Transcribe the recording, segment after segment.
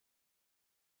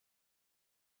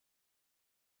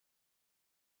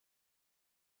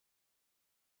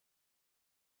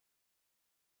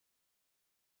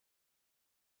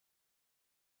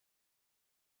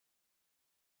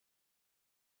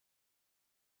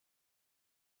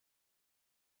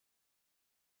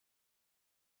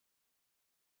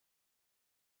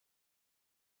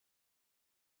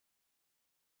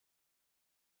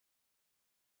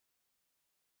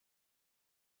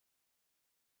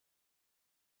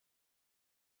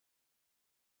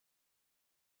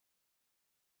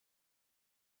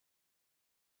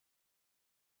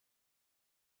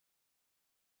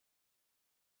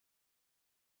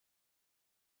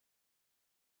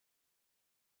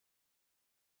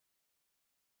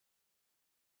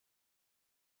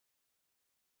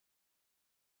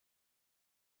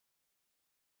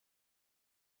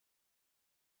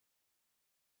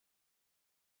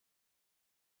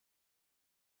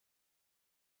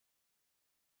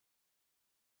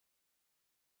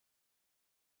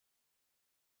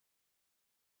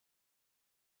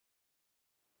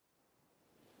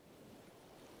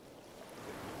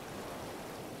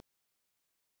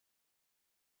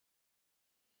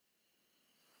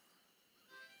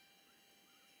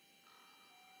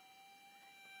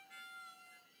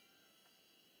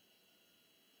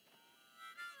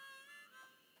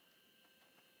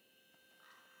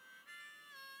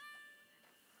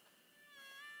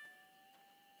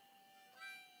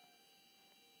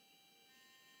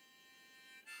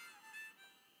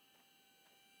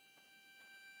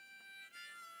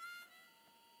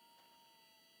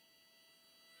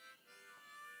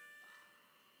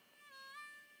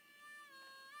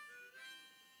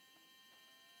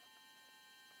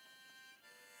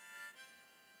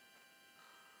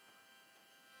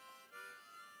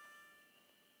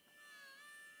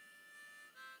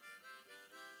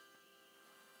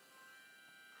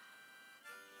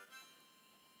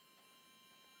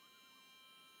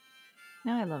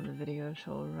Now I love the video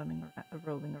show rolling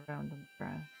around on the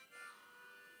grass.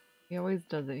 He always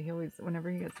does it. He always, whenever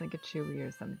he gets like a chewy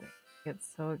or something, he gets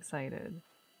so excited.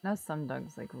 Now some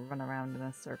dogs like run around in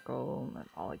a circle,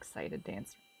 all excited,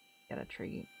 dance, get a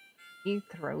treat. He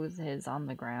throws his on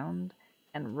the ground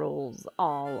and rolls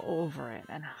all over it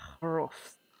and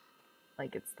roofs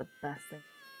like it's the best thing.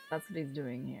 That's what he's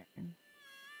doing here.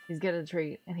 He's getting a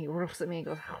treat and he roofs at me and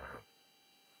goes,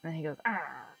 and then he goes, ah.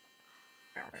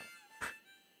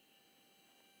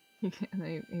 And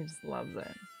he just loves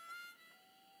it.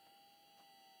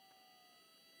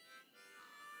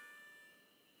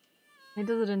 He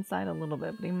does it inside a little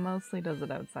bit, but he mostly does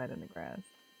it outside in the grass.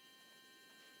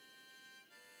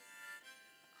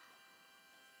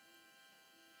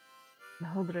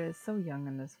 Hodra is so young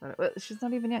in this photo. Well, she's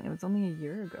not even young. It was only a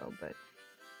year ago, but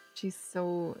she's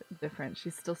so different.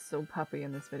 She's still so puppy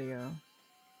in this video.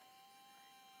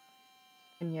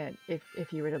 And yet,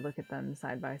 if you were to look at them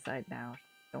side by side now,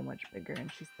 she's so much bigger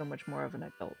and she's so much more of an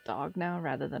adult dog now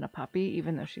rather than a puppy,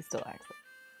 even though she still acts like.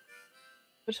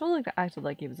 But she'll like acted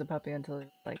like he was a puppy until he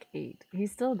was like 8. He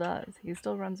still does. He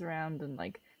still runs around and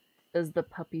like does the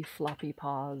puppy floppy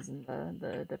paws and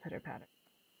the pitter patter.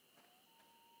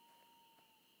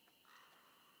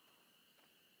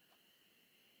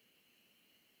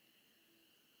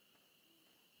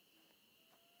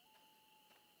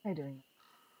 How you doing?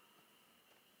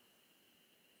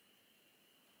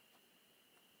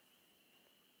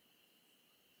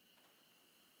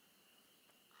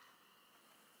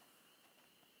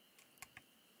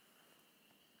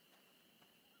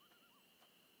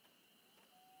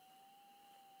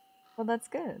 Well, that's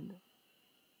good.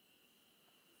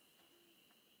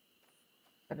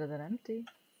 Better than empty.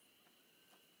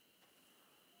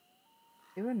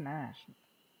 Doing mash.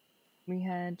 We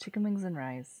had chicken wings and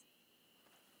rice.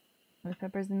 With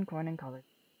peppers and corn and collard.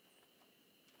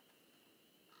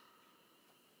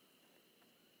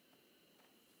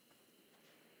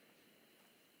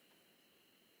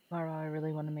 Tomorrow I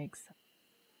really want to make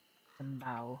some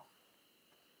bao.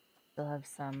 They'll have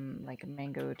some like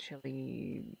mango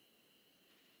chili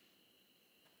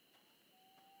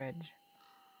bread.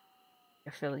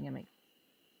 A filling and make.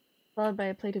 Followed by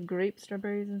a plate of grapes,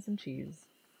 strawberries, and some cheese.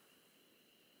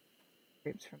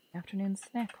 Grapes from the afternoon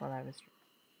snack while I was drinking.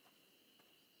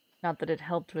 Not that it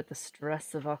helped with the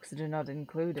stress of oxygen not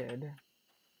included.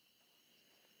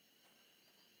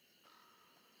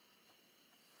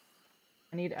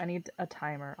 I need a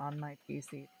timer on my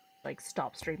PC. Like,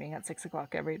 stop streaming at 6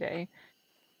 o'clock every day.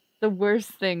 The worst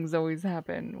things always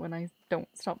happen when I don't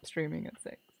stop streaming at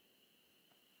 6.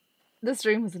 The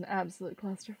stream was an absolute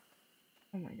cluster.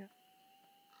 Oh my god.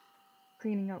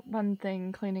 Cleaning out one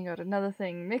thing, cleaning out another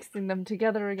thing, mixing them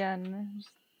together again.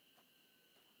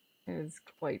 It was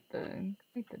quite the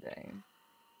day.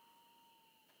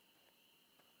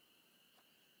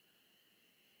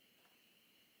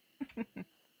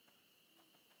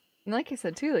 And like I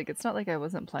said too, like it's not like I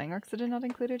wasn't playing Oxygen Not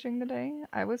Included during the day.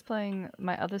 I was playing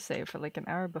my other save for like an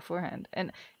hour beforehand,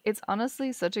 and it's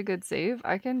honestly such a good save.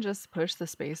 I can just push the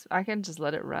space. I can just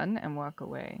let it run and walk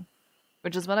away,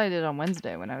 which is what I did on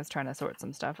Wednesday when I was trying to sort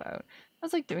some stuff out. I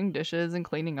was like doing dishes and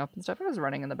cleaning up and stuff. I was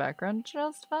running in the background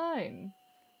just fine.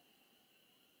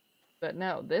 But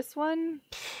no, this one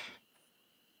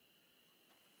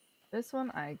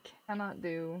I cannot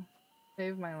do.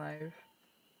 Save my life.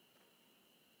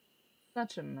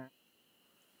 Such a mess.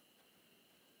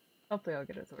 Hopefully I'll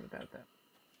get it sorted out though.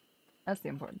 That's the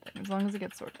important thing, as long as it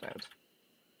gets sorted out.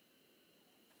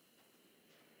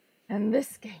 And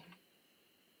this game.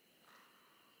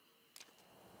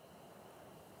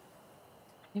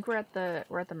 I think we're at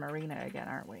the marina again,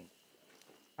 aren't we?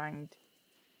 Trying to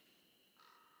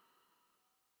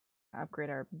upgrade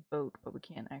our boat, but we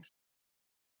can't actually.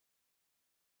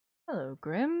 Hello,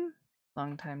 Grim.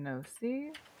 Long time no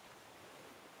see.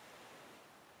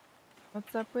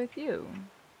 What's up with you?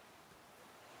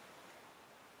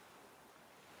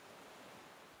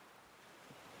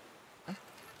 I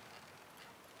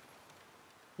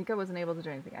think I wasn't able to do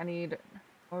anything. I need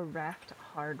more raft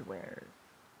hardware.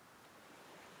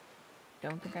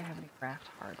 Don't think I have any raft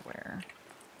hardware.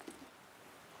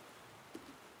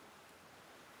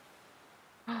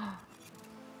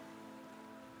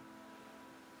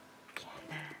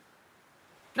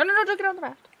 No, don't get on the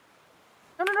raft.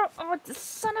 No. Oh,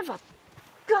 son of a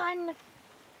gun.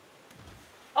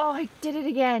 Oh, I did it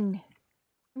again.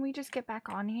 Can we just get back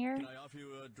on here? Can I offer you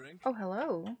a drink? Oh,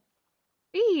 hello.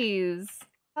 Bees.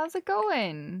 How's it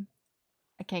going?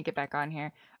 I can't get back on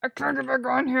here. I can't get back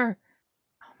on here.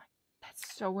 Oh my,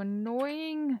 that's so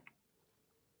annoying.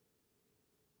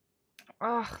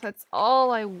 Ugh, that's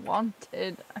all I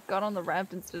wanted. I got on the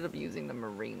raft instead of using the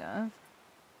marina.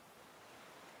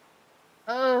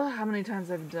 Ugh, how many times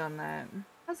I've done that.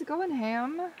 How's it going,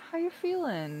 Ham? How you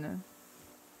feeling?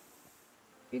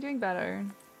 You doing better?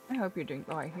 I hope you're doing.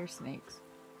 Oh, I hear snakes.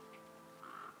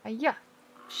 Yeah,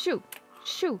 shoo,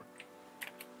 shoo.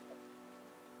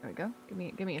 There we go.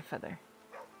 Give me a feather.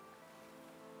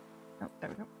 Oh, there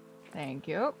we go. Thank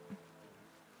you.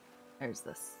 There's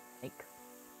the snake.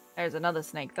 There's another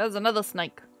snake. There's another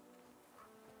snake.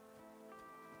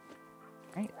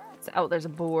 Right. So, oh, there's a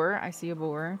boar. I see a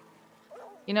boar.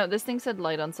 You know, this thing said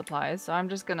light on supplies, so I'm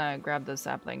just gonna grab those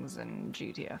saplings and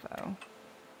GTFO.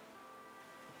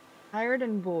 Tired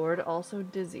and bored, also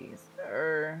dizzy.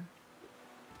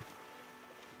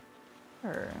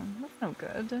 That's no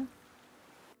good.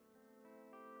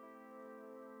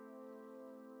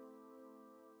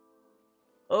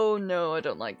 Oh no, I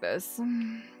don't like this.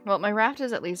 Well, my raft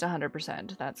is at least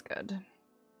 100%. That's good.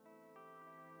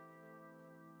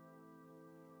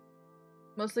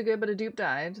 Mostly good, but a dupe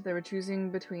died. They were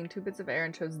choosing between 2 bits of air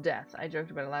and chose death. I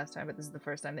joked about it last time, but this is the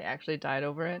first time they actually died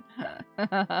over it.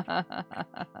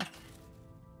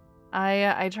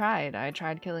 I tried. I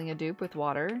tried killing a dupe with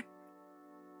water.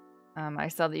 I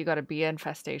saw that you got a bee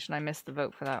infestation. I missed the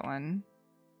vote for that one.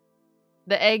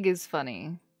 The egg is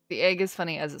funny. The egg is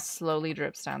funny as it slowly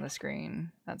drips down the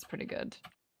screen. That's pretty good.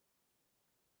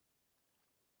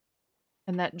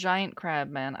 And that giant crab,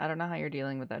 man. I don't know how you're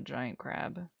dealing with that giant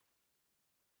crab.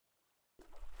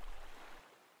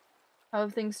 How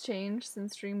have things changed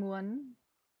since stream 1?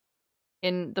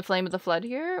 In the Flame of the Flood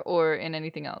here, or in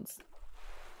anything else?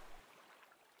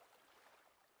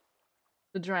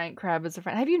 The giant crab is a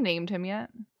friend. Have you named him yet?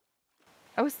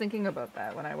 I was thinking about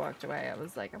that when I walked away. I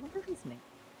was like, I wonder if he's named.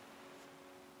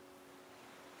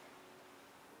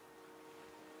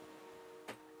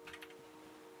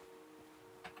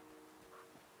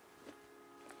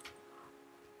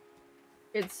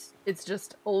 It's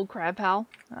just old crab pal.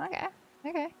 Okay,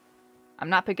 okay. I'm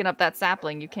not picking up that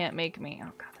sapling. You can't make me.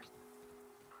 Oh god, there's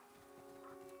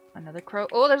another crow.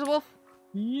 Oh, there's a wolf.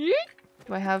 Yeet.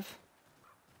 Do I have?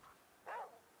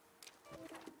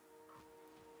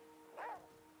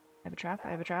 I have a trap. I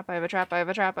have a trap. I have a trap. I have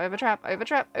a trap. I have a trap. I have a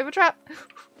trap. I have a trap.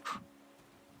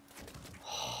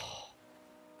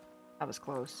 That was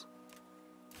close.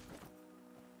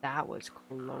 That was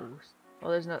close.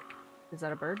 Well, there's no. Is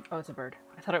that a bird? Oh, it's a bird.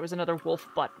 I thought it was another wolf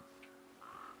butt.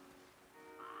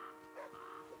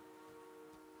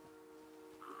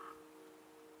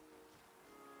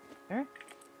 There.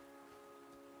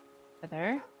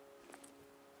 Feather.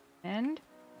 And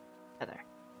feather.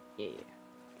 Yeah.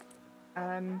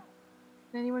 Can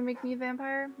anyone make me a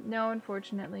vampire? No,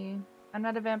 unfortunately. I'm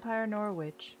not a vampire nor a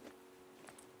witch.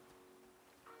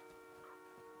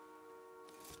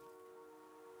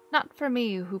 Not for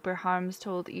me, Hooper Harms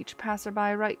told each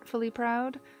passerby rightfully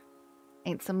proud.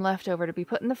 Ain't some leftover to be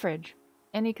put in the fridge.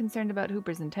 Any concerned about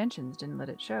Hooper's intentions didn't let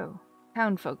it show.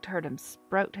 Townfolk heard him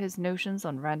sprout his notions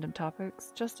on random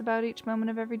topics just about each moment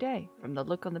of every day. From the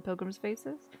look on the pilgrims'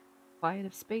 faces, quiet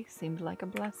of space seemed like a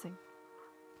blessing.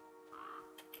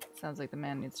 Sounds like the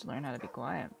man needs to learn how to be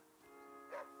quiet.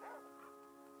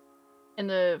 In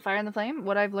the Fire and the Flame,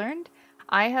 what I've learned?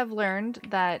 I have learned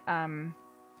that,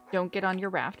 don't get on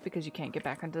your raft because you can't get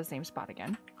back onto the same spot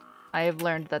again. I have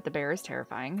learned that the bear is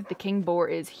terrifying. The king boar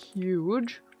is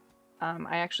huge.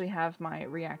 I actually have my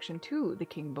reaction to the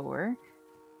king boar.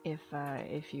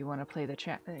 If you want to play the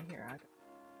chat here.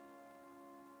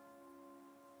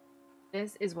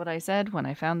 This is what I said when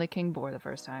I found the king boar the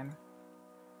first time.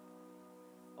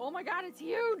 Oh my god, it's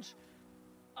huge!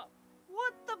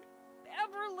 What the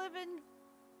ever-living...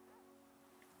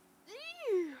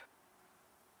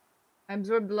 I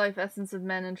absorbed the life essence of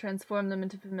men and transformed them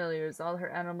into familiars. All her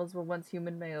animals were once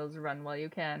human males. Run while you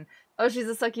can. Oh, she's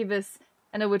a succubus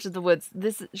and a witch of the woods.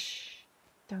 This is... Shh.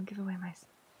 Don't give away my...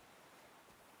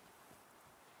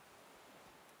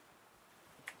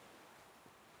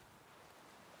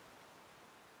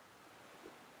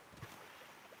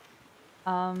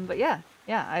 But yeah,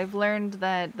 I've learned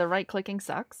that the right clicking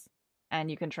sucks, and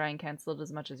you can try and cancel it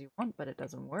as much as you want, but it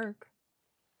doesn't work.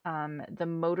 The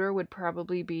motor would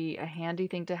probably be a handy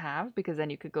thing to have, because then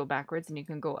you could go backwards and you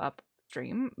can go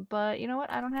upstream, but you know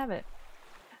what? I don't have it.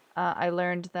 I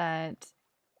learned that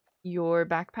your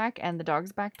backpack and the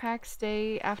dog's backpack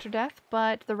stay after death,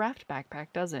 but the raft backpack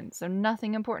doesn't, so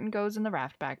nothing important goes in the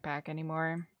raft backpack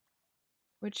anymore.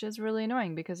 Which is really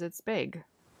annoying because it's big.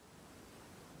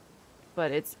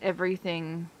 But it's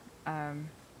everything,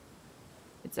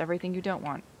 it's everything you don't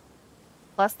want.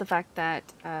 Plus the fact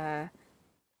that,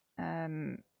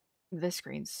 This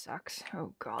screen sucks.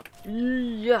 Oh god.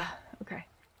 Yeah. Okay.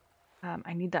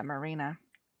 I need that marina.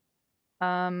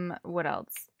 What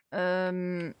else?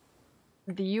 The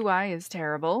UI is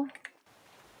terrible.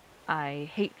 I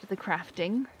hate the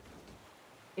crafting.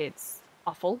 It's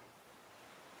awful.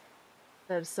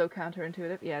 That is so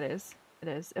counterintuitive. Yeah, it is. It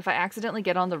is. If I accidentally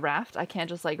get on the raft, I can't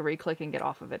just like re-click and get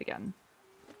off of it again.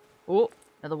 Oh,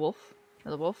 another wolf.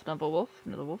 Another wolf. Another wolf.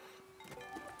 Another wolf.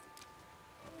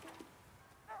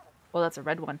 Well, that's a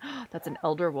red one. That's an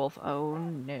elder wolf. Oh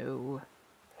no.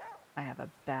 I have a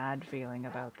bad feeling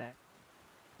about that.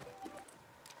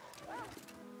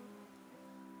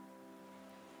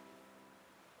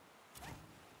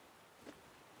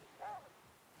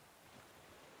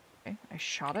 Okay, I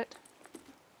shot it.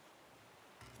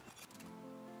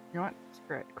 You know what?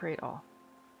 Screw it. Create all.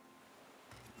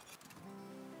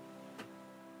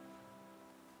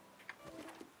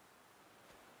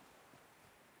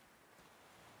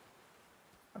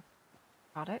 Oh,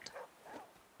 got it.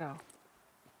 Go.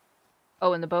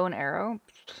 Oh, and the bow and arrow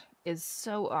is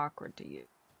so awkward to use.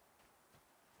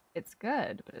 It's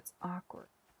good, but it's awkward.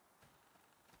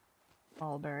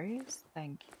 Mulberries,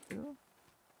 thank you.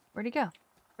 Where'd he go?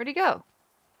 Where'd he go?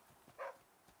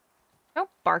 Don't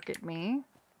bark at me.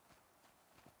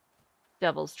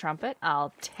 Devil's trumpet,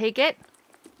 I'll take it.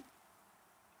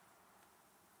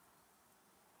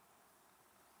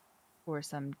 For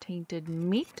some tainted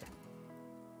meat.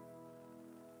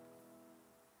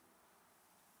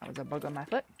 That was a bug on my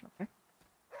foot. Okay.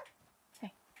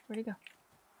 Hey, where'd he go?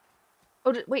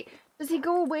 Oh, wait. Does he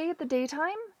go away at the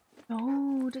daytime?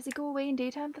 No. Does he go away in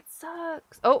daytime? That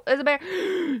sucks. Oh, there's a bear.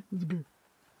 There's a bear.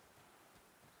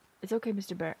 It's okay,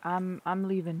 Mr. Bear. I'm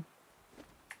leaving.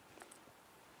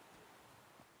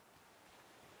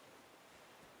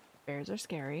 Bears are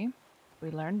scary. We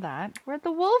learned that. Where'd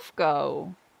the wolf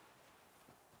go?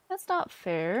 That's not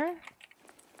fair.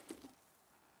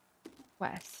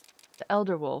 West. The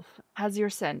elder wolf has your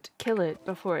scent. Kill it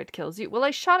before it kills you. Well, I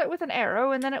shot it with an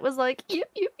arrow and then it was like, yoop,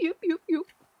 yoop, yoop, yoop, yoop.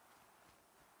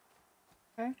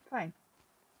 Okay, fine.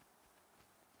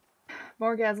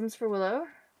 More gasms for Willow.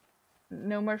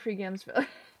 No more free games for...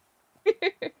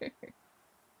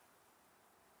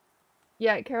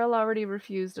 Yeah, Carol already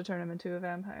refused to turn him into a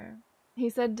vampire. He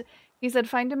said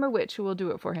find him a witch who will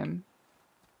do it for him.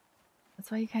 That's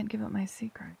why you can't give up my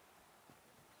secret.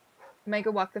 Make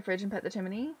a walk the fridge and pet the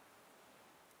chimney.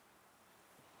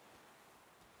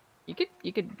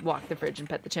 You could walk the fridge and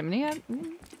pet the chimney. That'd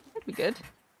be good.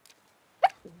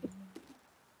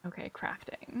 Okay,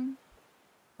 crafting.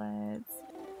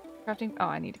 Crafting. Oh,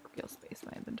 I need to kill space in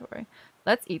my inventory.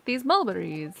 Let's eat these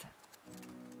mulberries.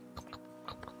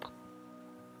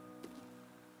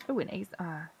 Oh, an ace.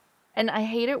 And I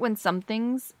hate it when some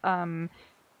things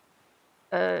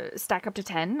stack up to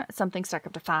 10, something stack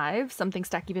up to 5, something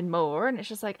stack even more, and it's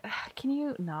just like, can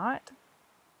you not?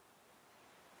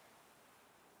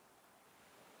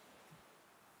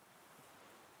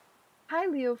 Hi,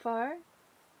 Leofar.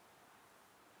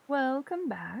 Welcome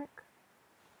back.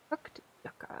 Cooked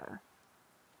yucca.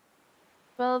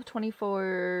 12,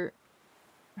 24...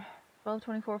 12,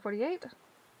 24, 48?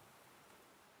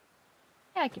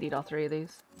 Yeah, I could eat all 3 of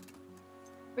these.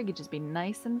 We could just be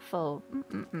nice and full.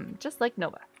 Just like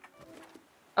Nova.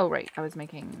 Oh, right. I was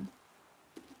making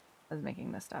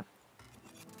this stuff.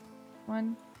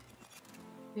 1,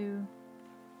 2,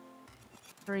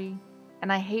 3.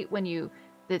 And I hate when you...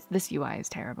 This UI is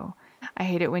terrible. I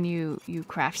hate it when you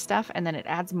craft stuff and then it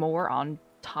adds more on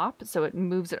top, so it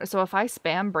moves it. So if I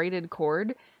spam braided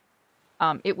cord,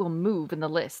 it will move in the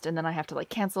list, and then I have to like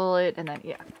cancel it, and then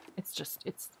yeah, it's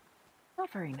not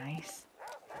very nice.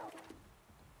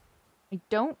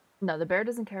 No, the bear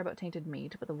doesn't care about tainted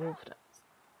meat, but the wolf does.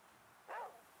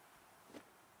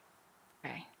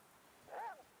 Okay.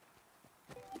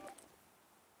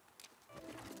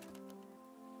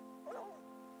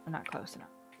 I'm not close enough.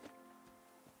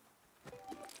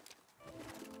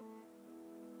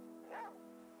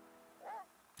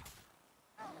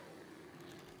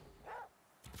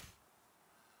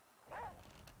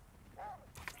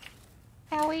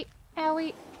 Owie,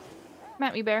 owie. Come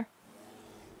at me, bear.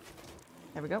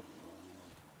 There we go.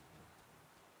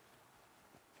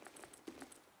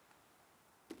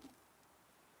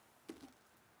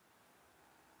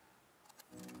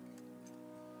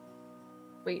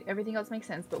 Wait, everything else makes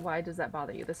sense, but why does that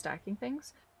bother you, the stacking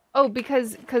things? Oh,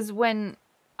 because when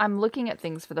I'm looking at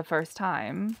things for the first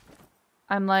time,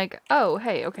 I'm like, oh,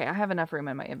 hey, okay, I have enough room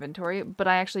in my inventory, but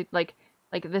I actually, like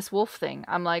this wolf thing,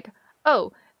 I'm like,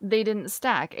 oh, they didn't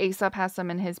stack. Aesop has some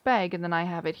in his bag, and then I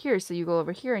have it here. So you go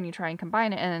over here and you try and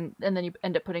combine it, and then you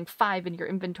end up putting 5 in your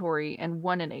inventory and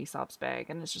 1 in Aesop's bag,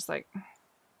 and it's just like,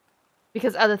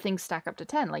 because other things stack up to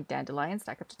 10, like dandelions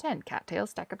stack up to 10, cattails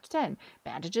stack up to 10,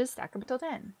 bandages stack up until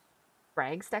 10,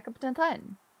 rags stack up until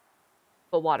 10,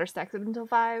 but water stacks up until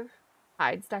 5,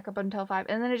 hide stack up until 5,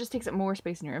 and then it just takes up more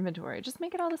space in your inventory. Just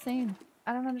make it all the same.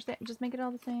 I don't understand. Just make it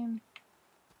all the same.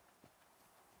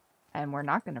 And we're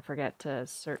not going to forget to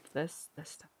search this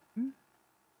time.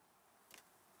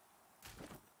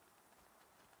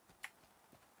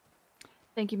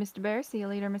 Thank you, Mr. Bear. See you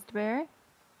later, Mr. Bear.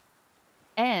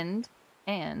 And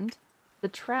the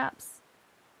traps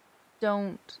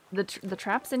don't... The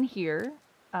traps in here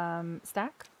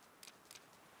stack.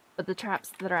 But the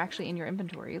traps that are actually in your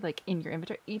inventory, like in your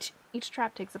inventory, each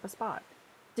trap takes up a spot.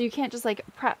 So you can't just like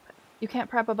prep. You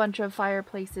can't prep a bunch of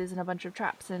fireplaces and a bunch of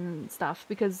traps and stuff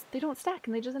because they don't stack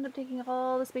and they just end up taking up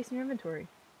all the space in your inventory.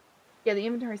 Yeah, the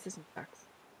inventory system sucks.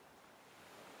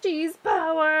 Cheese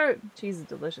power! Cheese is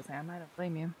delicious, Ham. I don't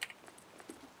blame you.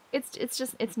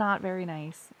 It's not very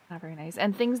nice. Not very nice.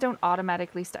 And things don't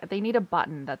automatically stack. They need a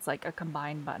button that's like a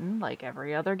combine button, like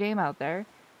every other game out there.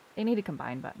 They need a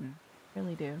combine button.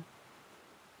 Really do.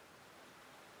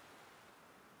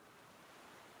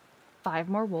 5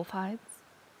 more wolf hides.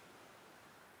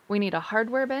 We need a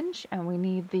hardware bench, and we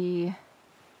need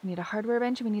a hardware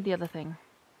bench, and we need the other thing.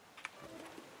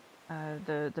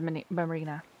 The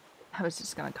marina. I was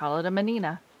just gonna call it a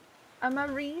marina. A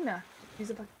marina.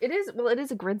 It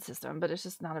is a grid system, but it's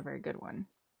just not a very good one.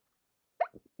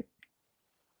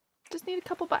 Just need a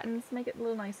couple buttons, make it a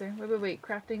little nicer. Wait.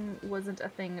 Crafting wasn't a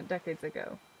thing decades ago.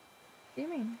 What do you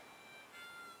mean?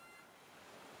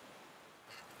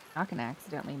 Not gonna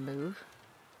accidentally move.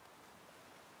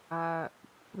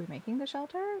 We making the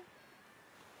shelter?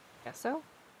 Guess so.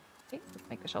 Okay, let's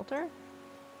make the shelter.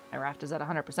 My raft is at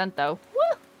 100% though.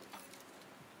 Woo!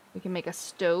 We can make a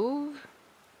stove,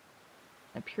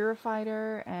 a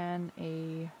purifier, and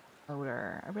a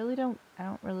motor. I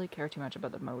don't really care too much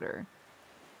about the motor.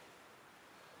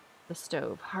 The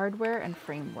stove, hardware, and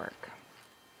framework.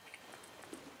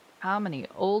 How many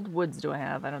old woods do I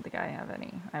have? I don't think I have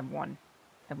any. I have 1.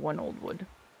 I have 1 old wood.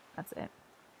 That's it.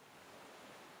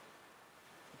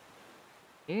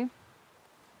 Okay.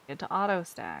 Get to auto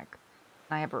stack.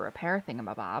 I have a repair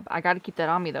thingamabob. I gotta keep that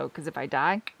on me though, because if I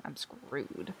die, I'm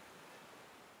screwed.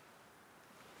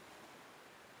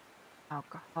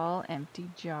 Alcohol,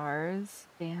 empty jars,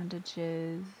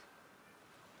 bandages,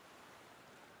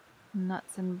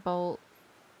 nuts and bolts.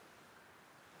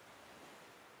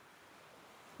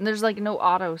 And there's like no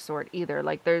auto sort either.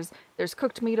 Like there's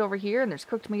cooked meat over here and there's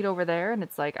cooked meat over there, and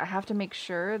it's like I have to make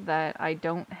sure that I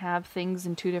don't have things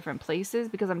in 2 different places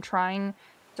because I'm trying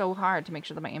so hard to make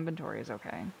sure that my inventory is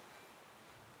okay.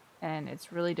 And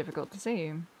it's really difficult to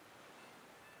see.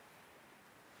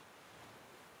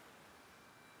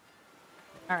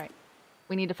 Alright.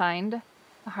 We need to find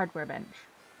a hardware bench.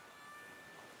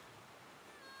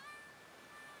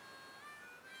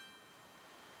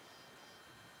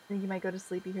 Think you might go to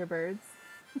sleep, you hear birds?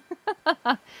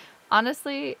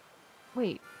 Honestly,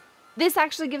 wait. This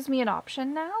actually gives me an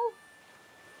option now?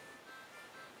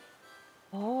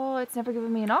 Oh, it's never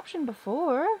given me an option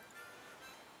before.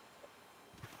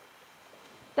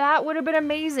 That would have been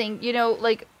amazing, you know,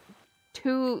 like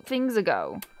 2 things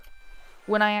ago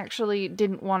when I actually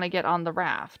didn't want to get on the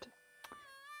raft.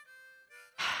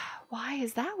 Why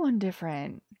is that one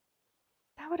different?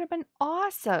 That would have been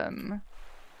awesome.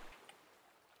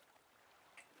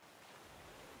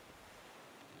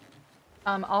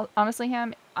 Honestly,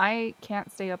 Ham, I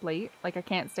can't stay up late. Like, I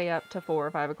can't stay up to 4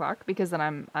 or 5 o'clock because then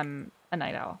I'm a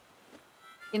night owl.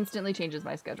 Instantly changes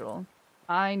my schedule.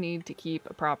 I need to keep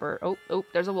a proper... Oh,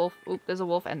 there's a wolf. Oh, there's a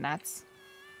wolf, and that's...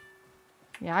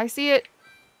 Yeah, I see it.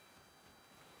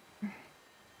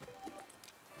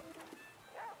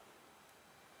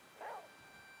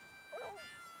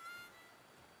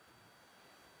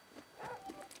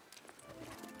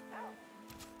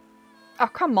 Oh,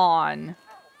 come on.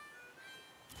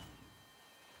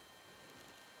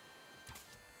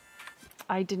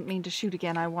 I didn't mean to shoot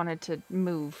again. I wanted to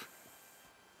move.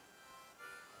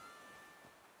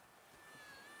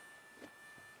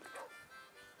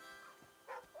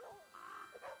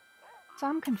 So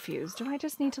I'm confused. Do I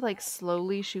just need to like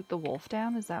slowly shoot the wolf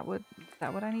down? Is that what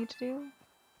I need to do?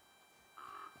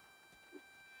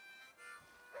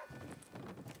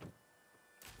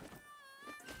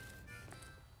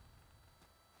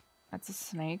 That's a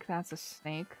snake. That's a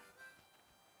snake.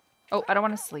 Oh, I don't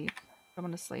want to sleep. I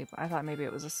want to sleep. I thought maybe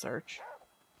it was a search.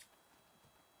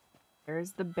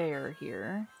 There's the bear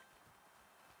here.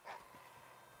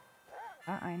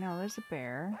 I know, there's a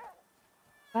bear.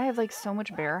 I have like so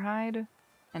much bear hide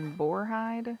and boar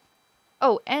hide.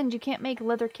 Oh, and you can't make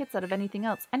leather kits out of anything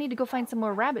else. I need to go find some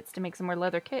more rabbits to make some more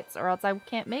leather kits, or else I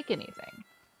can't make anything.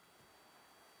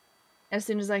 As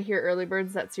soon as I hear early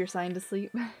birds, that's your sign to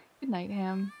sleep. Good night,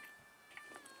 Ham.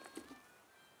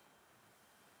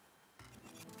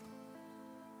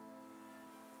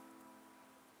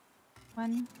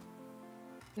 One,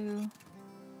 two,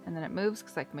 and then it moves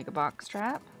because I can make a box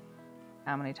trap.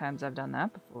 How many times I've done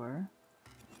that before?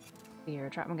 The air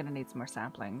trap. I'm gonna need some more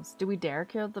saplings. Do we dare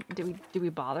kill the? Do we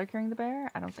bother carrying the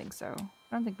bear? I don't think so.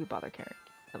 I don't think we bother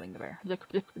killing the bear.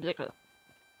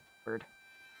 Bird.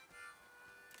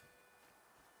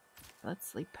 Let's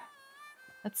sleep.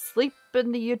 Let's sleep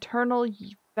in the eternal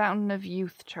fountain of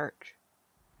youth, church.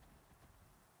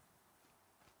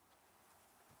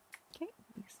 Okay,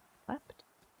 we slept.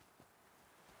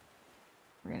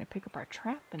 We're gonna pick up our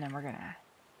trap and then we're gonna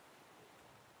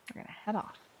head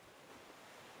off.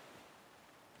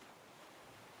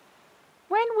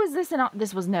 When was this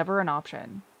this was never an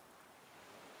option.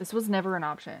 This was never an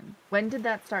option. When did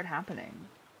that start happening?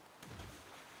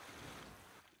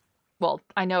 Well,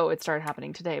 I know it started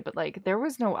happening today, but like there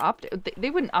was no update. They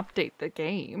wouldn't update the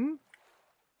game.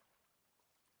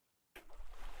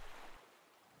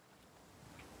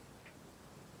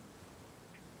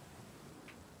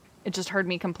 It just heard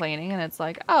me complaining and it's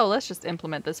like, oh, let's just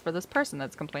implement this for this person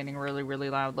that's complaining really, really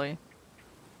loudly.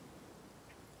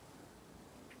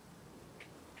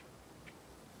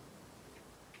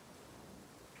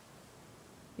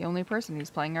 The only person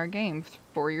who's playing our game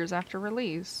 4 years after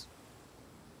release.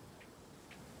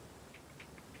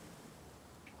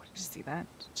 Did you see that?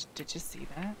 Did you see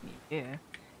that? Yeah.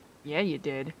 Yeah, you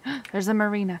did. There's a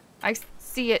marina. I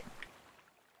see it.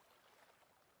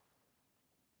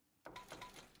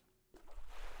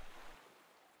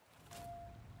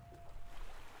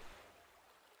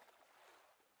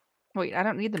 Wait, I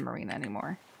don't need the marina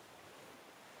anymore.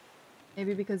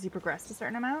 Maybe because you progressed a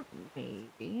certain amount?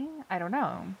 Maybe. I don't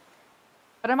know.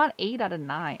 But I'm on 8 out of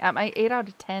 9. I'm at 8 out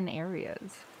of 10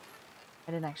 areas.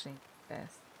 I didn't actually need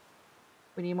this.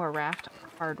 We need more raft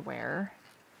hardware.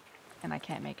 And I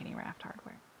can't make any raft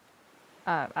hardware.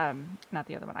 Not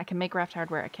the other one. I can make raft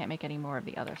hardware. I can't make any more of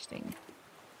the other thing.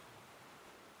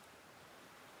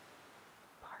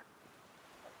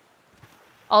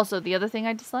 Also, the other thing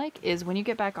I dislike is when you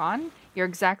get back on, you're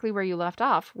exactly where you left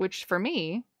off, which for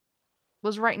me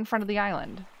was right in front of the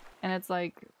island. And it's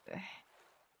like,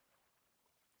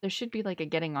 there should be like a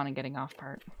getting on and getting off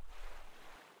part.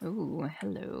 Ooh,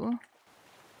 hello.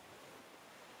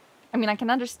 I mean, I can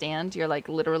understand you're like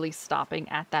literally stopping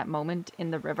at that moment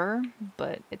in the river,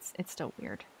 but it's still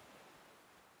weird.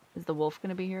 Is the wolf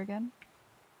gonna be here again?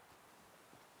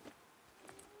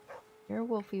 Here,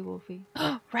 Wolfie, Wolfie.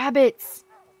 Rabbits!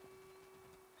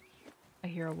 I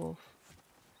hear a wolf.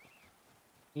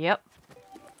 Yep.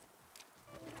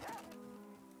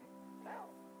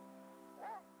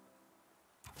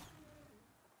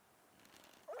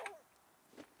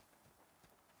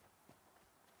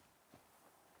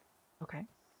 Okay.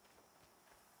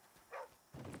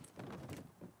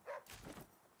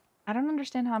 I don't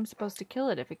understand how I'm supposed to kill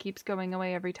it if it keeps going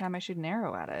away every time I shoot an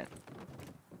arrow at it.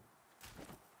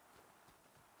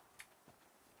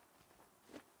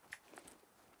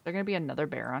 Is there gonna be another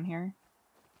bear on here?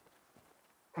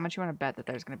 How much you want to bet that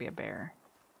there's gonna be a bear?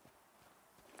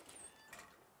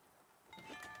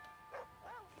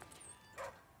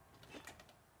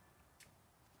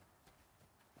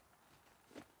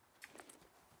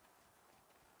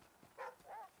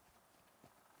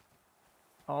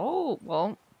 Oh,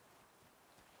 well.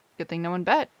 Good thing no one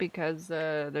bet, because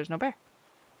there's no bear.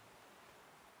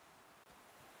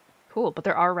 Cool, but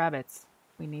there are rabbits.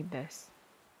 We need this.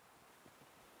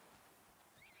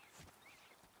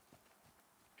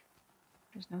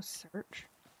 There's no search.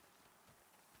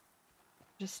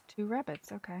 Just 2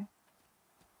 rabbits, okay.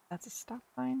 That's a stop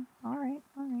sign. Alright,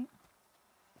 alright.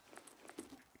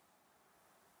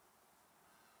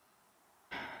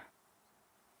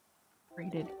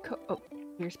 Rated oh,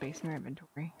 clear space in your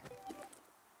inventory.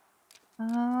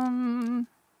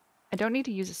 I don't need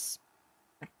to use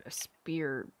a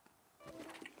spear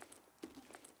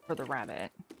for the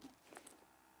rabbit.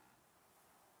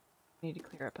 I need to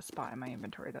clear up a spot in my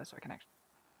inventory though so I can actually...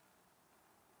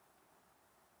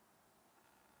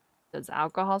 Does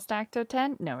alcohol stack to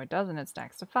 10? No, it doesn't. It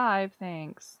stacks to 5.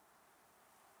 Thanks.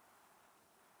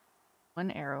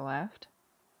 1 arrow left.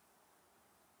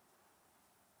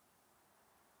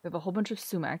 We have a whole bunch of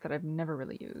sumac that I've never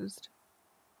really used.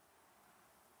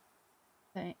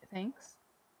 Thanks.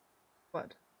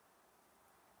 What?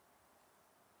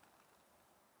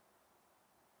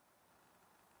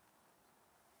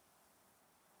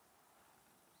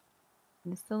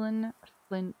 penicillin,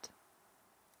 flint.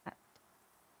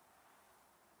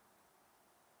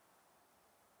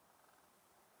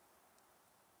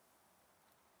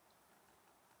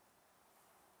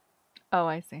 Oh,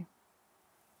 I see.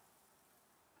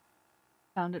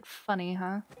 Found it funny,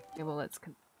 huh? Okay, well, let's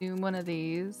consume one of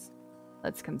these.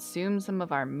 Let's consume some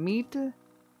of our meat.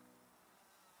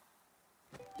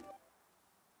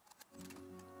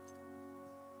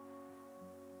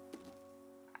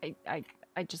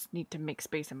 I just need to make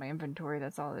space in my inventory,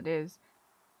 that's all it is.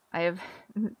 I have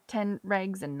 10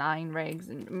 rags and 9 rags,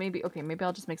 and maybe, okay, maybe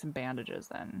I'll just make some bandages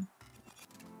then.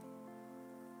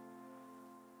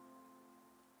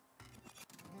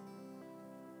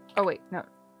 Oh wait, no.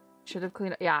 Should have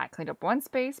cleaned up, yeah, I cleaned up one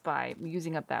space by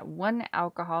using up that one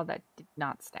alcohol that did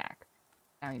not stack.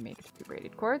 Now we make 2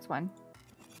 braided cords, 1,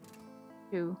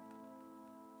 2,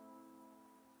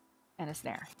 and a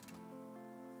snare.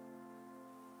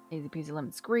 Easy peasy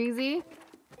lemon squeezy.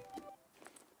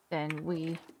 Then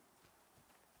we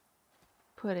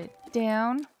put it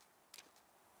down.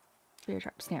 Spear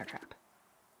trap, snare trap.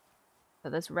 So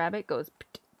this rabbit goes.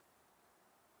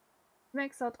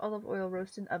 Make salt, olive oil,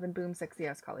 roast in oven, boom, sexy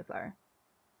ass cauliflower.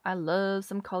 I love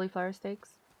some cauliflower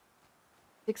steaks.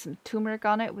 Stick some turmeric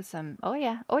on it with some. Oh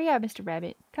yeah, Mr.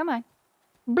 Rabbit, come on.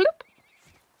 Bloop.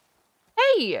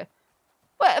 Hey,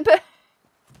 what?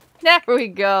 There we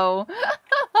go.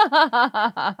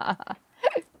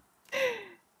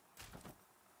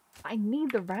 I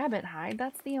need the rabbit hide.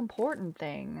 That's the important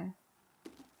thing.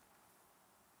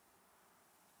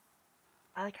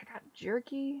 I got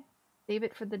jerky. Save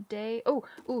it for the day. Oh,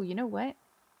 you know what?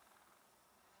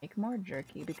 Make more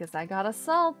jerky because I got a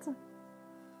salt.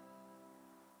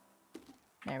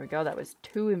 There we go. That was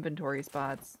 2 inventory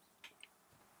spots.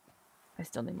 I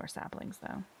still need more saplings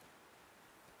though.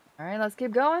 Alright, let's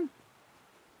keep going.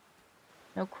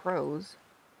 No crows.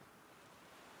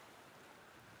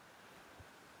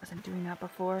 Wasn't doing that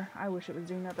before. I wish it was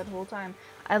doing that the whole time.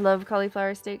 I love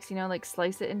cauliflower steaks, you know, like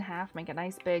slice it in half, make a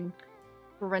nice big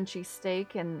crunchy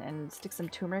steak and stick some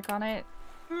turmeric on it.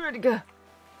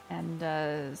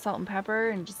 And salt and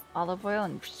pepper and just olive oil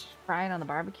and fry it on the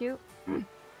barbecue.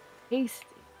 Tasty.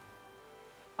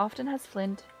 Often has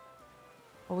flint.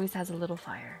 Always has a little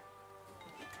fire.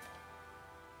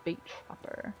 Bait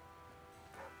chopper.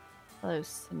 Hello,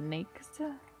 snakes.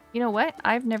 You know what?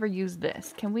 I've never used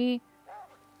this. Can we...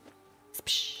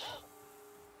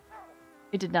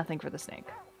 It did nothing for the snake.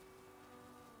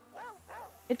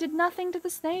 It did nothing to the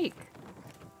snake.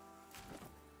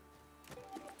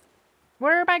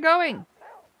 Where am I going?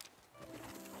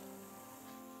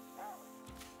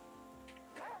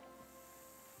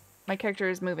 My character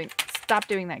is moving. Stop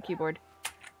doing that, keyboard.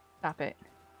 Stop it.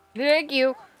 Thank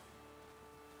you.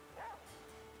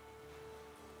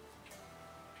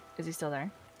 Is he still there?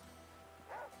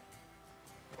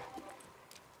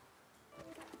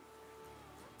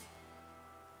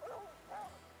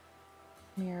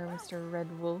 Come here, Mr. Red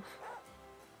Wolf.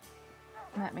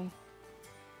 Come at me.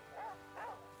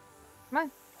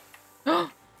 Come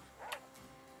on.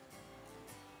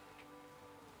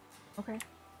 Okay.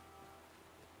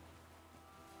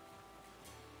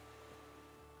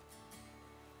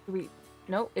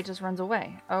 Nope, it just runs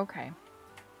away. Okay.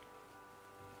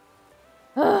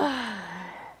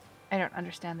 I don't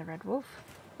understand the Red Wolf.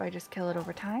 Do I just kill it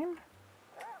over time?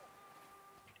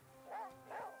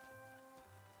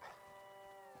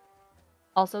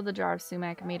 Also, the jar of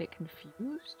sumac made it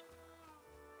confused.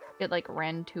 It like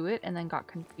ran to it and then got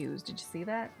confused. Did you see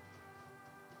that?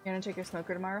 You're gonna take your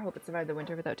smoker tomorrow? Hope it survived the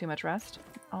winter without too much rust?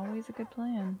 Always a good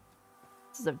plan.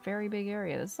 This is a very big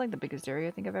area. This is like the biggest area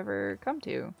I think I've ever come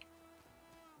to.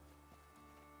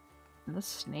 And the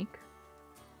snake.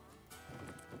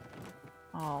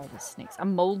 Oh, the snakes. A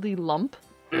moldy lump.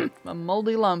 A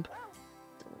moldy lump.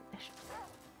 Delicious.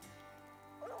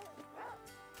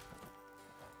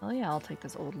 Oh yeah, I'll take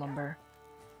this old lumber.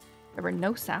 There were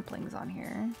no saplings on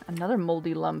here. Another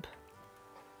moldy lump.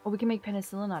 Oh, we can make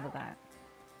penicillin out of that.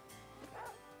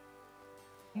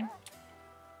 Yeah.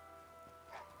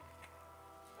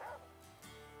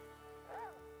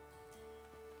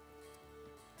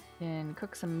 And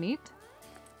cook some meat.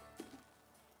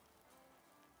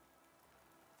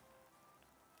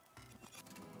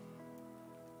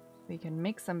 We can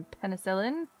make some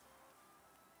penicillin.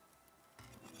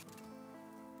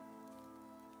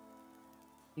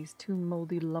 These 2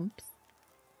 moldy lumps.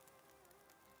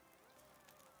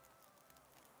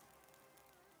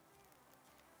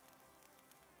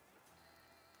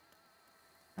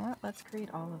 You know what? Let's create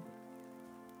all of them.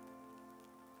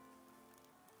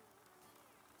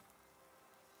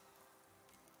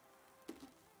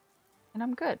 And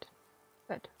I'm good.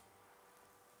 Good.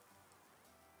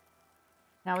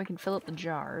 Now we can fill up the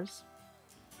jars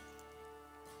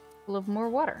full of more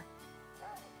water.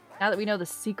 Now that we know the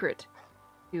secret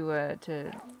to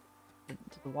the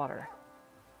water.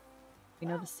 We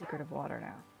know the secret of water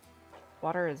now.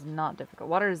 Water is not difficult.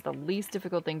 Water is the least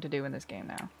difficult thing to do in this game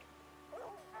now.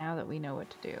 Now that we know what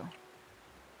to do.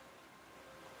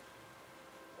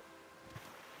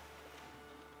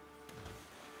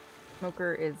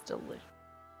 Smoker is delicious.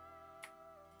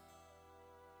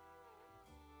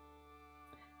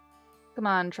 Come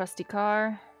on, trusty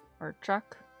car. Or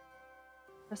truck.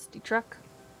 Trusty truck.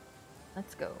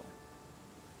 Let's go.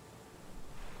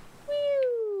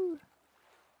 Woo!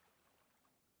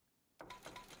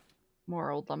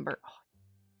 More old lumber. Oh.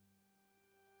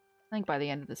 I think by the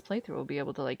end of this playthrough we'll be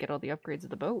able to like get all the upgrades of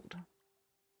the boat.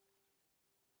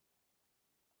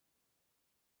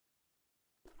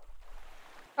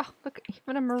 Oh, look,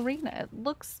 even a marina. It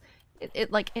looks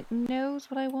it like it knows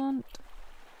what I want.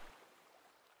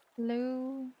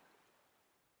 Hello?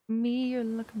 Me you're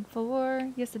looking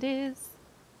for? Yes it is.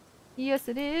 Yes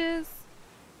it is.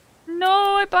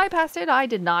 No, I bypassed it. I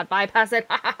did not bypass it.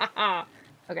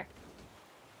 Okay.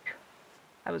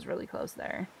 I was really close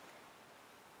there.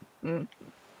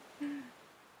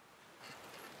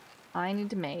 I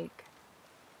need to make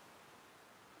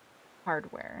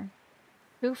hardware.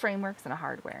 2 frameworks and a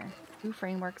hardware. 2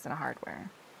 frameworks and a hardware.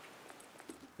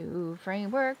 2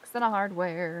 frameworks and a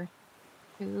hardware.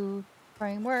 2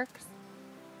 frameworks.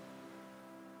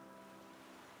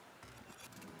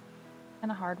 And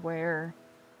a hardware.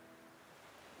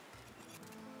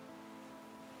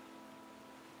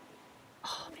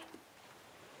 Oh, man.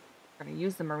 We're gonna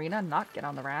use the marina, not get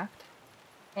on the raft.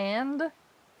 And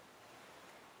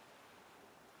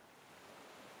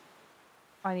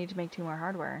I need to make 2 more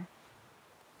hardware.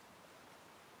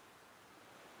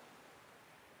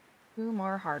 2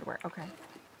 more hardware. Okay.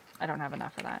 I don't have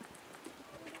enough for that.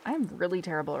 I'm really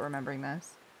terrible at remembering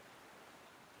this.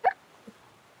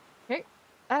 Okay,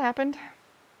 that happened.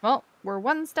 Well, we're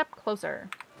 1 step closer.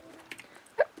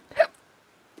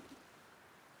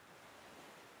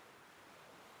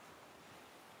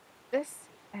 This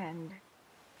and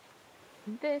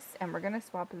this, and we're gonna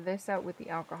swap this out with the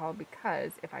alcohol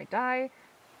because if I die,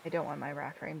 I don't want my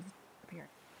raft frames to disappear.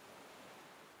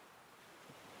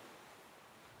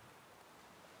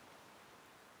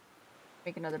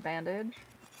 Make another bandage.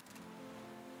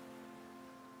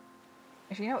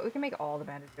 Actually, you know what? We can make all the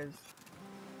bandages.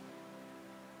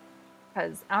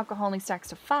 Because alcohol only stacks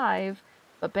to 5,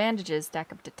 but bandages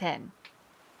stack up to 10.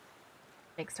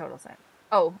 Makes total sense.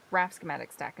 Oh, raft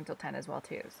schematics stack until 10 as well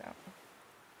too, so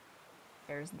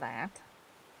there's that.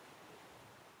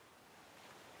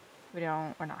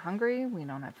 We're not hungry, we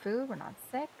don't have food, we're not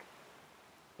sick.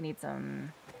 We need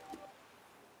some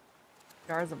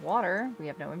jars of water. We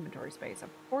have no inventory space, of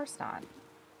course not.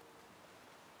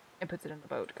 It puts it in the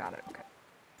boat, got it, okay.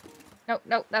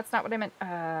 No, that's not what I meant.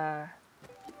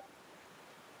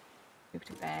 Move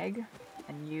to bag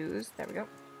and use, there we go.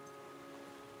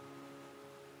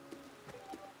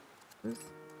 Use.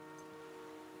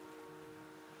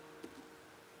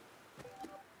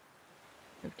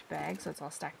 Move to bag so it's all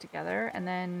stacked together, and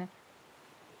then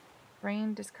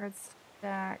rain discard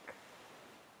stack.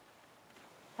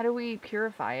 How do we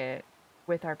purify it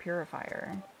with our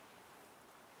purifier?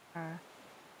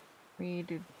 We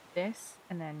do this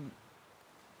and then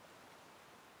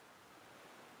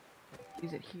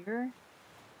use it here.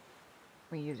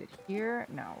 We use it here.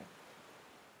 No.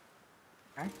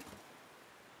 Okay.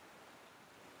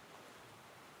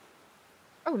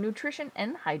 Oh, nutrition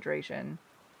and hydration.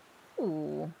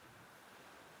 Ooh.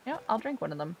 You know, I'll drink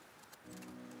one of them.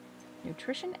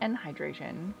 Nutrition and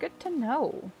hydration. Good to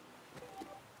know.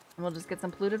 And we'll just get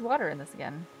some polluted water in this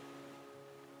again.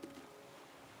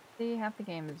 See, half the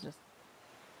game is just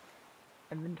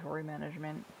inventory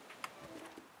management.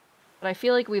 But I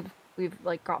feel like we've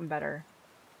like gotten better.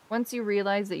 Once you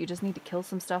realize that you just need to kill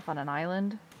some stuff on an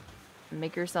island, and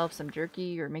make yourself some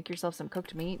jerky or make yourself some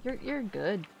cooked meat, you're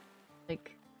good.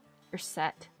 Like, you're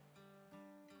set.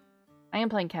 I am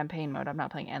playing campaign mode, I'm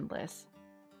not playing endless.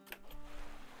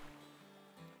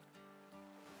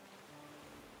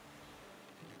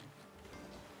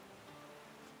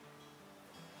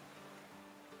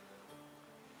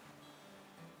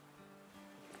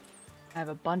 I have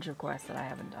a bunch of quests that I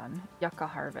haven't done. Yucca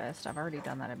Harvest, I've already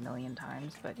done that a million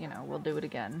times, but you know, we'll do it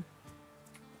again.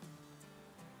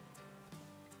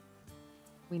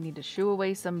 We need to shoo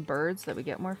away some birds so that we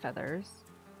get more feathers.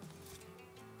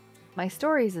 My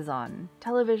Stories is on.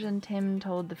 Television, Tim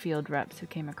told the field reps who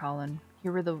came a-callin'.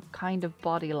 Here were the kind of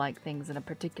body-like things in a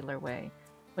particular way.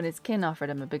 When his kin offered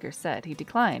him a bigger set, he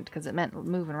declined because it meant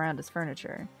moving around his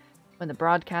furniture. When the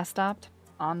broadcast stopped,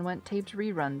 on went taped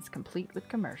reruns, complete with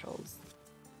commercials.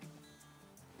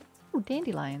 Ooh,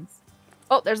 dandelions.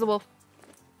 Oh, there's the wolf.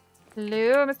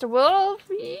 Hello, Mr. Wolf.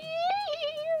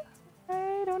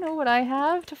 I don't know what I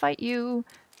have to fight you.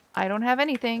 I don't have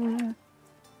anything.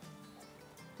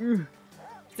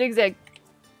 Zigzag.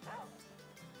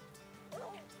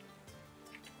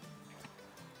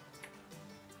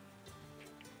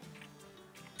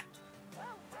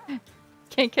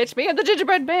 Can't catch me, I'm the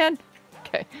gingerbread man.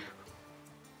 Okay.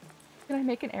 Can I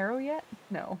make an arrow yet?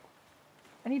 No.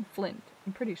 I need flint,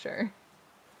 I'm pretty sure.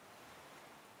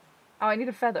 Oh, I need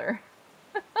a feather.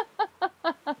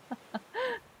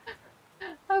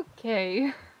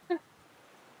 Okay.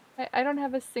 I don't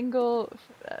have a single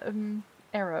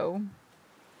arrow.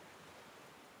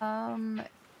 I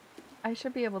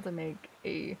should be able to make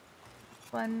a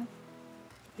 1,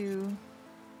 2,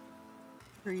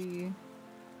 3,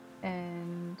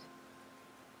 and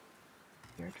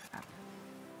spear trap.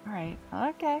 Alright,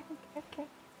 okay.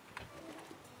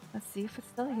 Let's see if it's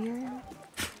still here.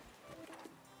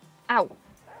 Ow!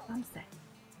 I'm sick.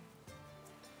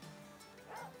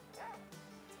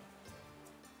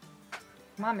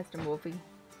 Come on, Mr. Wolfie.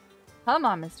 Come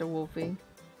on, Mr. Wolfie.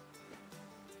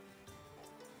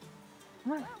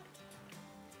 Come on.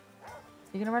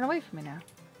 You're gonna run away from me now.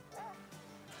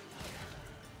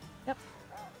 Yep.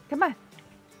 Come on.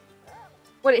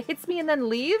 What, it hits me and then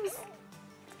leaves?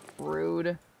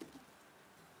 Rude.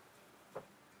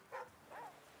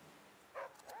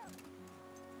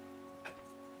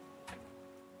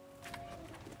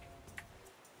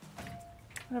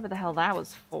 Whatever the hell that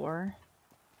was for.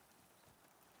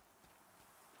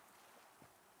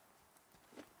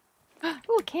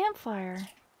 Ooh, a campfire.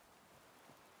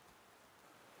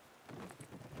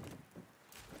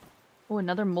 Oh,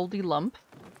 another moldy lump?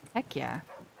 Heck yeah.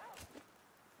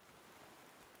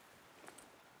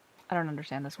 I don't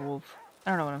understand this wolf.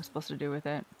 I don't know what I'm supposed to do with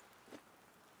it.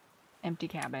 Empty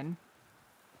cabin.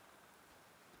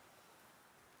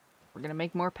 We're gonna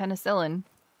make more penicillin.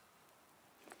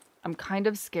 I'm kind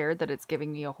of scared that it's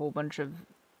giving me a whole bunch of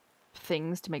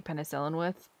things to make penicillin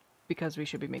with, because we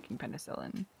should be making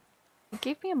penicillin. It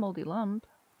gave me a moldy lump.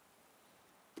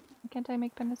 Why can't I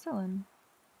make penicillin?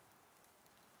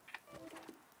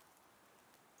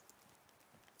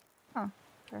 Huh,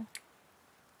 okay.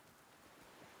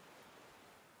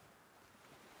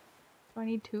 Do I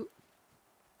need 2?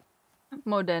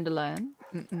 More dandelion.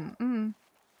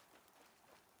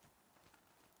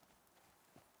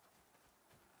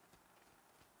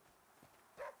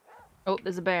 Oh,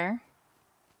 there's a bear.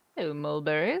 Hello,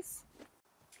 mulberries.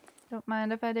 Don't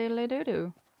mind if I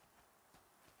diddly-doo-doo.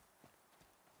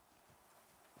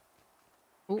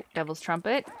 Oh, devil's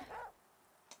trumpet.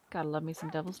 Gotta love me some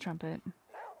devil's trumpet.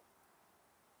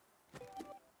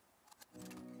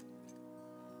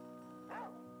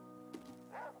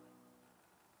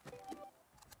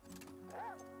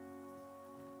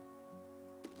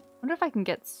 Wonder if I can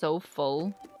get so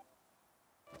full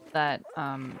that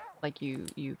like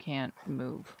you can't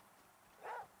move.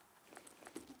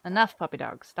 Enough, puppy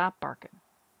dog. Stop barking.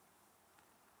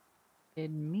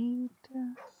 Did meat.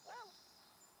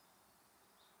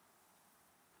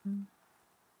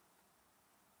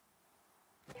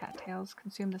 Cattails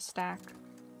consume the stack.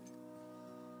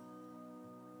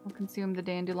 We'll consume the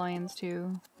dandelions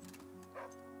too.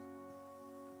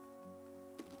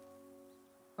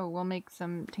 Oh, we'll make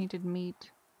some tainted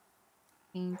meat.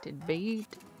 Tainted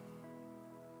bait.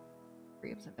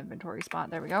 Free up some inventory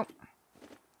spot. There we go.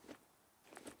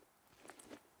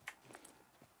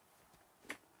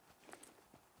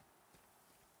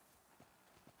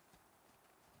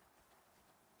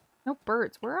 No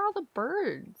birds. Where are all the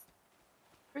birds?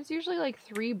 There's usually like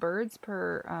 3 birds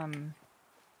per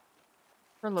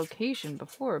location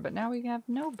before, but now we have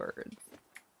no birds.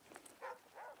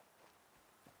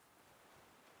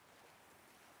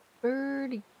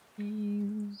 Birdies.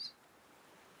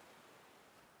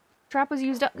 Trap was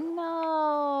used up.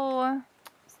 No!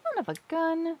 Son of a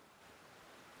gun.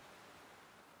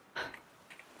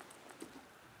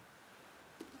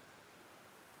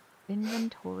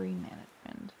 Inventory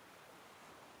management.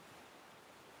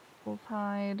 Wolf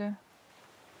hide,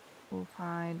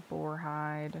 boar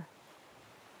hide,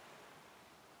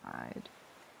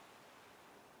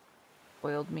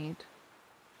 boiled meat.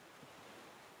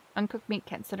 Uncooked meat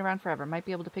can't sit around forever. Might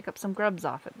be able to pick up some grubs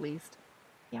off at least.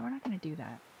 Yeah, we're not gonna do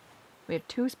that. We have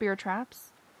 2 spear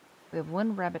traps. We have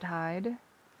 1 rabbit hide.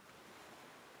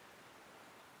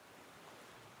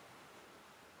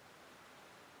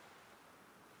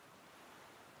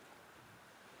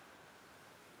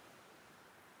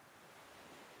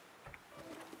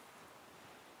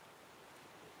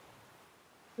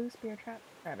 Blue spear trap,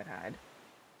 rabbit hide.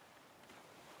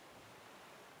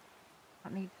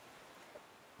 Don't need.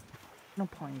 No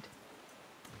point.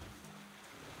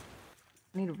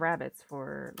 I need rabbits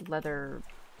for leather.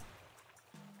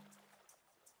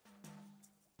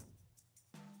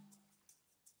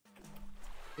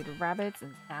 Need rabbits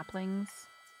and saplings.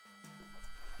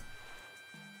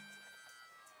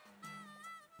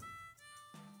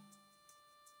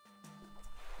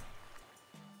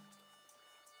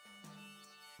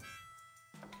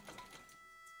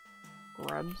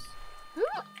 Grubs.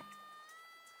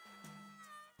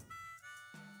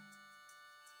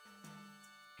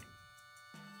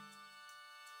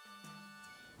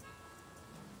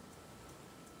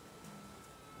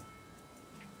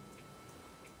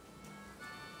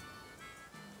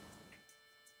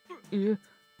 Ew.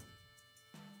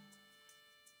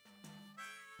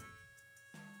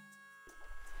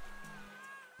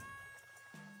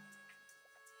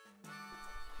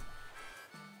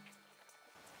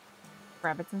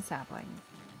 Rabbits and saplings.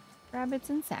 Rabbits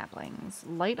and saplings.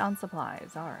 Light on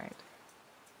supplies. Alright.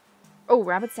 Oh,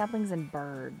 rabbit saplings and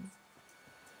birds.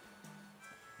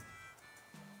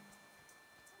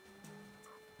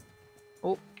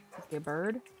 Oh, is he a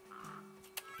bird?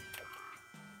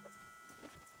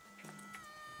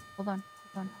 Hold on,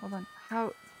 hold on, hold on.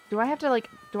 How do I have to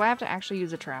do I have to actually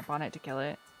use a trap on it to kill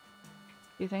it?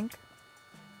 Do you think?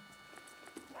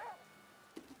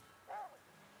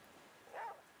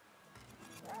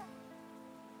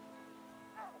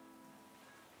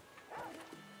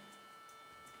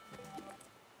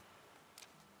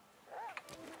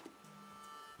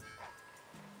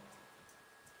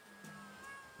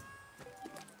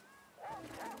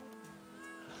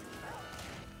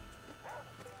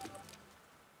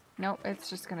 Nope, it's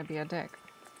just gonna be a dick.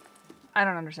 I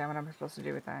don't understand what I'm supposed to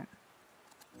do with that.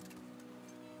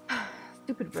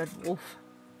 Stupid red wolf.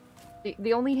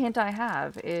 The only hint I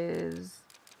have is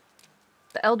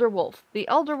the elder wolf. The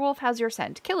elder wolf has your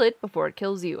scent. Kill it before it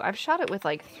kills you. I've shot it with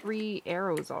like 3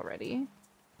 arrows already.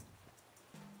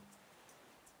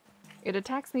 It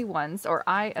attacks me once, or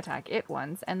I attack it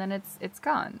once, and then it's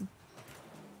gone.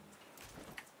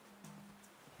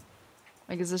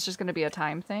 Like, is this just gonna be a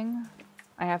time thing?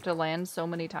 I have to land so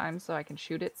many times so I can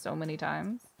shoot it so many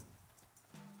times?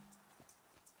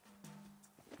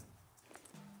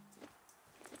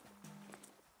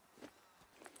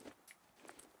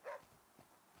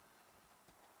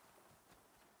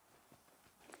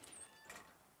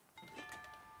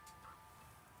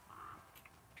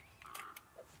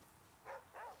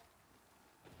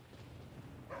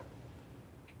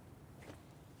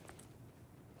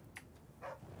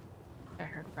 I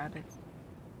heard rabbits.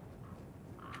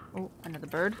 Oh, another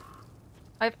bird.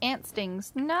 I have ant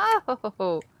stings. No!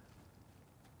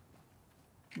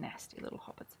 Nasty little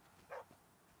hobbits.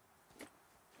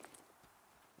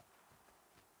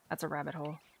 That's a rabbit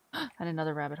hole. And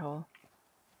another rabbit hole.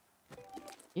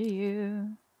 Yeah.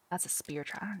 That's a spear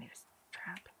trap. I don't need a spear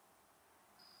trap.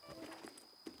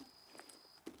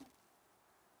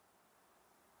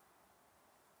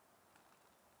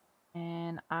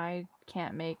 And I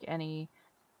can't make any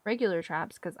regular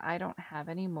traps because I don't have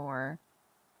any more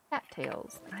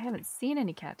cattails. I haven't seen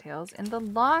any cattails in the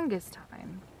longest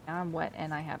time. Now I'm wet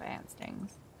and I have ant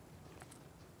stings.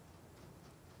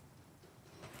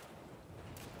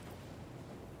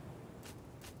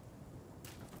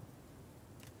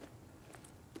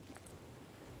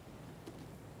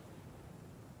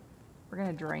 We're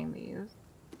gonna drain these.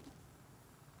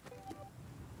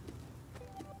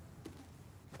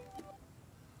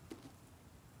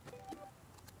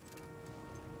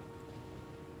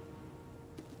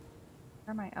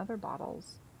 Where are my other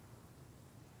bottles?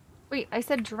 Wait, I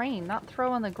said drain, not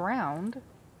throw on the ground.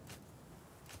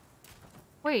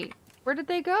 Wait, where did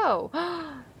they go?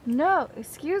 No,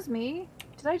 excuse me.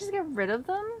 Did I just get rid of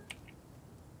them?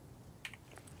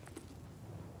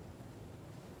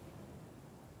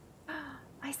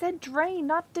 I said drain,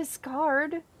 not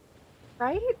discard.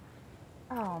 Right?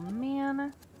 Oh,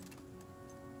 man.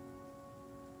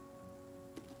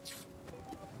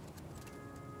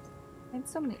 I had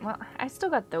so many. Well, I still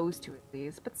got those 2 of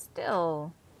these, but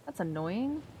still. That's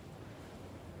annoying.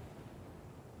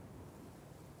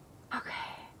 Okay.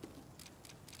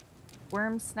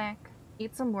 Worm snack.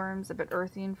 Eat some worms, a bit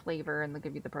earthy in flavor, and they'll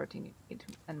give you the protein you need.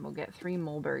 And we'll get 3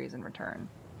 mulberries in return.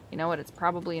 You know what? It's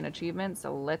probably an achievement,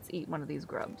 so let's eat one of these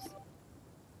grubs.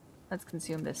 Let's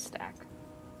consume this stack.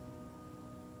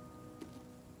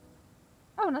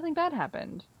 Oh, nothing bad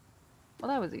happened.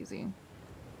 Well, that was easy.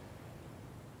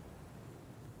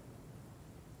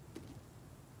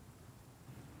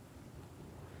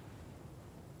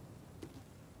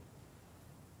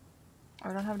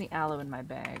 I don't have any aloe in my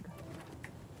bag.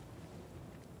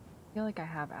 I feel like I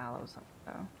have aloe somewhere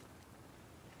though.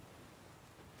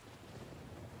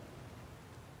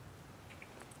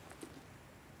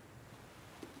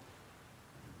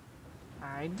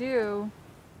 I do.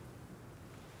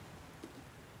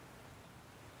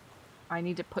 I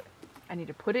need to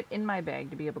put it in my bag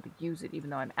to be able to use it even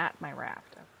though I'm at my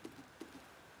raft.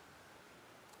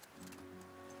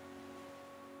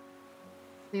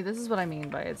 See, this is what I mean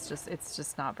by it's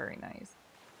just not very nice.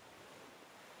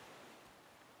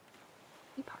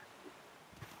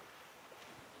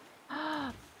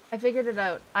 I figured it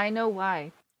out. I know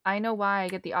why. I know why I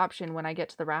get the option when I get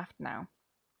to the raft now.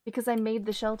 Because I made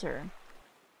the shelter.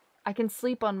 I can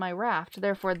sleep on my raft,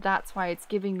 therefore that's why it's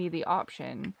giving me the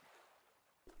option.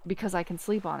 Because I can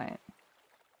sleep on it.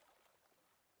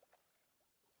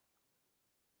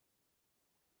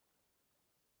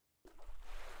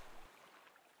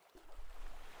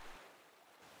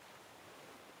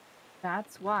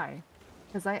 That's why.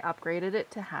 Because I upgraded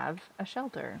it to have a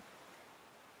shelter.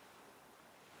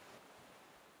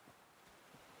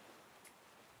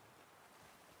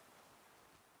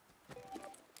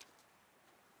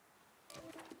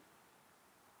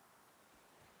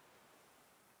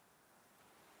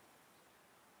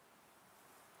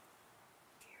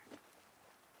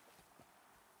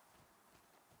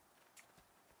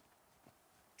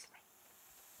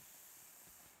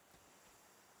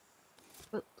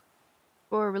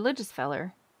 For a religious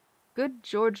feller, good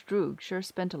George Droog sure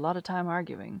spent a lot of time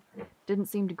arguing. Didn't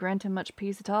seem to grant him much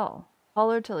peace at all.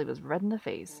 Hollered till he was red in the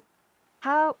face.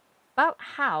 How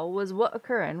was what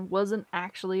occurring wasn't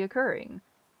actually occurring.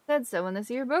 Said so in this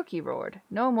here book, he roared.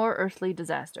 No more earthly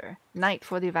disaster. Night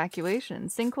for the evacuation.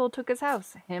 Sinkhole took his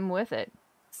house, him with it.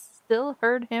 Still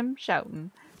heard him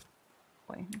shouting.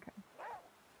 Boy, okay.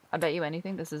 I bet you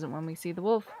anything this isn't when we see the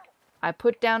wolf. I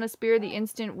put down a spear the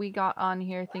instant we got on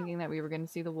here thinking that we were going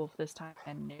to see the wolf this time,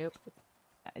 and nope.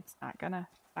 It's not gonna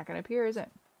appear, is it?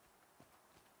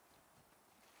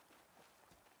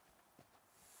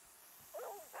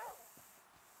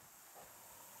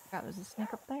 God, there's a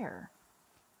snake up there.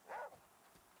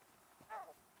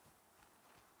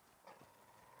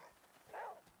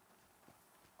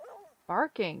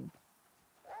 Barking.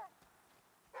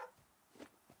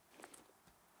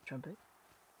 Trumpet.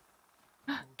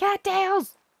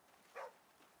 Cattails!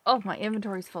 Oh, my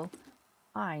inventory's full.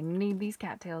 I need these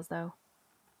cattails, though.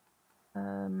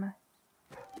 I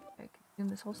consume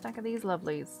this whole stack of these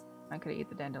lovelies. I could eat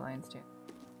the dandelions, too.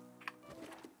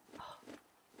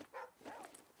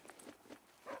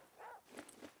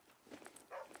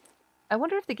 I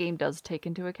wonder if the game does take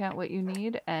into account what you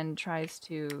need and tries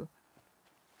to,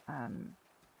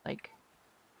 like,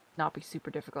 not be super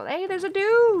difficult. Hey, there's a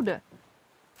dude! A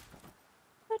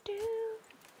dude!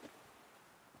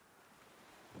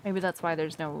 Maybe that's why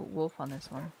there's no wolf on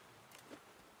this one.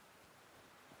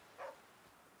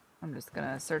 I'm just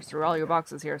gonna search through all your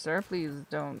boxes here, sir. Please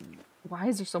don't... Why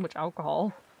is there so much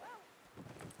alcohol?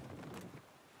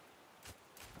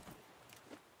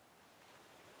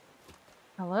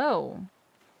 Hello.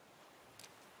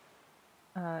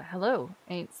 Hello.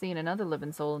 Ain't seen another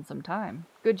living soul in some time.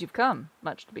 Good you've come.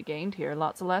 Much to be gained here.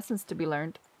 Lots of lessons to be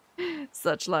learned.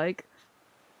 Such like.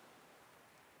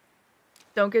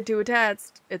 Don't get too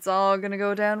attached. It's all gonna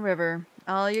go down river.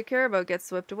 All you care about gets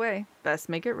swept away. Best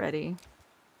make it ready.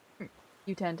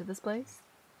 You tend to this place?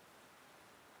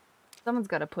 Someone's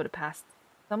gotta put the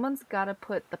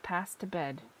past to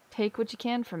bed. Take what you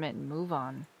can from it and move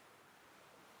on.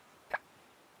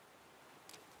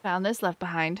 Found this left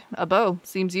behind. A bow.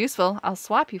 Seems useful. I'll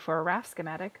swap you for a raft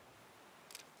schematic.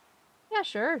 Yeah,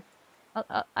 sure.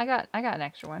 I got an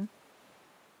extra one.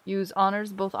 Use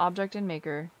honors both object and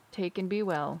maker. Take and be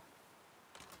well.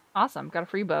 Awesome. Got a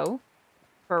free bow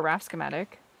for a raft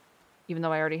schematic. Even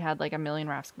though I already had like a million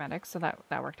raft schematics, so that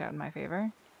worked out in my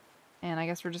favor. And I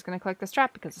guess we're just gonna collect this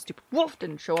trap because the stupid wolf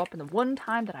didn't show up in the one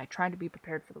time that I tried to be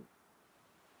prepared for the wolf.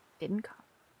 Didn't come.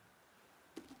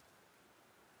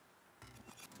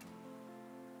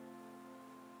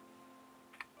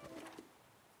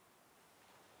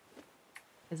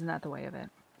 Isn't that the way of it?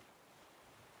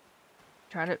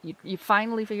 You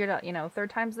finally figured out, you know, third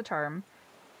time's the charm,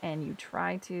 and you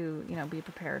try to, you know, be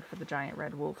prepared for the giant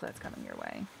red wolf that's coming your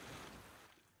way.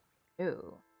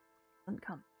 Ew. Doesn't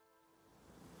come.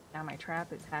 Now my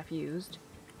trap is half used.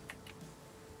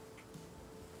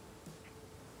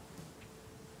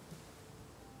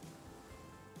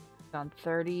 Gone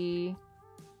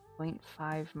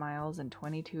 30.5 miles in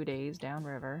 22 days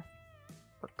downriver.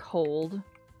 We're cold.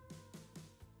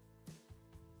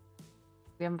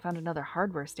 We haven't found another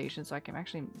hardware station, so I can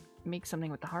actually make something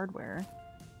with the hardware.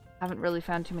 Haven't really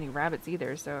found too many rabbits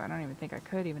either, so I don't even think I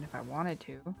could, even if I wanted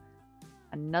to.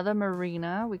 Another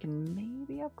marina. We can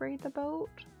maybe upgrade the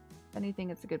boat. If anything,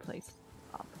 it's a good place to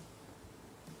stop.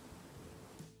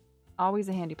 Always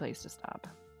a handy place to stop.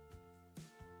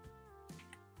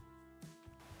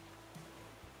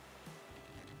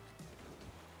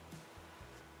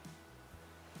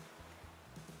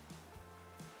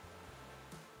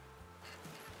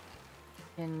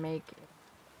 Can make a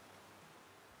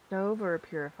stove or a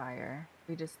purifier.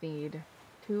 We just need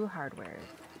 2 hardware.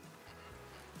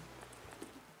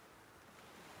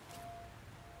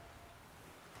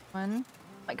 One.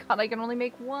 Oh my god, I can only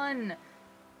make 1.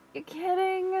 You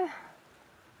kidding?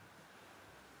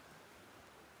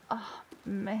 Oh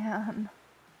man.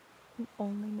 I can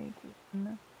only make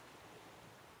 1.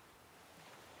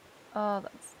 Oh,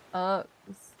 that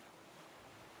sucks.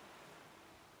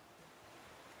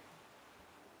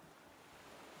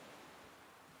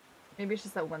 Maybe it's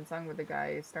just that one song where the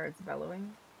guy starts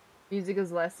bellowing. Music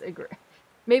is less aggressive.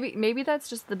 Maybe that's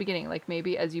just the beginning. Like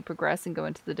maybe as you progress and go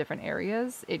into the different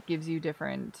areas, it gives you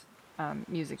different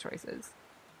music choices.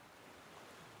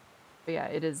 But yeah,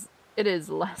 it is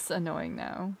less annoying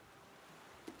now.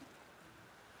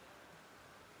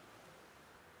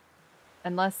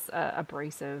 And less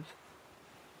abrasive.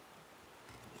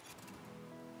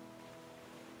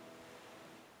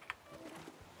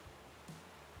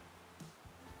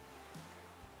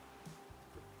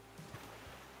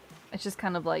 It's just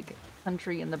kind of like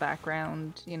country in the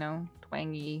background, you know,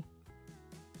 twangy.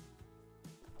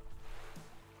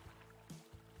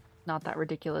 Not that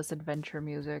ridiculous adventure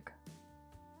music.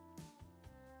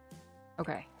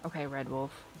 Okay, okay, Red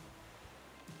Wolf.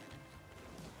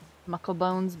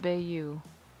 Mucklebones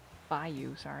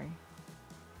Bayou, sorry.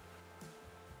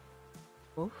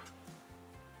 Wolf?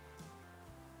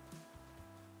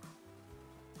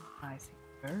 I see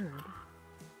a bird.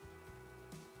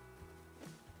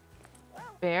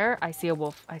 Bear? I see a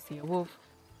wolf. I see a wolf.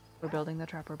 We're building the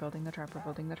trap. We're building the trap. We're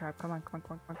building the trap. Come on, come on,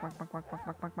 come on, come on, come on, come on, come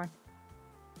on, come on, come on.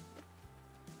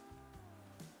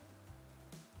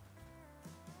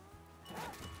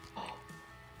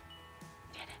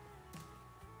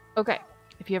 Okay,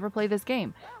 if you ever play this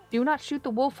game, do not shoot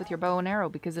the wolf with your bow and arrow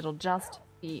because it'll just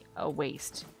be a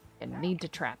waste. You need to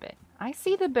trap it. I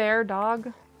see the bear,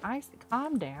 dog.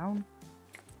 Calm down.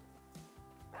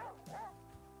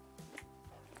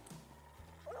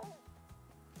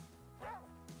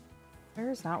 Bear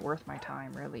is not worth my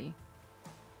time, really.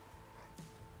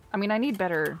 I mean, I need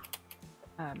better...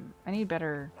 My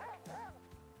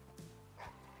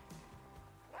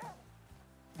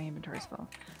inventory's full.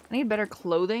 I need better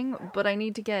clothing, but I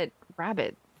need to get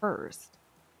rabbit first.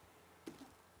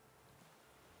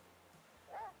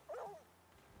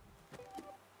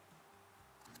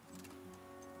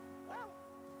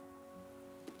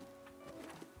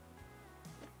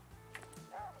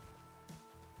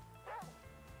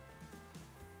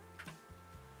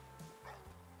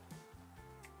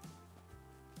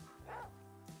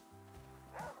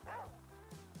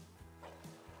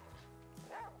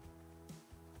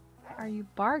 Are you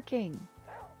barking?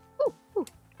 Ooh, ooh,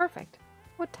 perfect.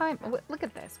 What time? Look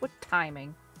at this. What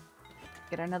timing?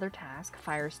 Get another task.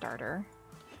 Fire starter.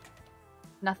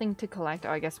 Nothing to collect.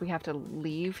 Oh, I guess we have to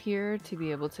leave here to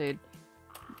be able to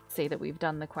say that we've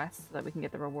done the quest so that we can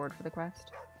get the reward for the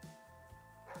quest.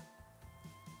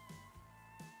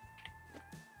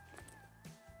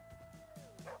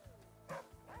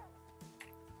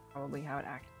 Probably how it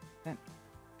acted.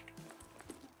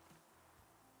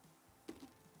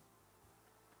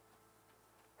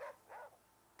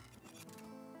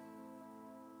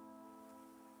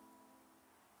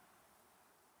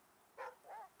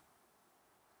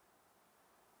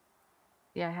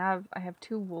 Yeah, I have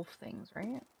 2 wolf things,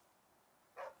 right?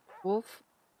 Wolf,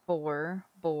 boar,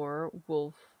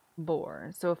 wolf,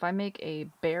 boar. So if I make a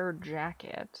bear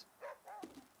jacket,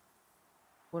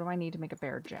 what do I need to make a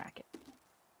bear jacket?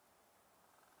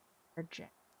 Bear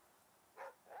jacket.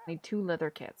 I need 2 leather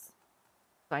kits.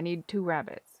 So I need 2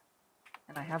 rabbits.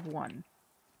 And I have 1.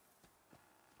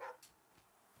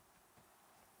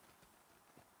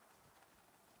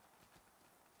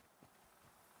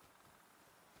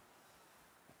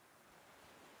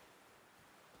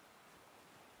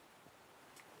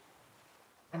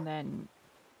 And then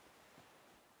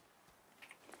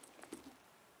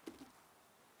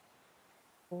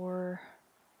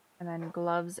and then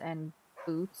gloves and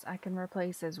boots I can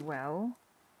replace as well.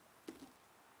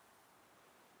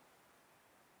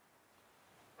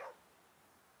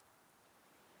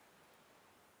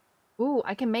 Ooh,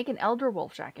 I can make an elder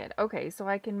wolf jacket. Okay, so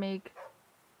I can make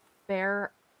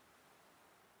bear...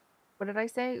 What did I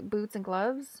say? Boots and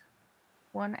gloves?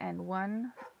 1 and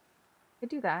 1. I could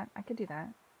do that. I could do that.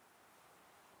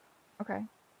 Okay.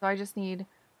 So I just need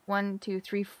 1, 2,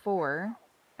 3, 4.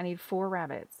 I need 4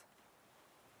 rabbits.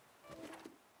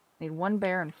 I need 1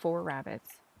 bear and 4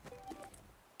 rabbits.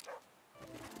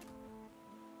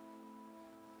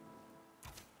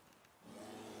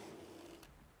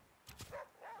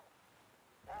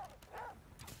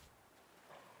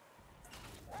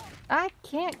 I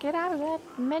can't get out of that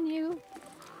menu.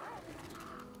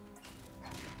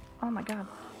 Oh my god.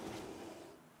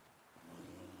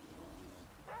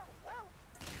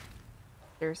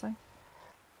 Seriously?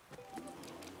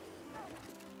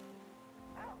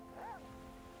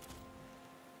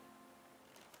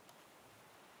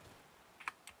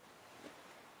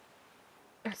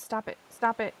 Stop it.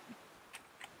 Stop it.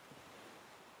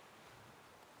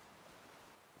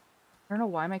 I don't know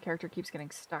why my character keeps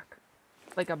getting stuck.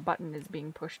 Like a button is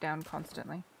being pushed down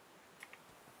constantly.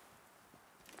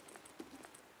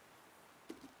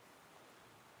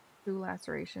 Two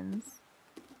lacerations.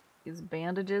 These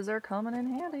bandages are coming in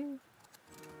handy.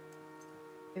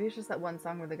 Maybe it's just that one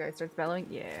song where the guy starts bellowing.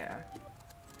 Yeah.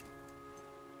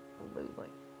 Absolutely.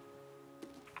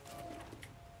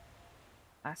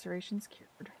 Lacerations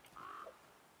cured.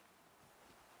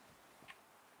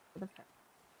 For the fact.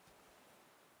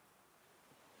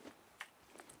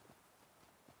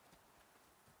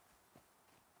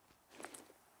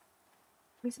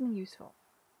 Be something useful.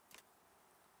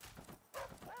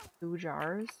 2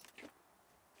 jars.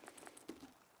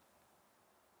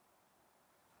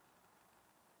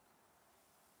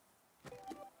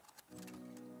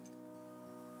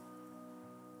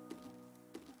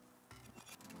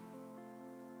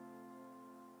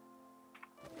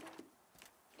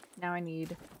 Now I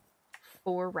need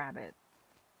 4 rabbits.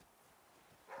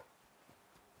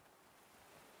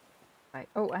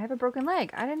 Oh, I have a broken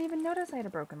leg. I didn't even notice I had a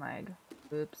broken leg.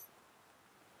 Oops.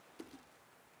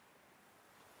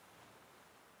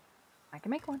 I can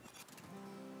make one.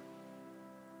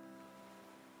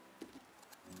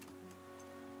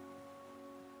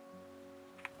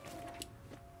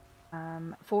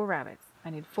 4 rabbits. I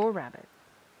need 4 rabbits.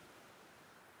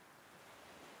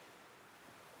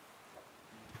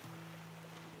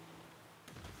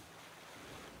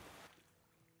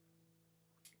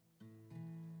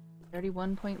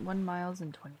 $31.1 miles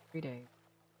in 23 days.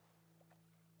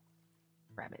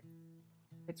 Rabbit.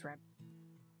 It's rabbit.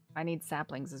 I need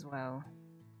saplings as well.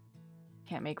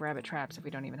 Can't make rabbit traps if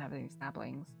we don't even have any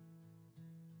saplings.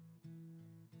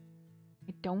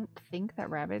 I don't think that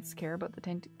rabbits care about the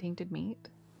tainted meat.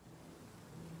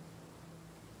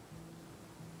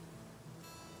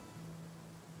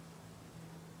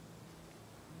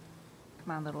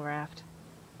 Come on, little raft.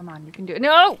 Come on, you can do it.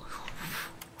 No!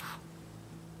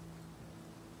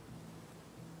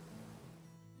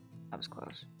 That was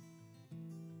close.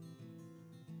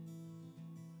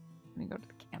 Let me go to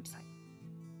the campsite.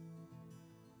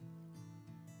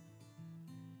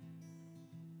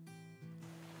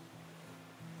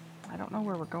 I don't know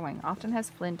where we're going. Often has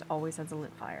flint, always has a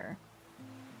lit fire.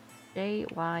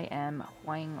 JYM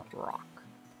Huang Rock.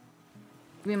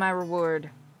 Give me my reward.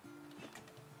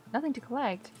 Nothing to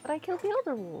collect, but I killed the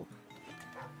Elder Wolf.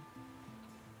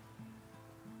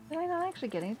 Did I not actually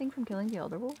get anything from killing the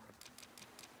Elder Wolf?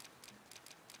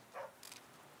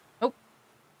 Nope.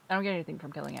 I don't get anything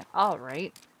from killing it.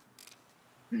 Alright.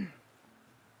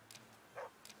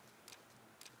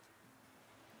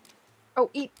 Oh,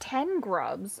 eat 10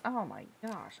 grubs? Oh my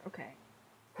gosh, okay.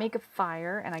 Make a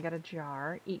fire, and I get a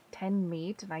jar. Eat 10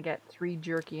 meat, and I get 3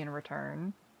 jerky in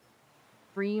return.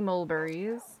 3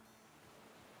 mulberries.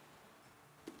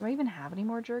 Do I even have any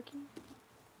more jerky?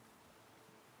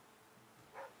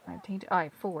 I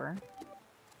have 4.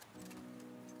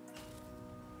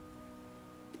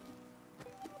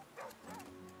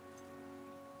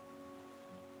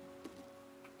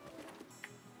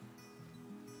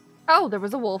 Oh, there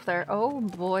was a wolf there. Oh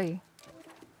boy.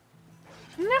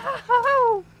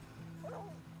 No!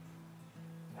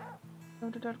 Come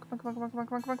on, come on, come on, come on, come on,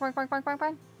 come on, come on, come on, come on, come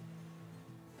on.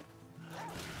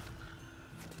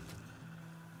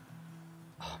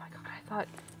 Oh my god,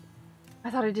 I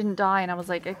thought I didn't die, and I was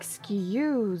like,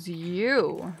 excuse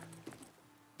you.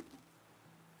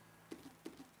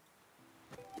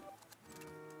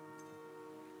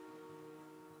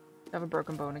 Do I have a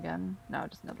broken bone again? No,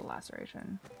 just another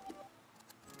laceration.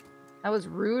 That was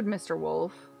rude, Mr.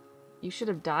 Wolf. You should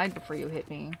have died before you hit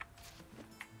me.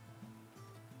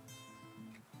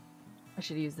 I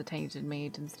should use the tainted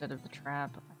meat instead of the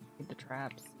trap. I need the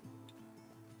traps.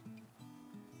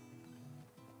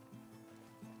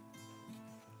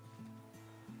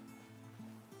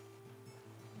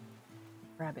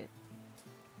 Rabbit.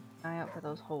 Eye out for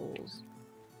those holes.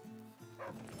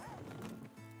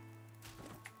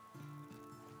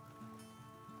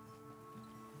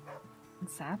 And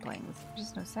saplings. There's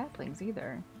just no saplings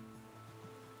either.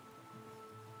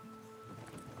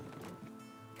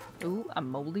 Ooh, a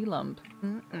moldy lump.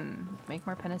 Make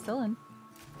more penicillin.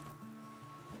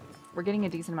 We're getting a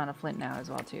decent amount of flint now as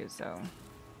well too, so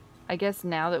I guess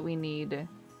now that we need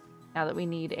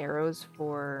arrows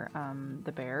for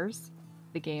the bears,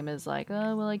 the game is like,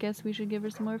 oh well, I guess we should give her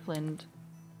some more flint.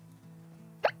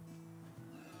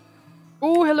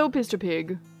 Oh, hello, Mr.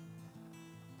 Pig.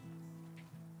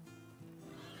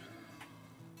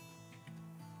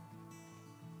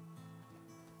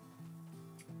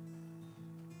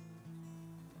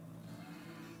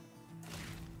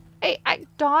 Hey, I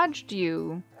dodged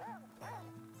you.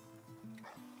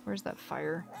 Where's that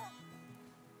fire?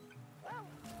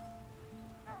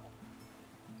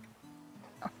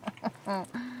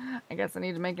 I guess I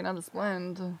need to make another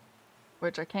splint,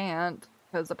 which I can't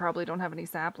because I probably don't have any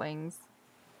saplings.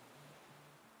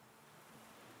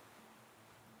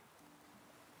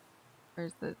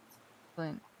 Where's the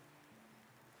splint?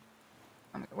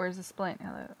 Where's the splint?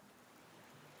 Hello.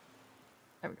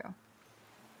 There we go.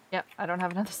 Yep, I don't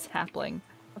have another sapling,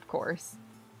 of course.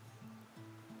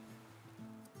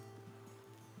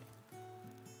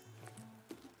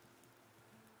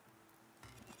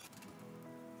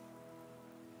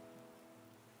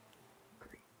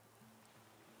 Great.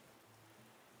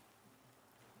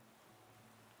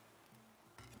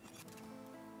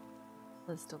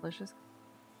 That's delicious.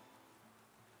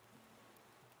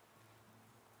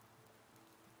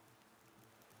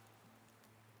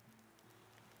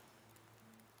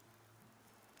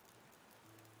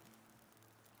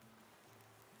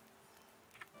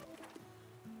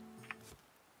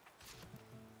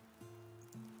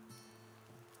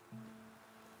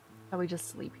 Shall we just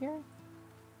sleep here?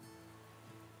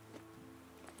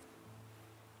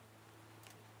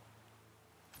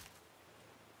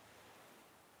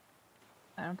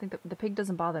 I don't think the pig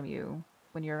doesn't bother you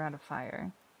when you're around a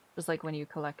fire. Just like when you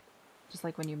collect, just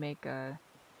like when you make a...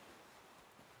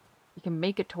 You can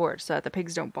make a torch so that the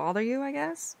pigs don't bother you, I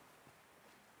guess?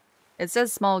 It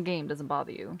says small game doesn't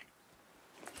bother you.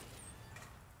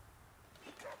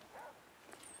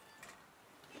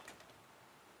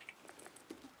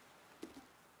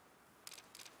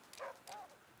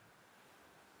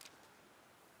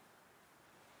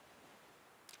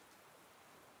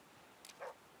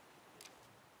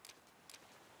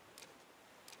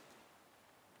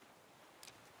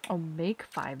 Oh, make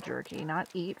 5 jerky, not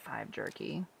eat 5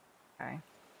 jerky. Okay.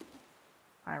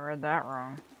 I read that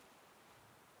wrong.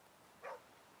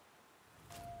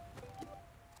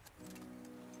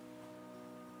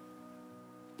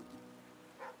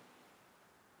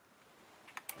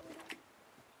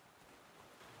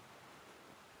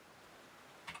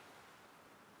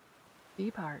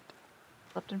 Be part.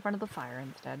 Slept in front of the fire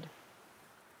instead.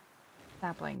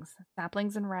 Saplings.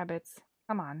 Saplings and rabbits.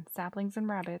 Come on, saplings and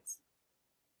rabbits.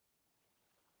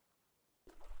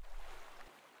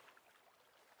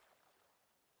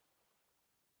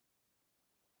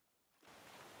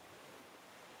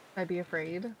 I'd be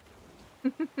afraid.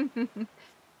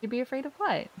 You'd be afraid of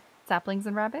what? Saplings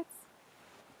and rabbits?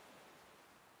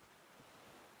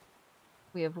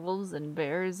 We have wolves and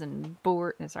bears and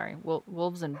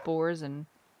wolves and boars and...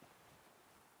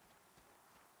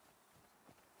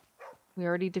 We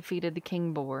already defeated the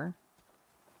king boar.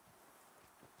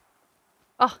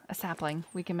 Oh, a sapling.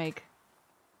 We can make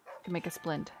a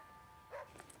splint.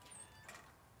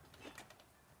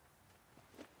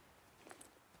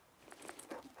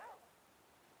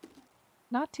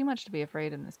 Not too much to be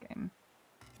afraid in this game.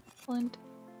 Splint.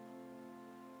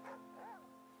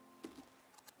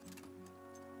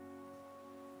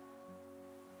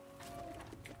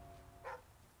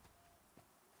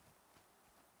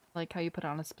 Like how you put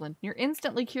on a splint. You're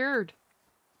instantly cured.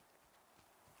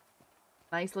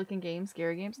 Nice looking game.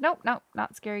 Scary games. Nope,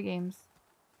 not scary games.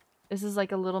 This is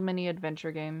like a little mini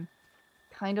adventure game.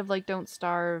 Kind of like Don't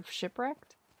Starve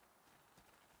Shipwrecked.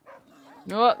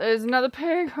 Oh, there's another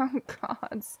pig. Oh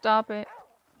god, stop it.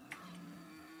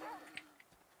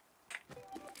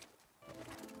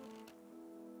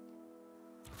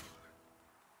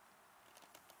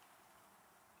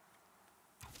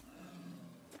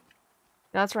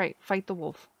 That's right. Fight the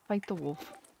wolf. Fight the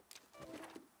wolf.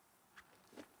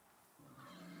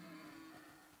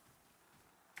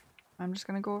 I'm just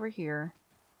gonna go over here.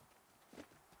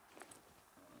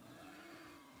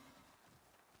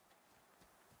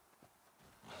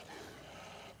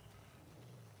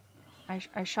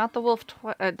 I shot the wolf,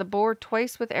 the boar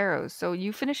twice with arrows. So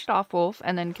you finish it off, wolf,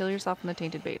 and then kill yourself in the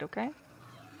tainted bait, okay?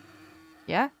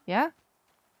 Yeah? Yeah?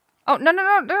 Oh, no, no,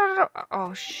 no, no, no, no.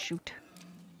 Oh, shoot.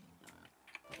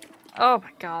 Oh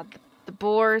my god. The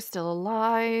boar is still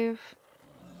alive.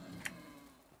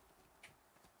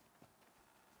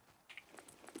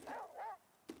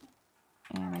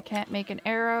 And I can't make an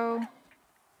arrow.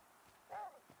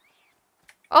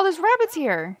 Oh, there's rabbits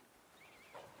here.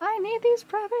 I need these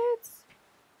rabbits.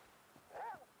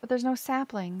 But there's no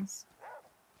saplings.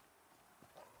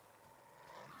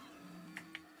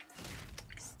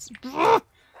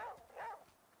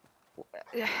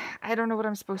 I don't know what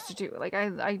I'm supposed to do. Like,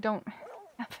 I don't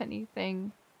have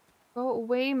anything. Go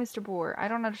away, Mr. Boar. I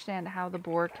don't understand how the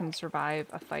boar can survive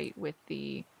a fight with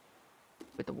the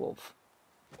wolf.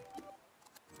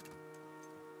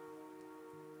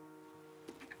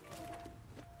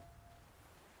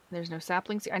 There's no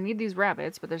saplings. I need these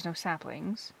rabbits, but there's no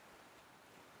saplings.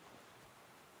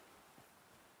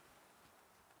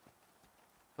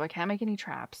 So I can't make any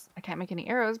traps. I can't make any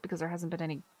arrows because there hasn't been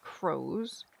any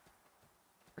crows.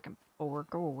 Frickin' boar,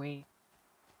 go away.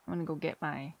 I'm gonna go get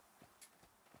my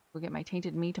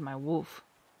tainted meat and my wolf.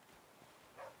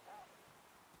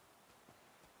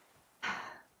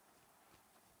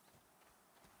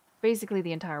 Basically,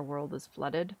 the entire world is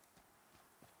flooded.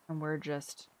 And we're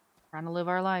just trying to live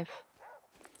our life.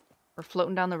 We're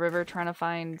floating down the river trying to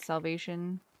find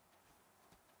salvation.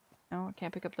 No, I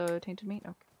can't pick up the tainted meat?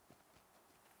 Okay.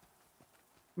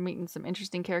 We're meeting some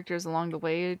interesting characters along the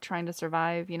way, trying to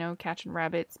survive, you know, catching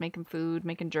rabbits, making food,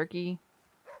 making jerky.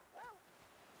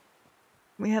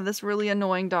 We have this really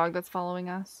annoying dog that's following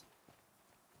us.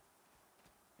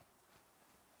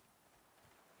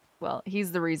 Well,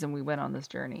 he's the reason we went on this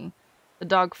journey. The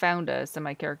dog found us, and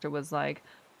my character was like,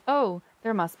 oh,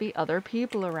 there must be other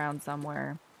people around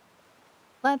somewhere.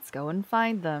 Let's go and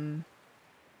find them.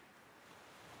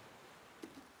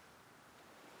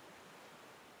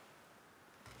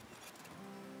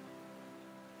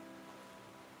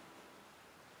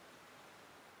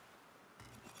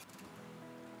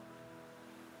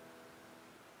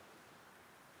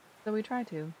 So we try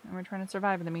to, and we're trying to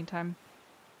survive in the meantime.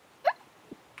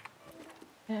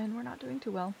 And we're not doing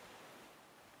too well.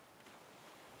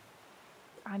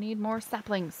 I need more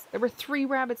saplings. There were 3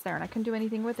 rabbits there, and I couldn't do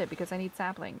anything with it because I need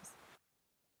saplings.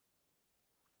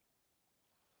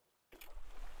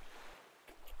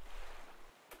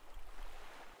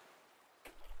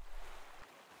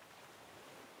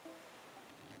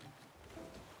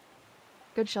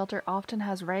 Good shelter often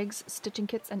has rags, stitching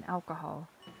kits, and alcohol.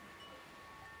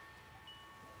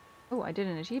 Oh, I did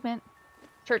an achievement.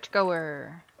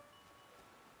 Churchgoer.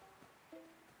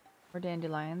 Or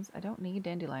dandelions. I don't need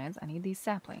dandelions. I need these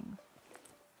saplings.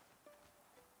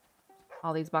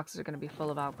 All these boxes are going to be full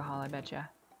of alcohol, I betcha.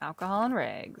 Alcohol and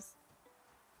rags.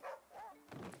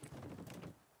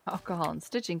 Alcohol and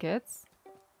stitching kits.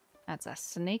 That's a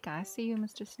snake. I see you,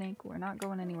 Mr. Snake. We're not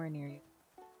going anywhere near you.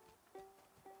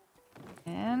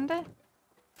 And a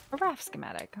raft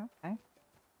schematic. Okay.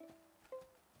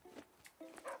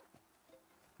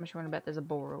 How much you want to bet there's a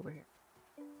boar over here?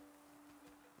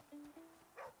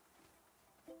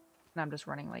 And I'm just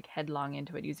running like headlong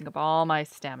into it, using up all my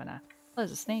stamina. Oh,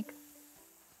 there's a snake.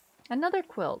 Another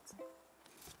quilt.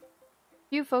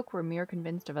 Few folk were mere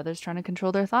convinced of others trying to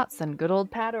control their thoughts than good old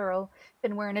Pat Earl,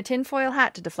 been wearing a tinfoil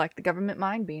hat to deflect the government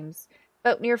mind beams.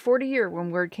 About near 40 year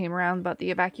when word came around about the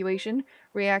evacuation,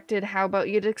 reacted how about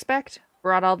you'd expect.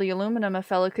 Brought all the aluminum a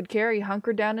fella could carry,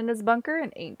 hunkered down in his bunker,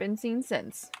 and ain't been seen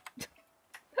since.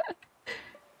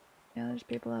 Yeah, there's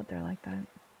people out there like that.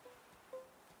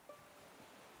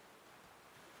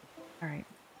 Alright.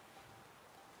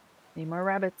 Need more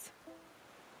rabbits.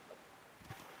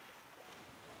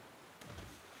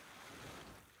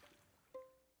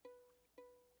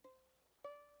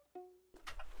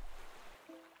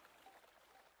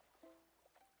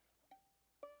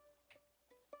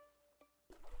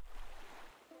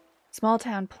 Small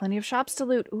town, plenty of shops to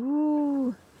loot.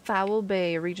 Ooh, Foul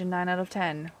Bay, region 9 out of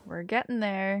 10. We're getting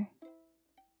there.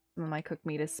 Some of my cooked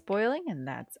meat is spoiling, and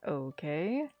that's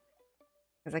okay.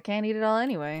 Because I can't eat it all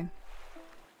anyway.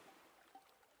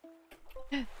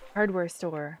 Hardware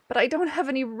store. But I don't have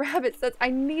any rabbits. I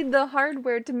need the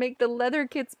hardware to make the leather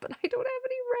kits, but I don't have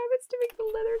any rabbits to make the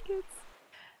leather kits.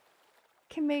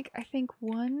 I can make, I think,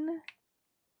 one.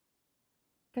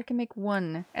 I can make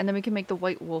one, and then we can make the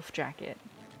white wolf jacket.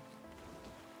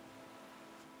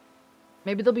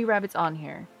 Maybe there'll be rabbits on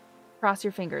here. Cross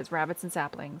your fingers, rabbits and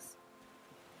saplings.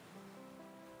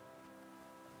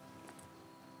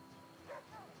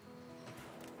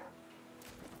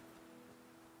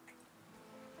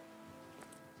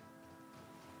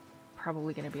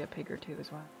 Probably gonna be a pig or two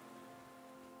as well.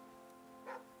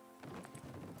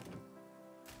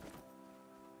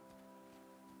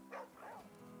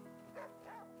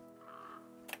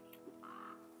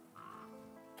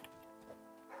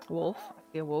 Wolf. I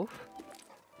see a wolf.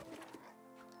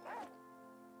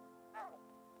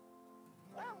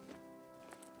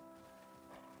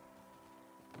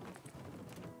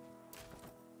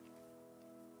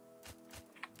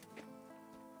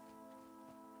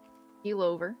 Heel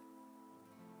over.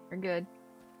 We're good.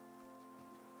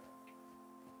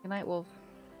 Good night, wolf.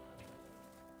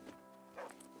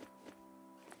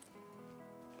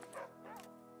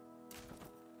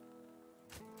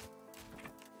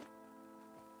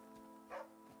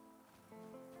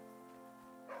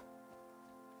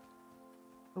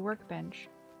 The workbench.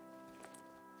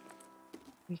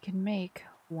 We can make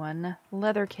one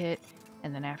leather kit,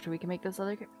 and then after we can make this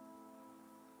leather kit,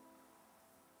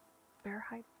 bear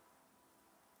hide.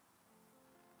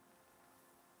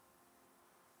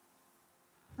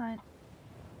 What?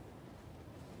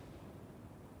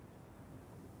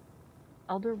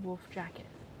 Elder wolf jacket.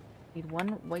 Need one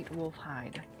white wolf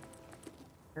hide.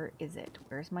 Where is it?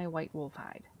 Where's my white wolf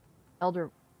hide? Elder.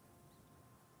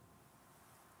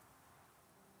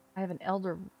 I have an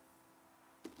elder.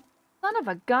 Son of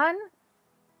a gun!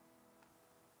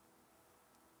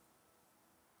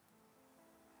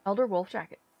 Elder wolf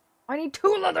jacket. I need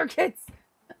 2 leather kits!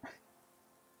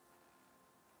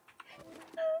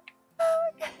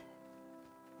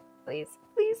 Please,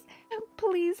 please,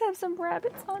 please have some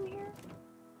rabbits on here.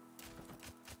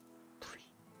 Please.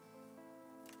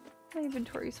 My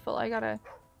inventory's full. I gotta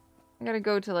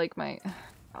go to like my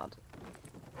God.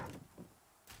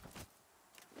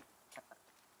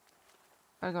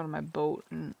 I gotta go to my boat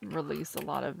and release a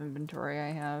lot of inventory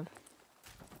I have.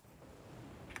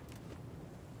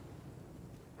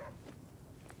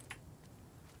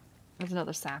 There's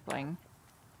another sapling.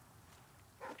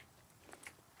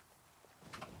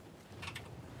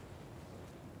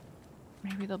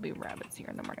 Maybe there'll be rabbits here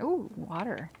in the morning. Ooh,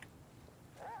 water.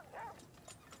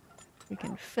 We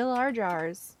can fill our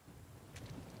jars.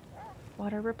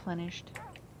 Water replenished.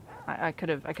 I could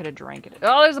have drank it.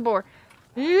 Oh, there's a boar.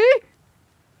 Eee!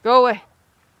 Go away.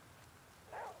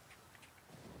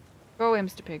 Go away,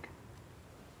 Mr. Pig.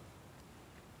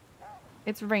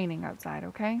 It's raining outside,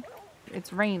 okay?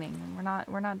 It's raining.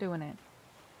 We're not doing it.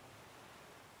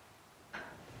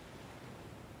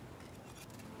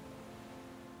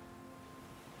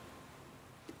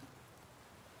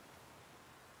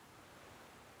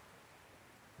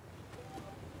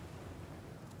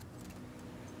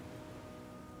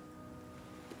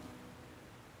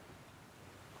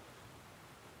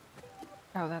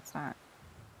 Oh, that's not.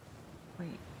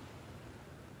 Wait.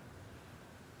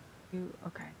 You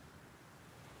okay.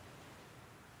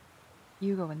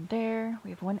 You go in there. We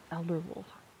have one elder wolf.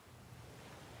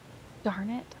 Darn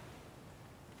it.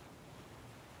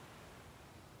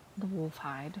 The wolf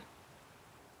hide.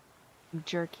 Some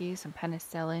jerky, some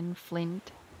penicillin,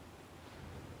 flint,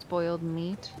 spoiled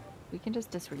meat. We can just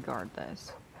disregard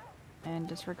this. And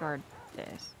disregard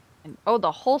this. And oh,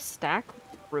 the whole stack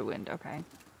ruined. Okay.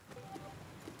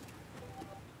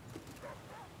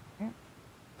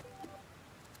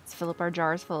 Let's fill up our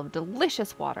jars full of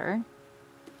delicious water.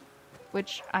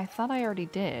 Which I thought I already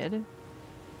did,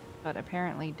 but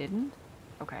apparently didn't.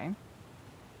 Okay.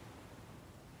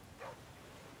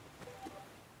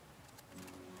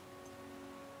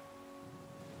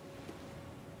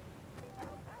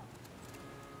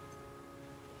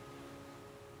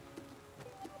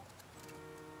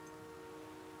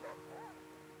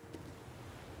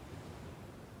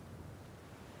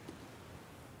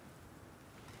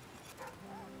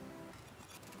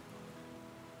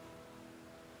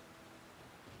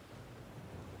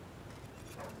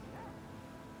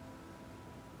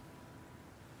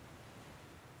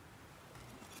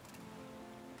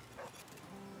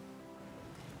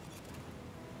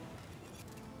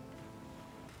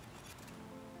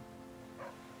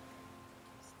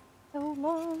 So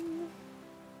long.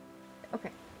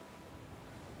 Okay.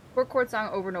 4-chord song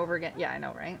over and over again. Yeah, I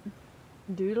know, right?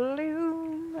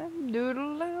 Doodle-doo,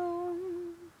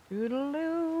 doodle-doo,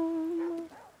 doodle-doo.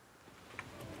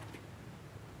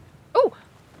 Oh!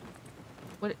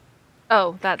 What?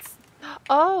 Oh, that's...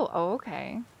 Oh,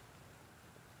 okay.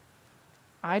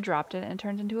 I dropped it and it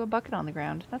turned into a bucket on the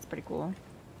ground. That's pretty cool.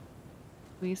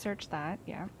 We searched that,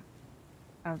 yeah.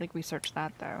 I don't think we searched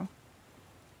that, though.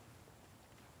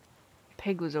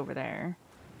 Pig was over there.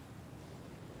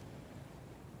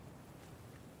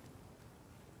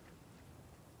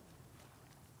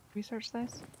 Research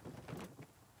this?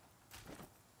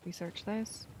 Research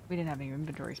this? We didn't have any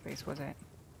inventory space, was it?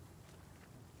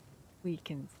 We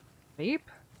can sleep.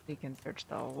 We can search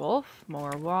the wolf. More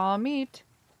raw meat.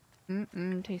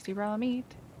 Tasty raw meat.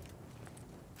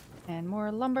 And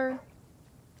more lumber.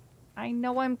 I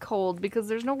know I'm cold because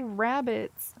there's no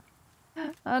rabbits.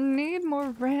 I need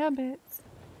more rabbits.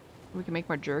 We can make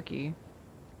more jerky.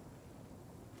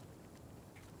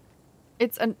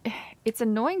 It's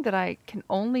annoying that I can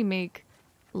only make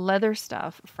leather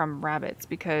stuff from rabbits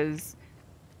because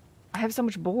I have so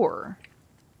much boar.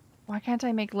 Why can't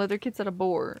I make leather kits out of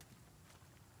boar?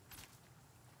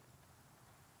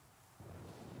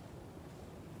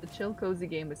 The chill cozy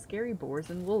game with scary boars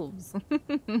and wolves.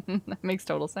 That makes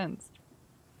total sense.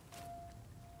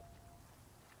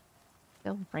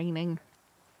 Still raining.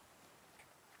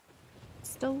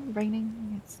 Still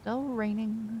raining. It's still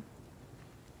raining.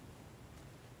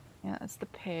 Yeah, it's the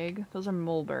pig. Those are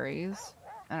mulberries.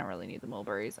 I don't really need the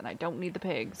mulberries, and I don't need the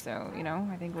pig, so, you know,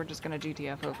 I think we're just gonna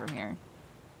GTFO from here.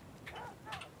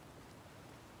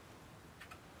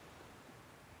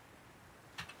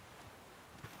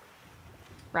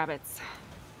 Rabbits.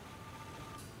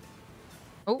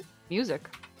 Oh, music.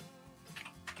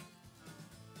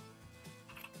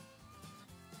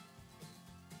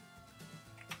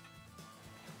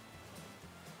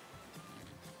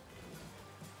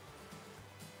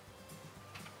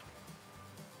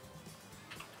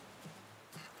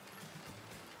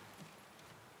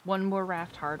 One more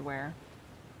raft hardware.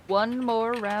 One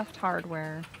more raft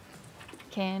hardware.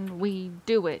 Can we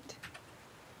do it?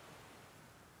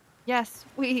 Yes,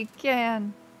 we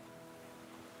can.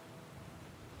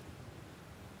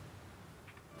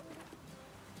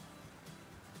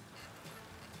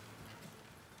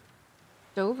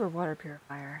 Stove or water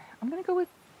purifier? I'm gonna go with...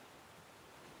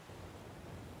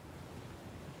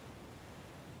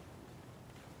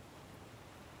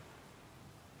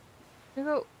 I'm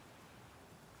gonna go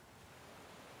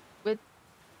with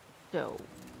stove.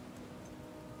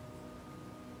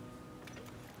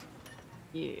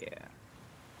 Yeah.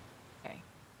 Okay.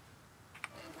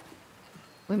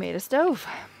 We made a stove.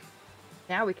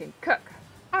 Now we can cook.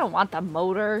 I don't want the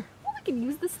motor. Well, we can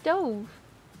use the stove.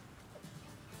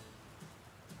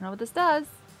 I know what this does.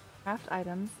 Craft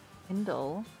items.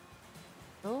 Kindle.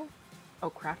 Kindle? Oh,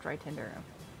 craft right tinder.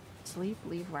 Sleep,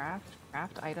 leave raft.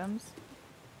 Craft items.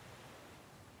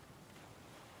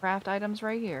 Craft items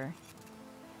right here.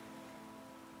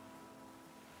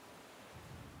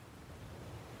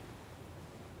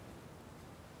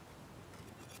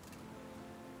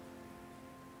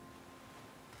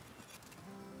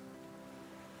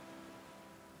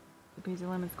 Peasy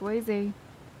lemon squeezy.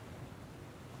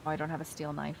 Oh, I don't have a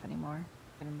steel knife anymore.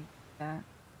 I'm gonna need that.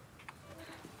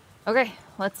 Okay,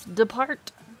 let's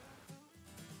depart.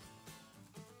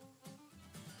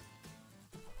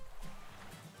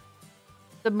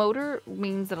 The motor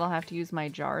means that I'll have to use my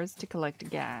jars to collect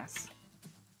gas.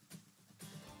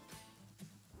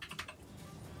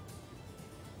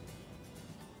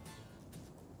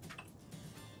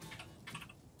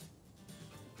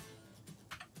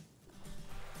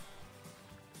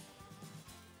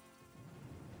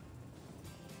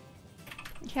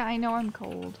 Yeah, I know I'm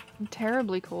cold. I'm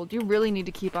terribly cold. You really need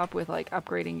to keep up with, like,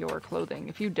 upgrading your clothing.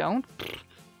 If you don't,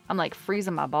 I'm, like,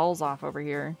 freezing my balls off over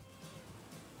here.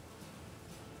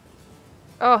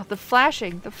 Oh, the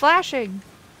flashing! The flashing!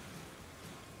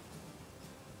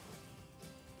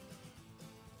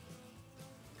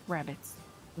 Rabbits.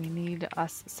 We need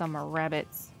us some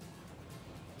rabbits.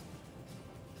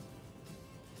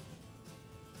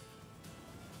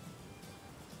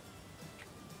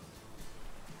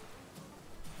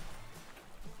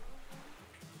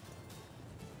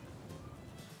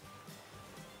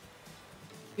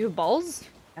 You have balls?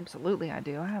 Absolutely I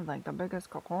do. I have like the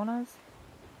biggest coconas.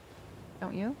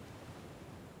 Don't you?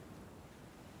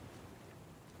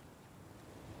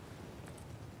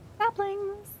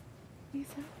 Saplings! These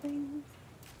saplings.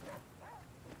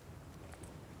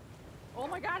 Oh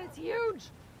my god, it's huge!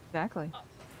 Exactly.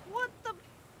 What the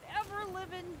ever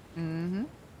living? Mm-hmm.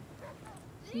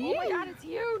 Oh my god, it's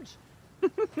huge!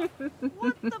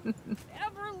 What the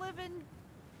ever living?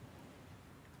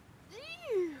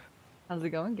 How's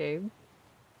it going, Gabe?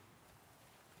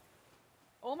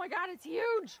 Oh my god, it's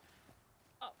huge!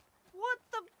 What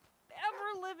the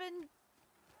ever living?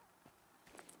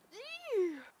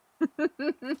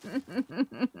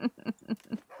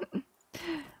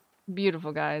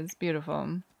 Beautiful, guys.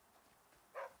 Beautiful.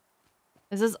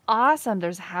 This is awesome.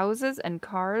 There's houses and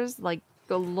cars like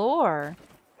galore.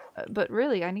 But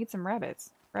really, I need some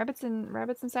rabbits. Rabbits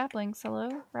and saplings.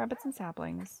 Hello? Rabbits and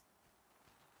saplings.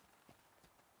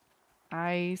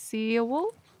 I see a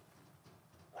wolf.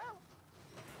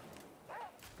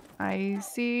 I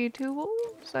see 2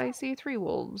 wolves. I see 3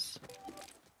 wolves.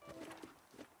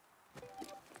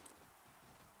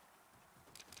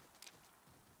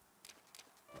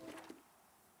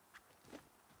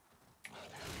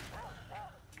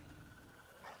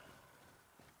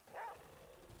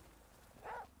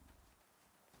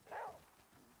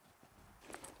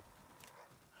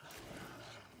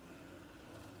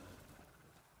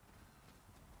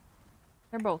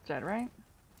 They're both dead, right?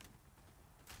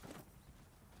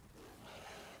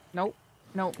 Nope.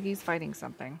 Nope, he's fighting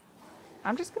something.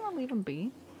 I'm just gonna leave him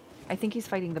be. I think he's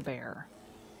fighting the bear.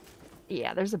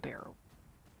 Yeah, there's a bear.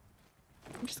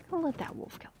 I'm just gonna let that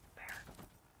wolf kill the bear.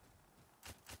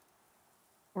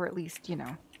 Or at least, you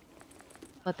know,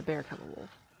 let the bear kill the wolf.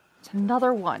 It's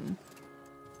another one.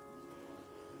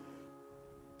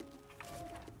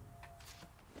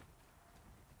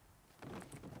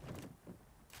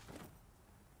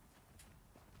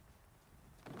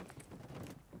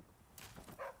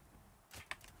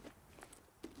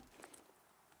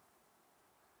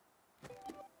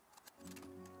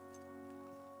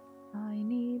 I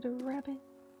need a rabbit.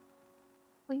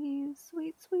 Please,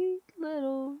 sweet, sweet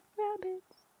little rabbit.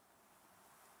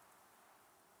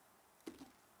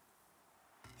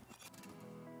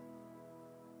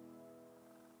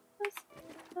 Just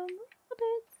some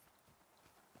rabbits.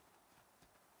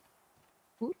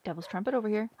 Ooh, devil's trumpet over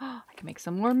here. I can make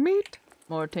some more meat.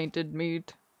 More tainted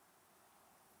meat.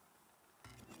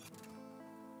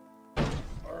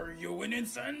 Are you winning,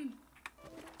 son?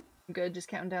 I'm good, just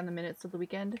counting down the minutes till the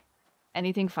weekend.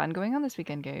 Anything fun going on this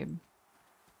weekend, Gabe?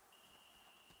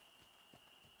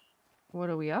 What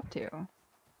are we up to?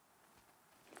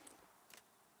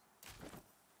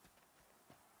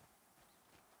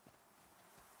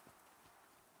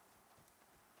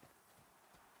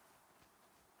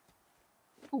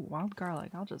 Ooh, wild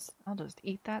garlic. I'll just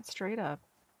eat that straight up.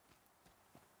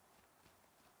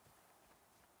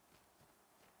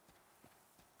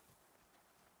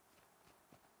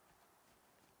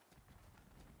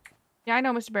 Yeah, I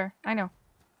know, Mr. Bear. I know.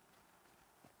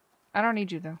 I don't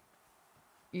need you though.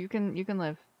 You can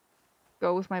live.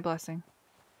 Go with my blessing.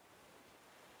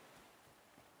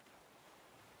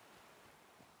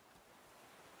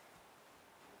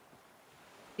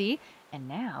 See? And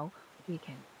now we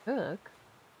can cook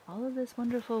all of this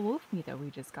wonderful wolf meat that we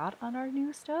just got on our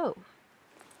new stove.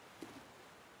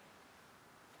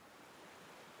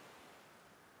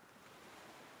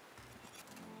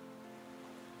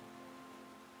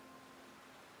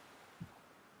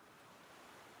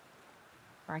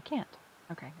 Or I can't.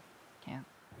 Okay. Can't.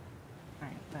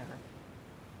 Alright, whatever.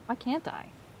 Why can't I?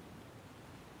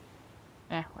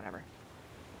 Whatever.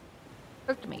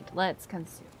 Cooked meat. Let's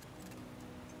consume.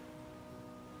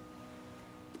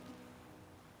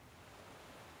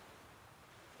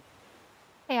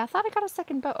 Hey, I thought I got a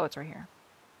second bow. Oh, it's right here.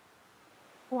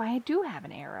 Oh, I do have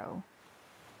an arrow.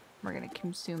 We're gonna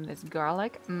consume this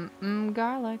garlic.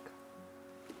 Garlic.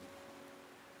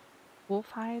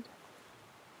 Wolf hide.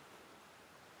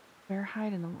 Bear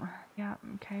hide in the... Yeah,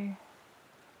 okay.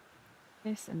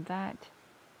 This and that.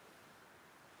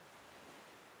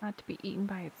 Not to be eaten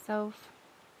by itself.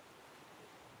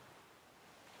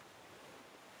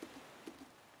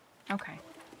 Okay.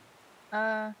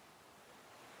 Counting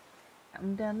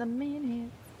down the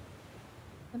minutes.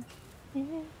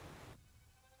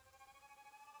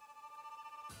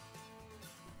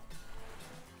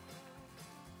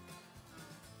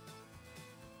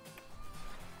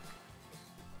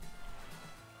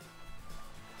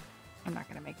 I'm not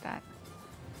gonna make that.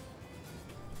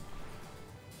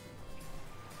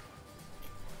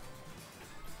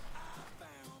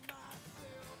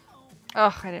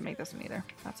 Oh, I didn't make this one either.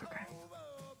 That's okay.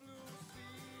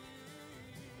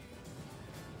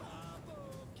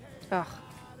 Ugh.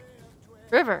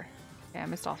 River! Yeah, I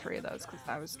missed all three of those because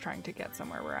I was trying to get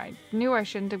somewhere where I knew I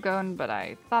shouldn't have gone, but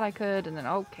I thought I could, and then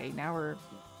okay, now we're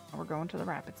going to the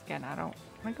rapids again. I don't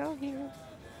want to go here.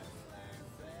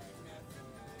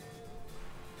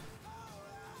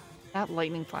 That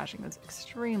lightning flashing was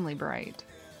extremely bright.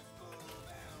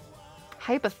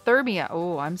 Hypothermia.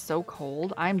 Oh, I'm so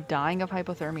cold. I'm dying of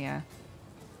hypothermia.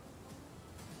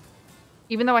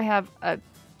 Even though I have a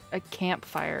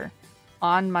campfire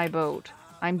on my boat,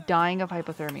 I'm dying of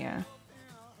hypothermia.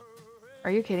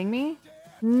 Are you kidding me?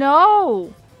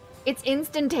 No! It's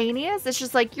instantaneous. It's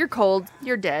just like, you're cold.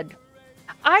 You're dead.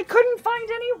 I couldn't find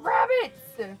any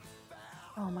rabbits!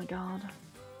 Oh my god.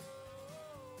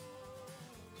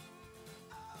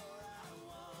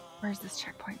 Where's this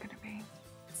checkpoint gonna be?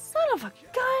 Son of a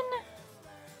gun!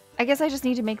 I guess I just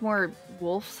need to make more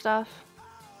wolf stuff.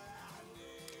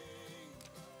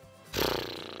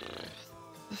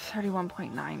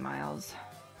 31.9 miles.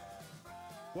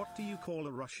 What do you call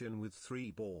a Russian with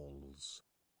 3 balls?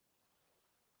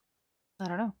 I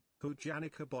don't know.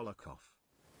 Pujanika Bolokov.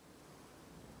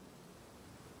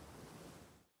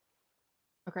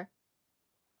 Okay.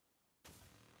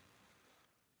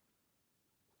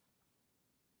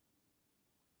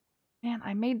 Man,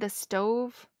 I made the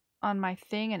stove on my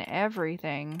thing and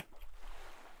everything.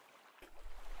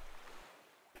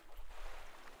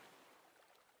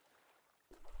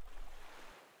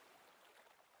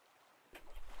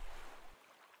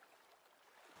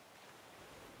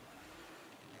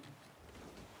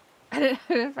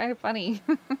 I find it funny.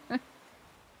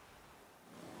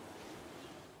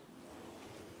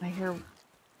 I hear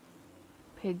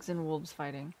pigs and wolves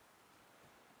fighting.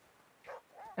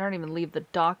 I don't even leave the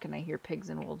dock and I hear pigs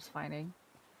and wolves fighting.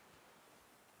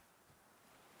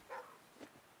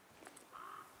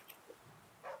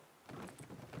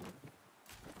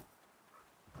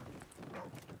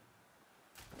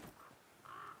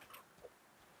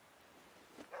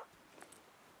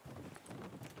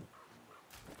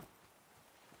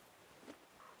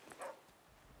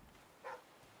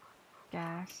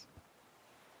 Gas.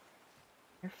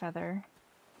 Your feather.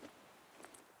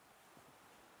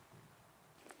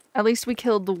 At least we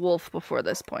killed the wolf before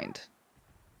this point.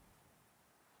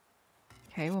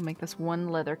 Okay, we'll make this one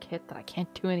leather kit that I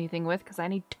can't do anything with because I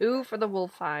need 2 for the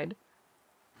wolf hide.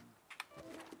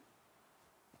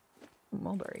 Ooh,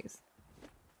 mulberries.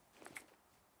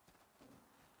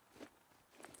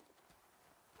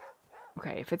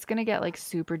 Okay, if it's gonna get like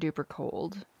super duper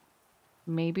cold,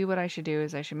 maybe what I should do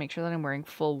is I should make sure that I'm wearing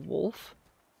full wolf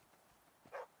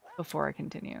before I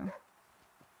continue.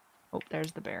 Oh,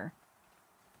 there's the bear.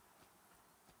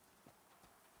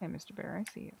 Hey, Mr. Bear, I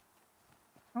see you.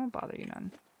 I won't bother you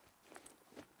none.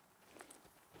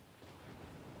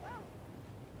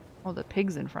 Oh, the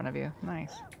pig's in front of you.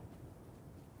 Nice.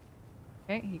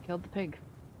 Okay, he killed the pig.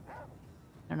 I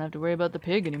don't have to worry about the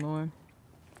pig anymore.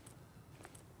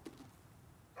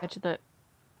 Get you the...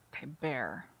 Okay,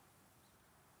 bear.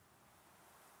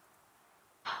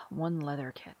 1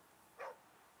 leather kit.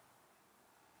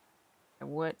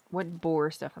 What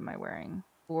boar stuff am I wearing?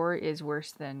 Boar is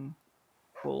worse than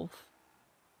wolf.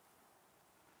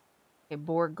 Okay,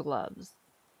 boar gloves.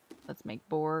 Let's make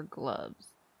boar gloves.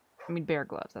 I mean bear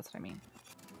gloves, that's what I mean.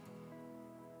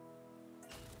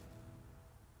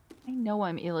 I know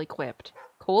I'm ill-equipped.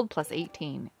 Cold plus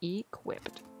 18.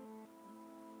 Equipped.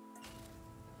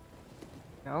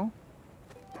 Go.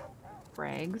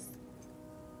 Frags.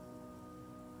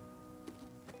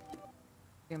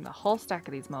 Give him the whole stack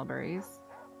of these mulberries.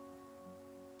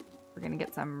 We're gonna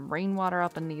get some rainwater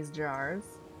up in these jars.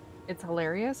 It's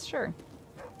hilarious? Sure.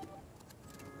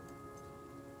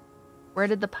 Where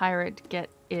did the pirate get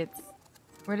its...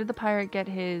 Where did the pirate get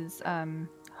his,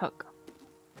 hook?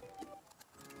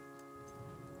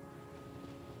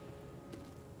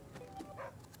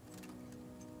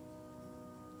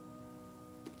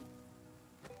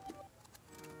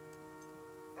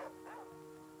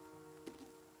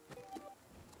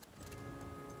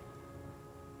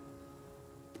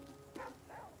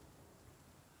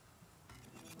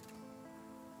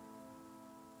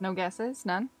 No guesses?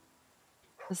 None?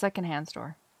 The second-hand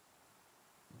store.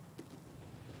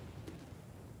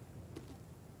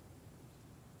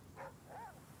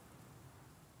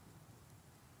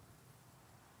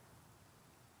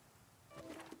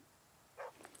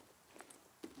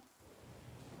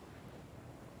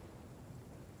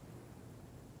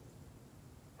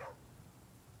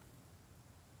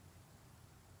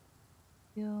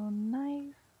 Steel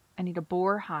knife. I need a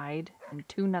boar hide and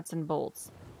 2 nuts and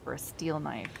bolts for a steel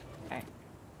knife. Okay.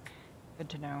 Good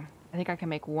to know. I think I can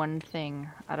make 1 thing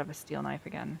out of a steel knife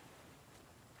again.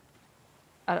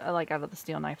 Like out of the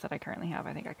steel knife that I currently have,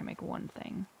 I think I can make 1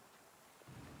 thing.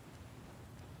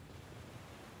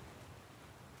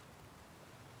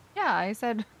 Yeah, I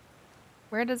said,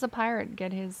 where does a pirate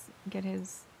get his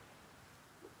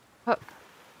hook?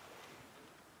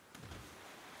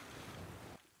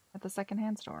 At the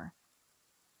second-hand store.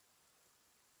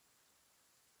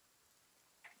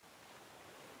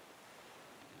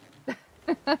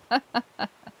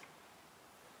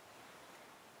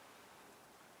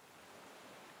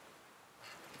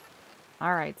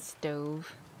 Alright,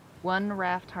 stove. 1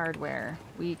 raft hardware.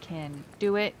 We can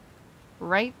do it.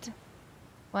 Right?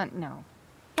 What? No.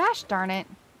 Gosh darn it.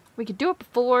 We could do it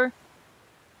before.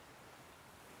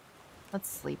 Let's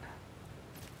sleep.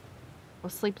 We'll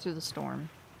sleep through the storm.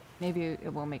 Maybe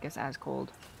it won't make us as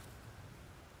cold.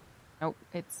 Nope,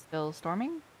 it's still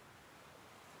storming.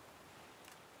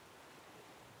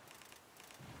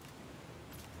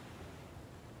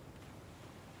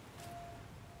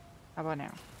 How about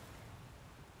now?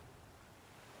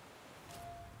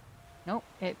 Nope,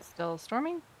 it's still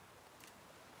storming.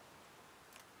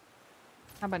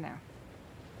 How about now?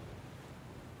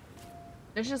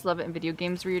 I just love it in video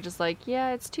games where you're just like, yeah,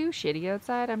 it's too shitty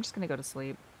outside. I'm just gonna go to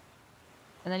sleep.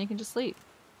 And then you can just sleep.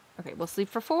 Okay, we'll sleep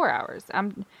for 4 hours.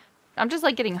 I'm just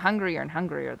like getting hungrier and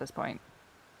hungrier at this point.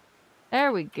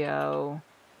 There we go.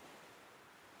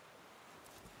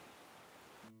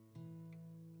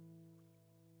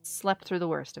 Slept through the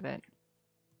worst of it.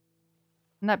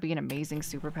 Wouldn't that be an amazing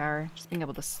superpower? Just being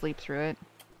able to sleep through it.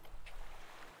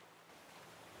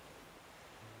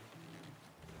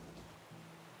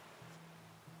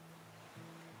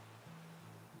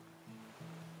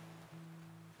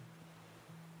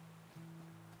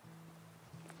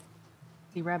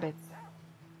 See rabbits.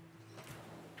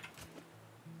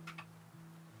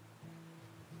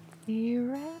 See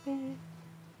rabbit.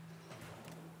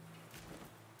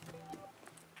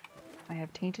 I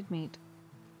have tainted meat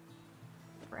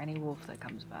for any wolf that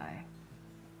comes by.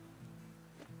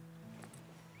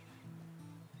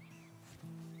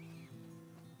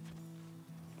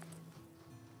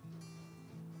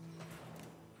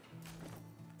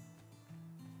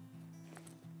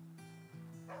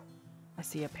 I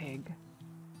see a pig.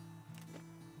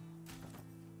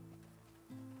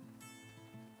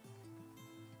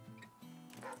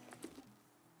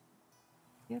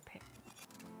 See a pig.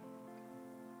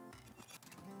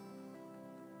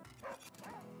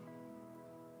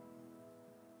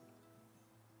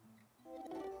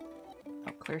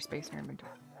 Oh, clear space in your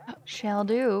inventory. Shall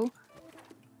do.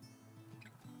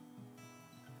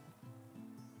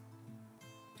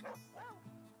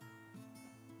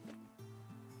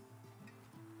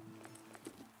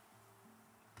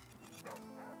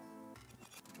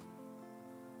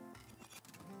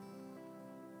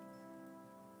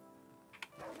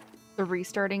 The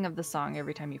restarting of the song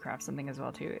every time you craft something as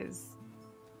well too is...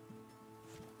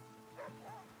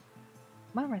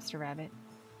 Come on, Rester Rabbit.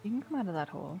 You can come out of that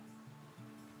hole.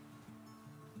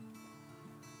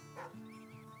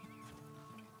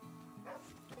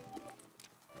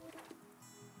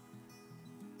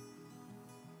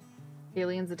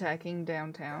 Aliens attacking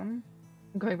downtown.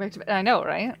 I'm going back to... I know,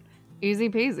 right? Easy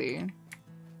peasy.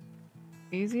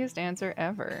 Easiest answer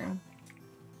ever.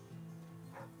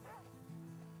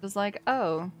 Just like,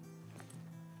 oh,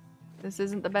 this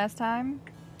isn't the best time.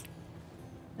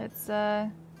 Let's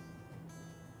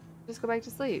just go back to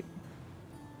sleep.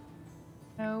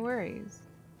 No worries.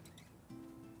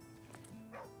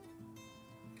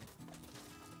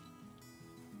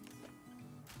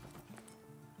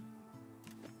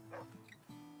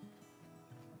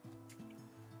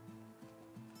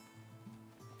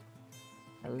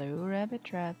 Hello, rabbit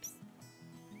traps.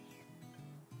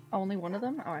 Only one of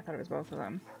them? Oh, I thought it was both of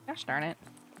them. Gosh darn it.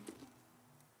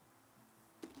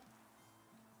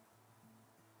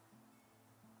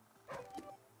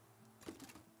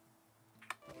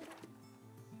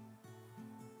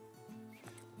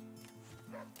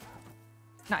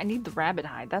 No, I need the rabbit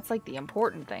hide. That's like the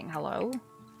important thing. Hello?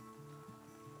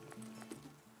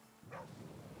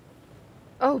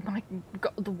 Oh my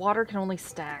god, the water can only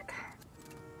stack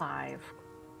 5.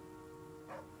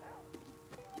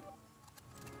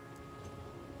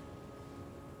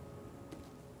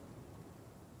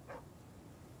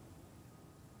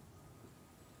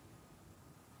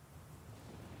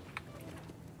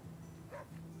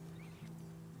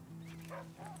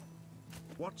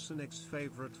 What's the next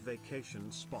favorite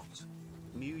vacation spot?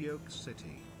 New York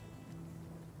City.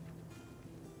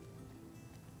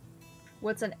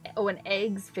 What's an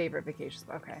egg's favorite vacation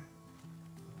spot? Okay.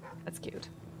 That's cute.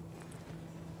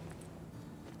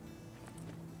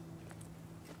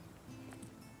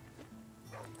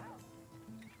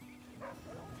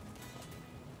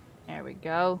 There we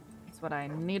go. That's what I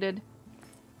needed.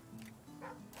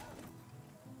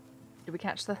 Did we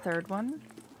catch the third one?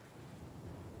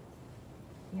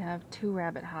 We have 2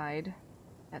 rabbit hide.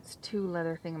 That's 2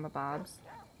 leather thingamabobs.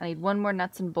 I need 1 more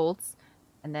nuts and bolts,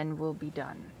 and then we'll be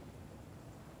done.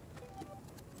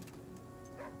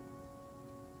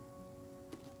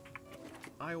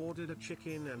 I ordered a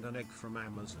chicken and an egg from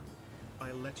Amazon.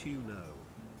 I'll let you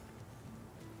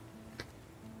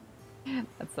know.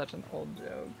 That's such an old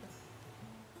joke.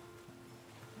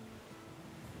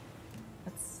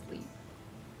 Let's sleep.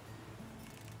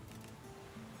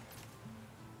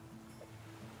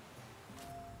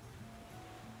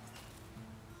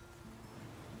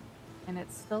 And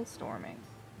it's still storming.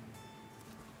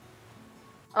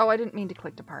 Oh, I didn't mean to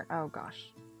click depart. Oh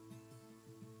gosh.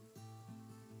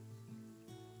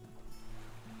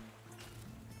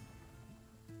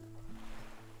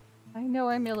 I know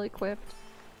I'm ill-equipped.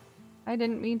 I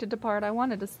didn't mean to depart. I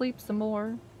wanted to sleep some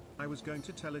more. I was going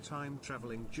to tell a time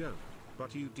traveling joke,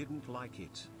 but you didn't like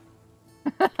it.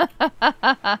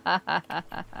 I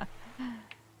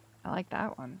like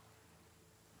that one.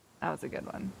 That was a good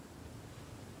one.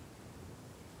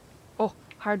 Oh,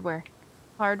 hardware.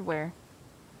 Hardware.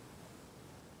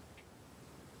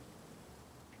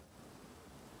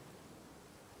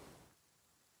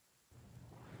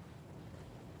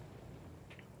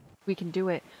 We can do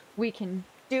it. We can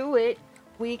do it.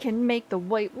 We can make the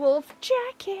white wolf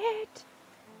jacket.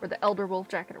 Or the elder wolf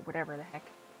jacket, or whatever the heck.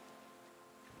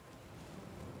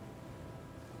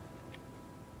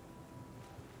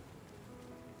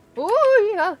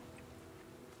 Oh, yeah.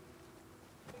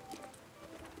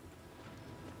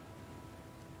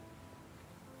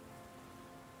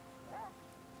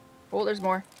 Oh, there's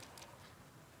more.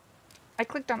 I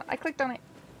clicked on it. I clicked on it.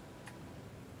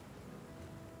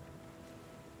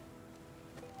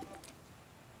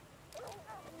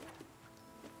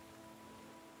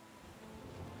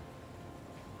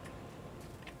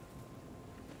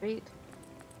 Great.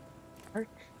 Arch.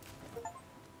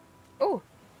 Oh!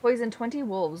 Poison 20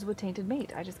 wolves with tainted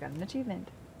mate. I just got an achievement.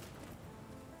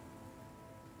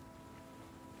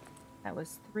 That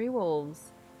was 3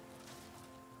 wolves.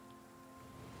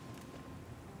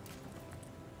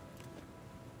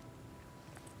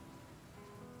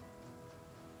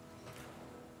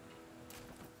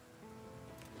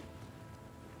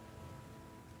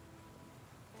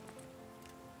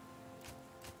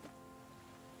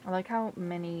 I like how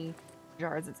many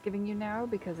jars it's giving you now,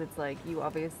 because it's like you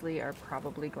obviously are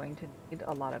probably going to need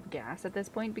a lot of gas at this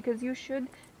point because you should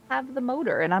have the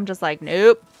motor. And I'm just like,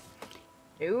 nope.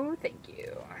 No, thank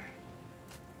you.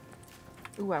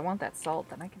 Ooh, I want that salt,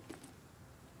 then I can...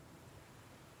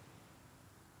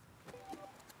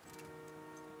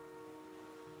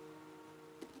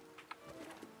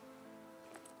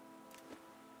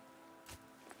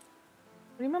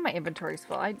 What do you mean my inventory's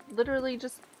full? I literally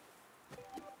just...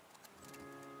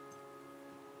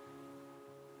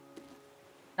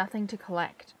 Nothing to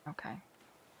collect. Okay.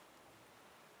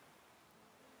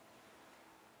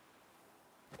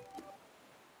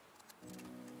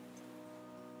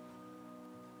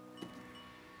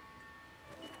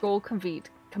 Goal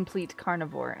complete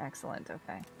carnivore. Excellent.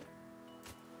 Okay.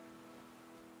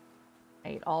 I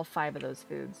ate all 5 of those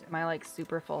foods. Am I like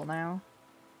super full now?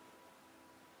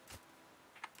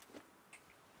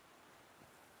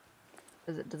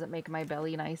 Does it make my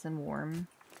belly nice and warm?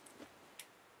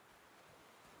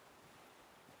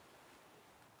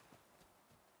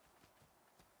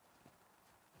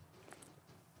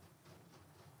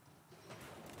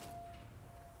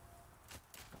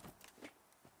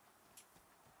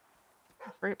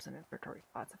 Free up some inventory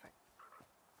spots if I...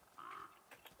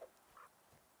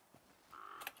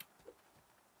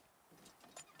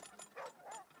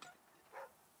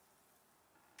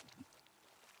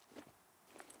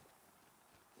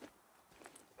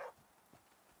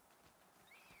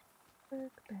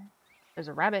 There's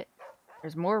a rabbit.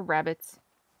 There's more rabbits.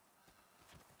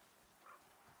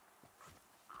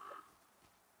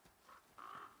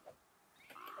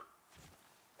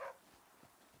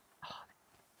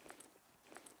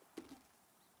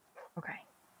 Okay.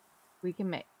 We can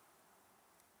make...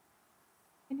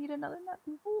 I need another nut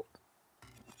and bolt.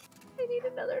 I need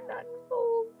another nut and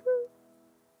bolt.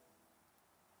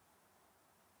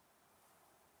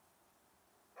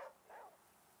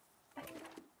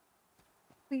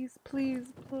 Please, please,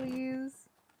 please.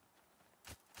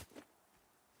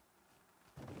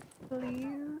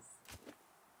 Please.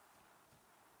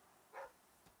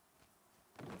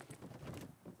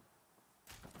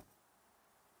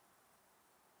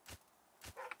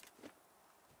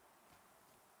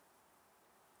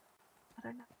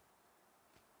 Another nut.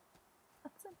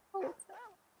 Nuts and bolts.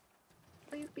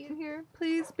 Please be in here.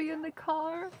 Please be in the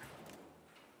car.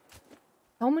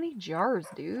 So many jars,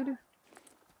 dude.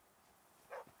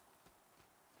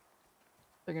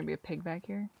 Is there gonna be a pig back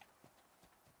here?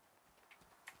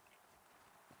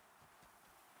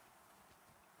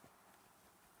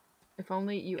 If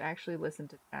only you actually listened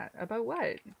to that. About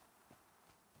what?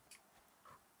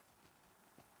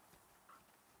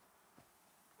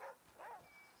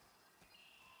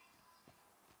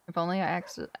 If only I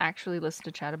actually listened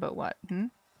to chat about what? Hmm?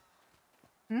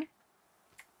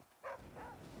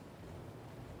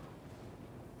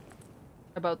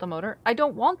 About the motor? I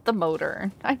don't want the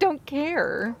motor. I don't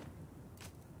care.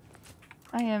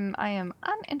 I am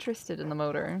uninterested in the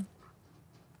motor.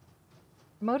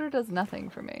 The motor does nothing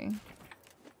for me.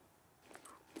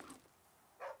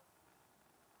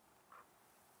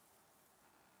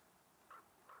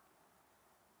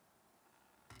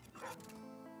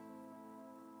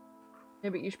 Yeah,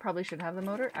 but you probably should have the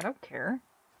motor. I don't care.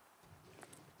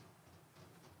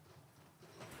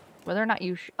 Whether or not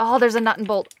you oh, there's a nut and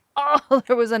bolt. Oh,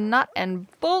 there was a nut and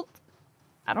bolt.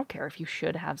 I don't care if you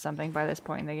should have something by this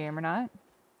point in the game or not.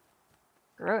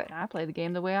 Screw it. I play the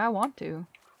game the way I want to.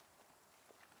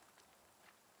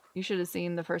 You should have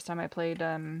seen the first time I played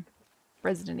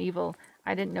Resident Evil.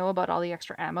 I didn't know about all the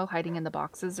extra ammo hiding in the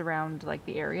boxes around like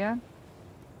the area.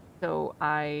 So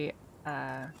I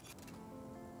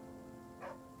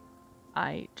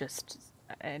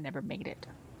never made it.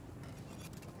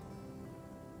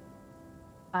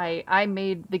 I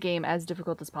made the game as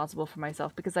difficult as possible for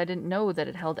myself because I didn't know that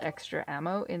it held extra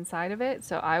ammo inside of it,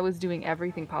 so I was doing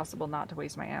everything possible not to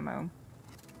waste my ammo.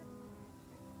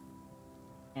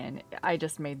 And I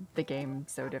just made the game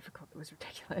so difficult, it was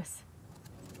ridiculous.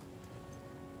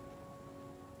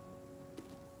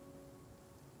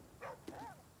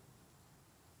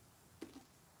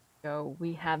 go.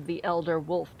 We have the Elder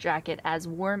Wolf jacket, as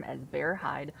warm as bear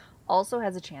hide. Also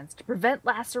has a chance to prevent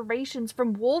lacerations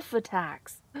from wolf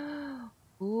attacks.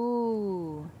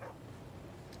 Ooh.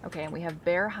 Okay, and we have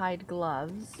bear hide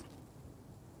gloves.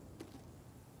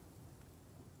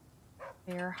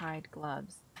 Bear hide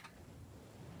gloves.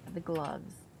 The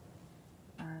gloves.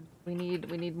 We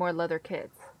need more leather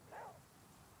kits.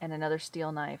 And another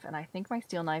steel knife. And I think my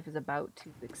steel knife is about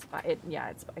to expire. Yeah,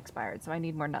 it's expired. So I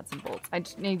need more nuts and bolts. I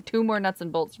just need 2 more nuts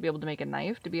and bolts to be able to make a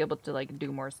knife, to be able to, like,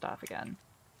 do more stuff again.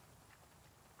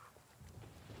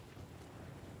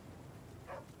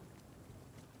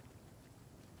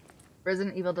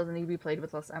 Resident Evil doesn't need to be played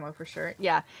with less ammo for sure.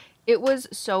 Yeah, it was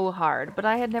so hard. But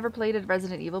I had never played a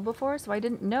Resident Evil before, so I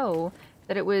didn't know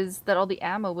that that all the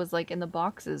ammo was, like, in the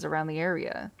boxes around the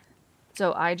area.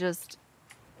 So I just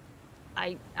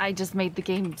made the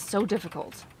game so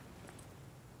difficult.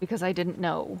 Because I didn't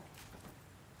know.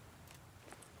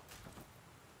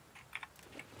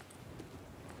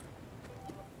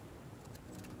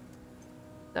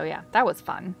 So yeah, that was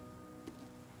fun.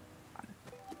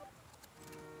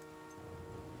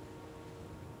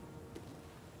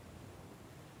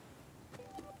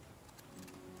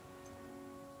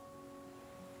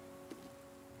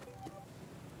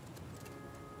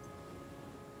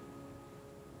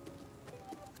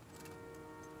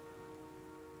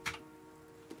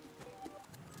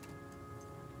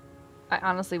 I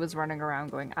honestly was running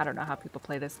around going, I don't know how people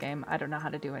play this game. I don't know how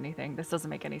to do anything. This doesn't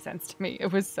make any sense to me.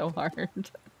 It was so hard.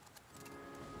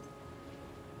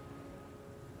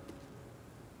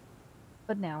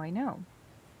 But now I know.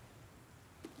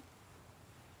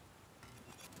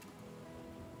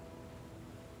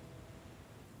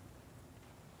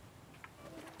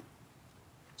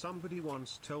 Somebody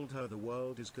once told her the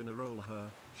world is gonna roll her,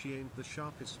 she ain't the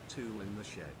sharpest tool in the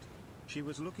shed. She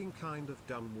was looking kind of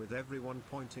dumb with everyone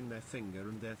pointing their finger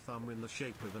and their thumb in the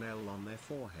shape of an L on their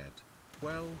forehead.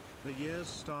 Well, the years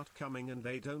start coming and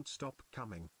they don't stop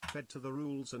coming. Fed to the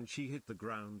rules and she hit the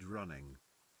ground running.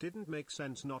 Didn't make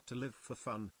sense not to live for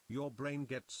fun. Your brain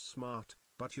gets smart,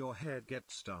 but your head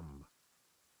gets dumb.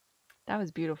 That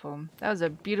was beautiful. That was a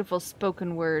beautiful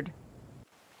spoken word.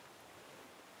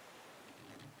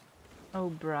 Oh,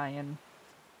 Brian.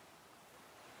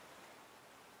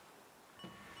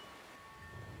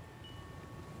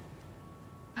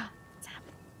 What's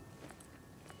happening?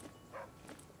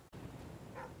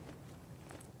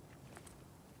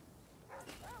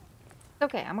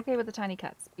 Okay, I'm okay with the tiny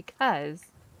cuts because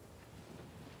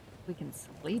we can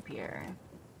sleep here.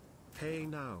 Hey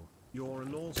now, you're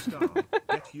an all-star,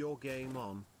 get your game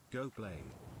on, go play.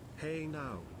 Hey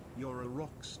now, you're a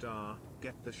rock star,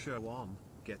 get the show on,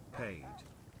 get paid.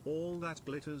 All that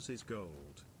glitters is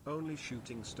gold, only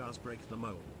shooting stars break the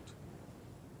mold.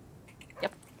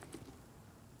 Yep.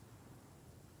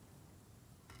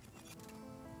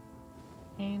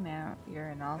 Hey now, you're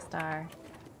an all-star.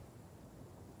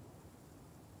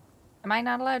 Am I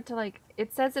not allowed to, like,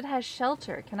 it says it has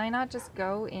shelter. Can I not just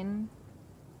go in?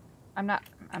 I'm not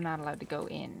allowed to go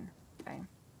in. Okay.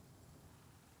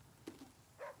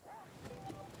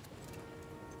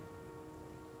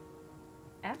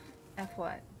 F? F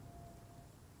what?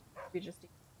 We just...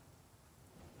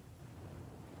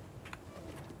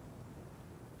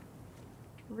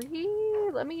 Let me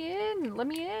in! Let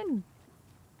me in!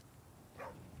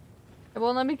 It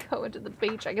won't let me go into the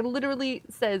beach. I can literally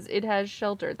says it has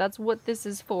shelter. That's what this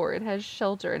is for. It has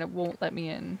shelter and it won't let me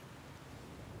in.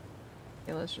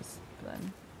 Okay, let's just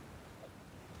then.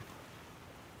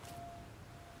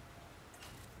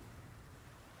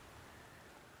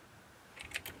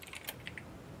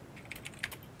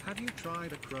 Have you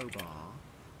tried a crowbar?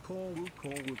 Call-woo,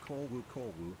 call-woo, call-woo,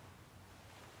 call-woo.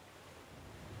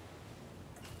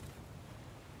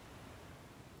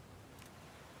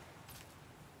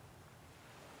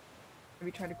 Have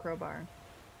you tried a crowbar?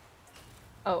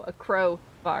 Oh, a crow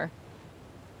bar.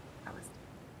 That was...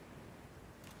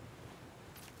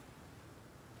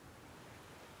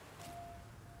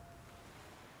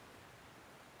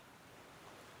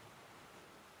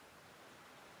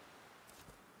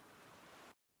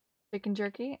 Chicken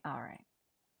jerky? Alright.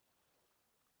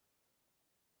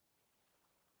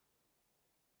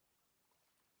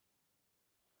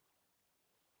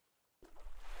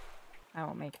 I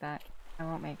won't make that. I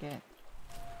won't make it.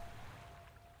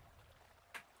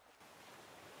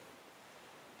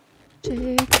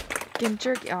 Chicken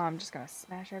jerky. Oh, I'm just gonna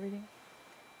smash everything.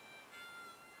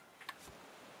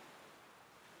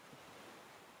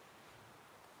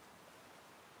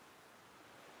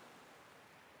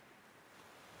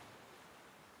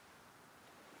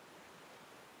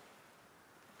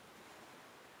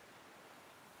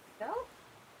 No?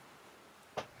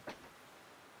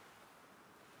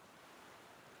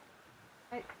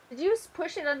 Did you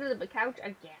push it under the couch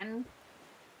again?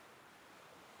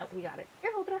 Oh, we got it.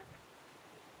 Here, hold it up.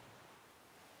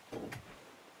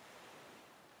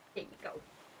 There you go.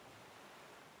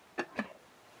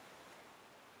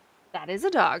 That is a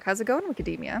dog. How's it going,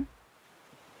 Wikidemia?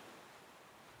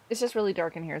 It's just really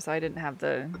dark in here, so I didn't have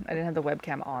the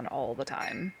webcam on all the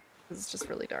time. It's just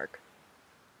really dark.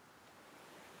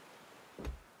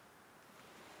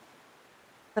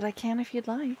 But I can if you'd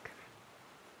like.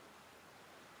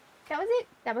 That was it.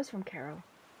 That was from Carol.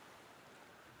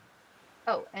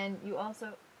 Oh, and you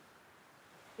also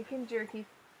chicken jerky,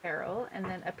 Carol, and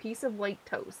then a piece of white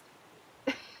toast.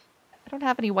 I don't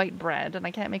have any white bread, and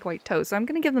I can't make white toast, so I'm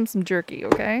gonna give them some jerky,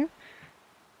 okay?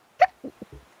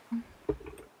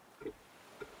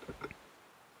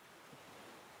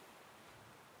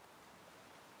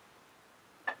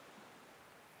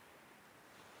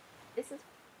 This is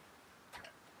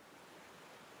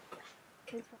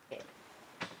okay.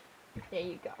 There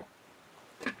you go.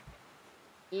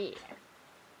 Yeah.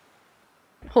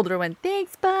 Holder went,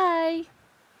 thanks, bye!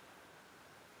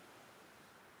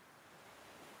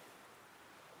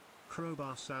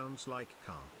 Crowbar sounds like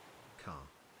car.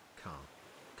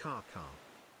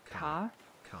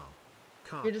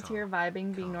 You're just here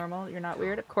vibing, being normal. You're not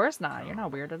weird? Of course not. You're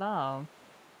not weird at all.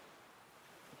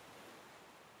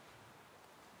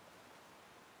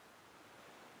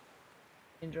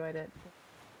 Enjoyed it.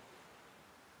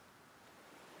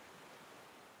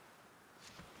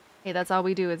 Hey, that's all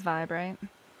we do is vibe, right?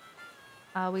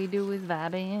 All we do is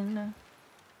vibing.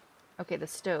 Okay, the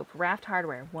stove. Raft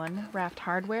hardware. One raft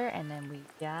hardware, and then we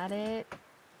got it.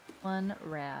 One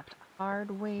raft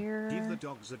hardware. Give the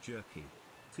dogs a jerky.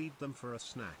 Feed them for a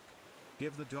snack.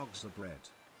 Give the dogs the bread.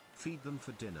 Feed them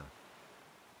for dinner.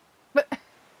 But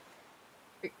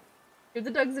give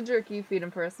the dogs a jerky, feed them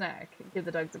for a snack. Give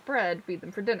the dogs a bread, feed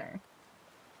them for dinner.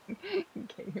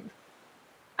 Gabe.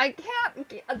 I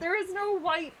can't. There is no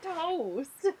white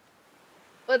toast.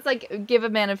 Well, it's like give a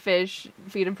man a fish,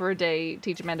 feed him for a day,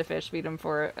 teach a man to fish, feed him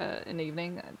for an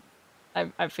evening.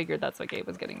 I figured that's what Gabe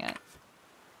was getting at.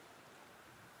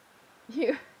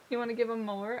 You want to give him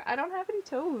more? I don't have any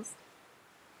toast.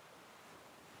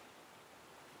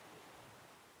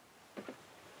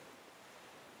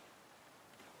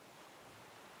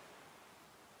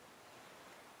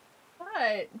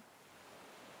 What?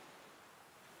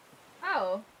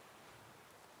 Oh.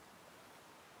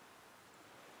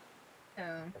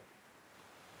 Oh.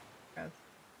 Gross.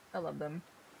 I love them.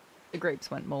 The grapes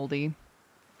went moldy.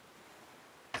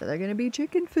 So they're gonna be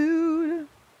chicken food.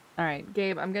 Alright,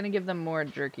 Gabe, I'm gonna give them more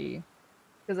jerky.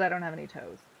 Because I don't have any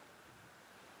toast.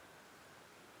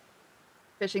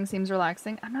 Fishing seems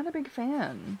relaxing. I'm not a big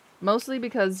fan. Mostly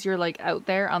because you're like out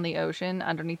there on the ocean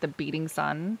underneath the beating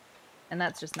sun. And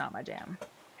that's just not my jam.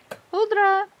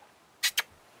 Huldra!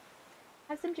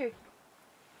 Have some jerky.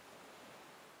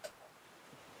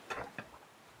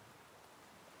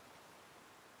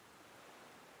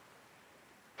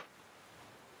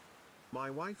 My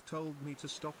wife told me to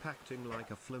stop acting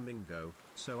like a flamingo,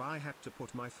 so I had to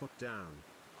put my foot down.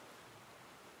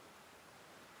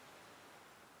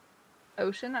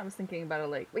 Ocean? I was thinking about a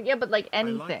lake. But yeah, but like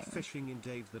anything. I like fishing in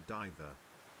Dave the Diver.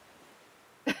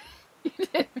 You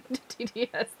didn't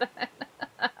TDS that.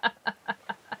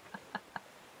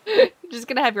 You're just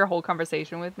gonna have your whole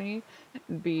conversation with me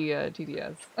be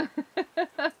TDS.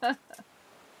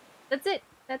 That's it.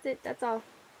 That's it. That's all.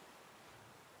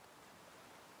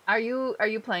 Are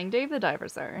you playing Dave the Diver,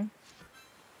 sir?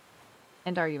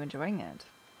 And are you enjoying it?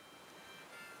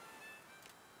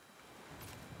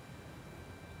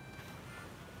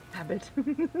 Habit.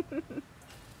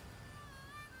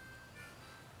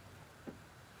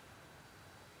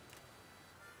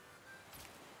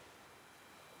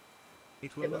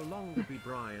 It will no longer be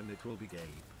Brian, it will be Gabe.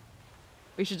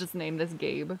 We should just name this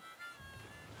Gabe.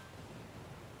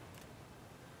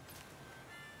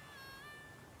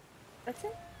 That's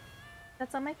it.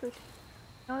 That's all my food.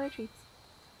 No other treats.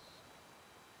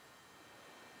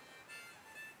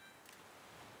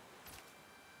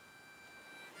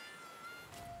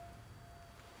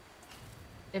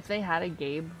 If they had a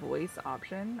Gabe voice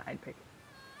option, I'd pick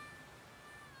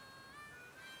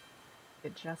it.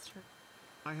 It just for...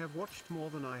 I have watched more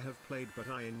than I have played, but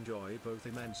I enjoy both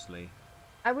immensely.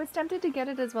 I was tempted to get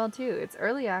it as well too. It's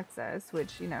early access,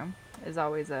 which, you know, is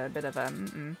always a bit of a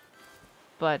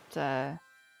but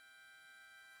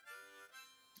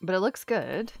it looks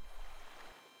good.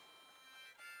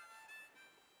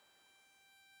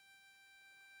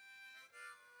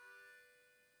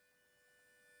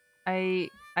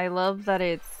 I love that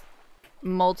it's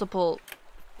multiple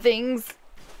things.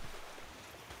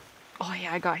 Oh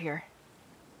yeah, I got here.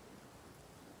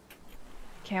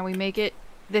 can we make it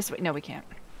this way? No, we can't.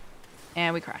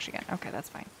 And we crash again. Okay, that's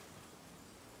fine.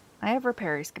 I have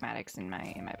repair schematics in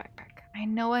my backpack. I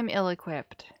know I'm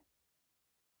ill-equipped.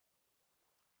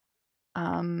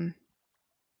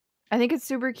 I think it's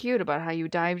super cute about how you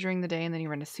dive during the day and then you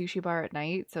run a sushi bar at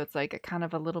night. So it's like a kind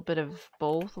of a little bit of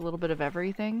both, a little bit of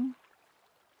everything.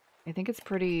 I think it's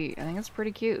pretty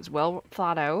cute. It's well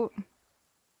thought out.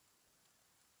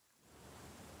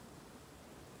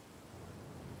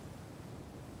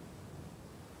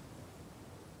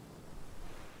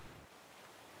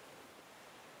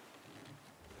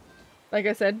 Like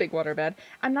I said, big water bed.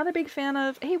 I'm not a big fan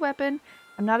of, hey, weapon.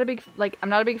 I'm not a big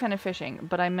fan of fishing,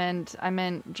 but I meant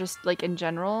just like in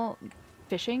general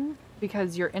fishing,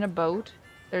 because you're in a boat.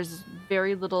 There's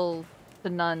very little to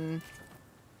none.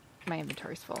 My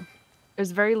inventory's full.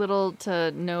 There's very little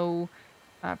to no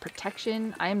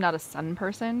protection. I am not a sun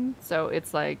person, so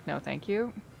it's like, no thank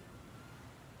you.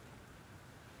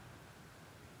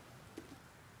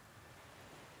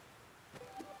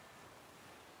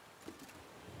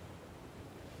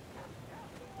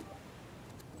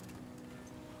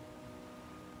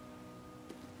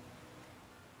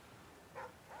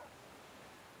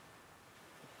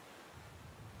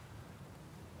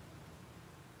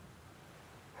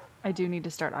 I do need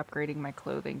to start upgrading my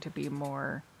clothing to be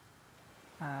more,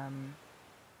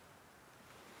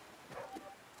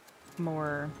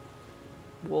 more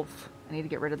wolf. I need to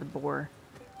get rid of the boar.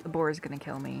 The boar is gonna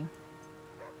kill me.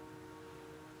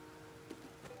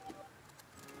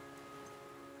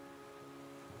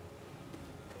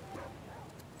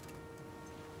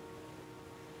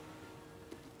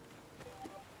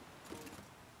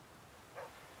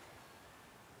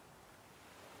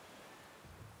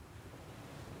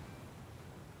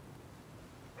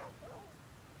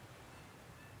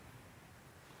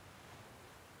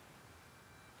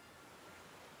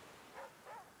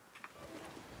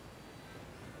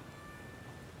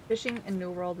 Fishing in New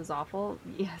World is awful.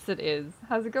 Yes, it is.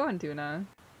 How's it going, Tuna?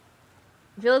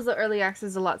 I feel as though early access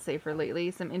is a lot safer lately.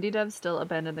 Some indie devs still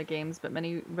abandon their games, but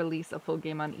many release a full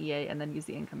game on EA and then use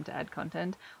the income to add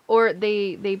content. Or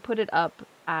they put it up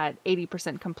at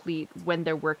 80% complete when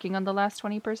they're working on the last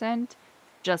 20%,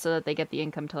 just so that they get the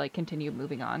income to like continue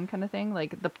moving on, kind of thing.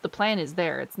 Like the plan is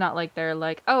there. It's not like they're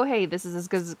like, oh hey, this is as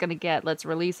good as it's gonna get. Let's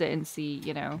release it and see.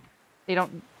 You know, they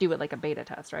don't do it like a beta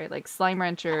test, right? Like Slime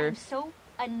Rancher. I'm so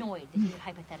annoyed that you would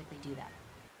hypothetically do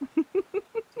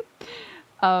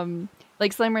that.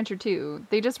 Like Slime Rancher 2,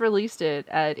 they just released it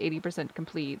at 80%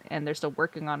 complete, and they're still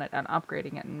working on it and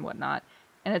upgrading it and whatnot.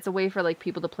 And it's a way for like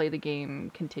people to play the game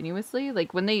continuously.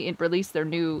 Like when they released their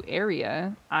new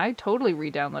area, I totally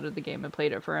re-downloaded the game and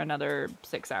played it for another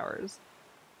 6 hours.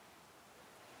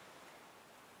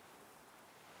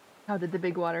 How did the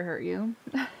big water hurt you?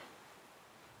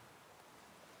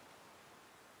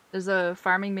 There's a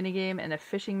farming minigame and a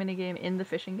fishing minigame in the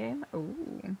fishing game.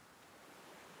 Ooh.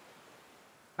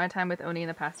 My time with Oni in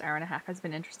the past hour and a half has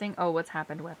been interesting. Oh, what's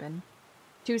happened, weapon?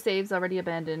 2 saves already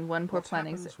abandoned, 1 poor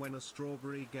planning. What happens when a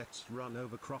strawberry gets run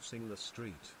over crossing the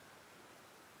street?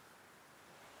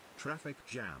 Traffic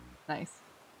jam. Nice.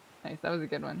 Nice, that was a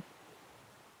good one.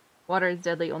 Water is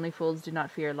deadly, only fools do not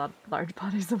fear large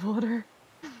bodies of water.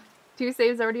 2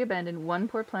 saves already abandoned, 1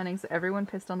 poor planning, so everyone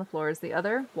pissed on the floors. The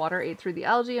other, water ate through the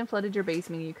algae and flooded your base,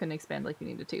 meaning you couldn't expand like you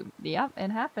needed to. Yep, it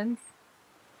happens.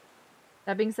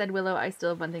 That being said, Willow, I still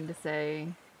have one thing to say.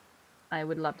 I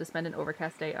would love to spend an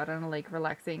overcast day out on a lake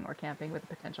relaxing or camping with a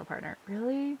potential partner.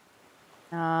 Really?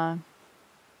 The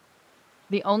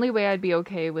only way I'd be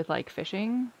okay with like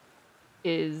fishing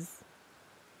is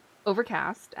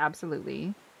overcast,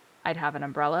 absolutely. I'd have an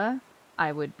umbrella.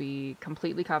 I would be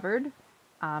completely covered.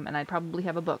 And I'd probably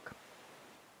have a book.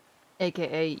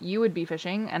 AKA, you would be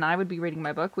fishing and I would be reading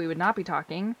my book. We would not be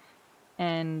talking.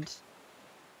 And,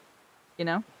 you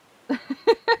know,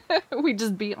 we'd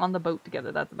just be on the boat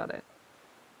together. That's about it.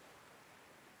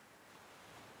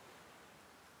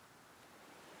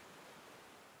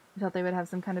 I thought they would have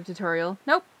some kind of tutorial.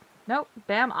 Nope. Nope.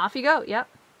 Bam. Off you go. Yep.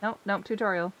 Nope. Nope.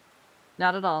 Tutorial.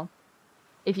 Not at all.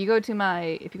 If you go to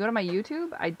my YouTube,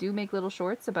 I do make little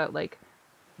shorts about like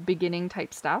beginning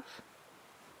type stuff.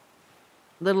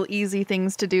 Little easy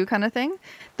things to do kind of thing.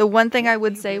 The one thing I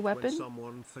would say, weapon. When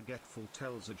someone forgetful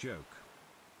tells a joke.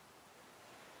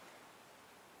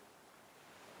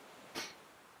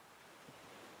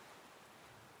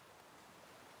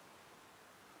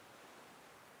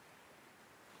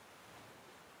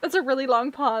 That's a really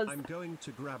long pause. I'm going to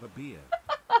grab a beer.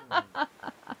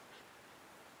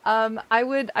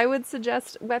 I would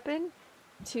suggest, weapon,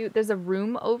 there's a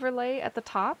room overlay at the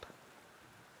top.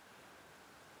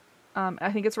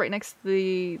 I think it's right next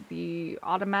to the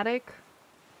automatic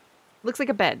Looks like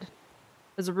a bed.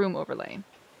 There's a room overlay.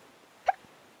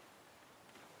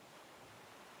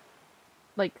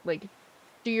 Like,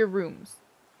 do your rooms.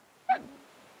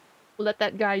 Let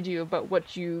that guide you about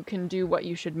what you can do, what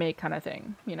you should make kind of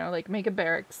thing. You know, like make a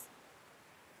barracks,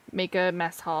 make a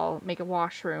mess hall, make a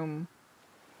washroom,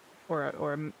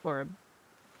 or a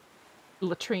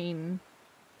latrine,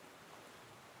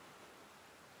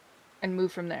 and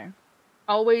move from there.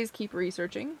 Always keep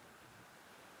researching.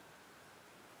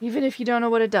 Even if you don't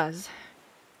know what it does.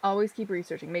 Always keep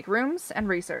researching. Make rooms and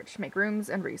research. Make rooms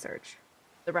and research.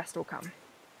 The rest will come.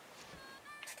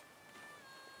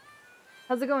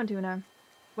 How's it going, Tuna?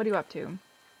 What are you up to?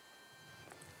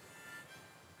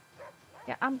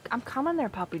 Yeah, I'm coming there,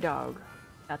 puppy dog.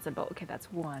 That's a boat. Okay,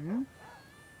 that's one.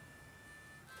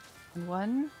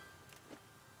 One.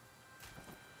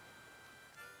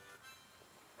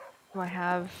 Do I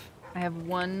have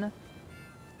one.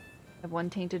 I have one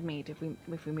tainted meat if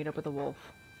we meet up with a wolf.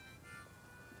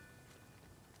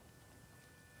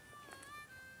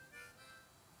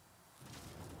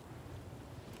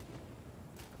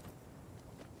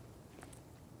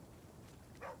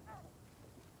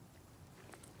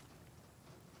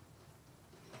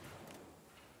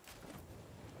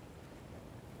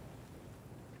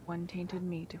 One tainted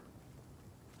meat.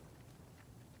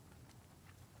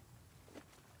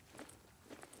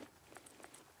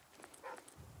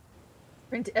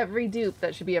 Print every dupe.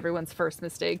 That should be everyone's first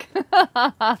mistake.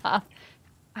 I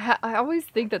always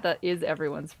think that is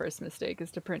everyone's first mistake,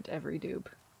 is to print every dupe.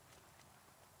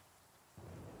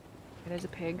 There's a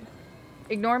pig.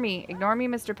 Ignore me,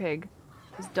 Mr. Pig.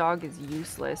 This dog is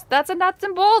useless. That's a nuts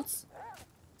and bolts!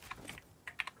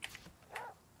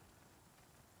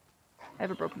 I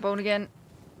have a broken bone again.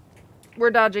 We're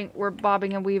dodging. We're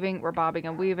bobbing and weaving. We're bobbing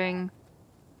and weaving.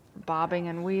 Bobbing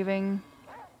and weaving.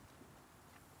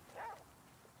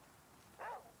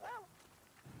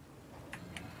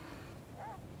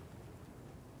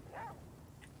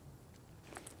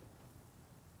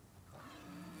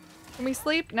 Can we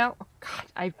sleep? No. Oh, God,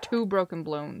 I have 2 broken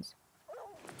bones.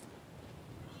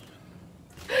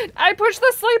 I pushed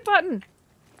the sleep button!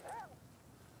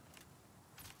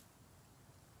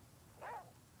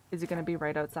 Is it gonna be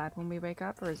right outside when we wake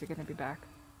up, or is it gonna be back?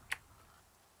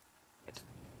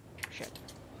 Shit.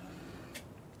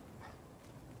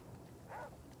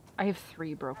 I have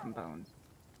 3 broken bones.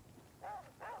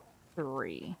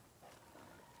 3.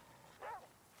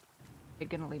 You're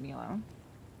gonna leave me alone?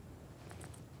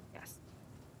 Yes.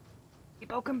 3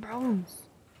 broken bones!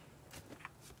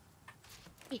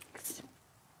 Eeks.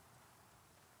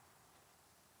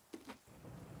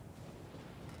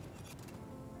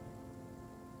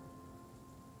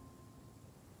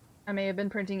 I may have been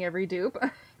printing every dupe.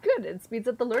 Good, it speeds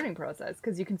up the learning process,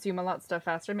 because you consume a lot of stuff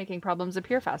faster, making problems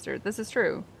appear faster. This is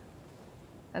true.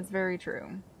 That's very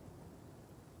true.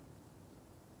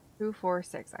 2, 4,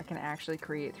 6. I can actually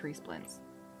create 3 splints.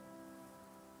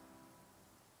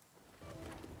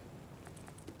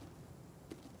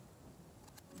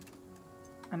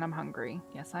 And I'm hungry.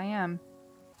 Yes, I am.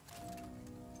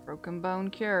 Broken bone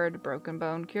cured. Broken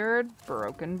bone cured.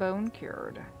 Broken bone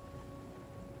cured.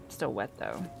 Still wet,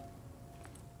 though.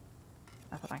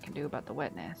 Nothing I can do about the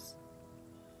wetness.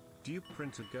 Dupe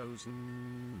printer goes.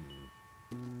 I'm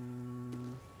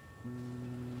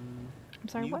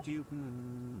sorry, New what? dupe.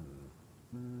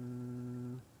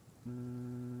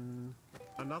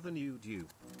 Another new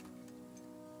dupe.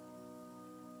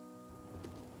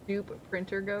 Dupe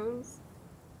printer goes?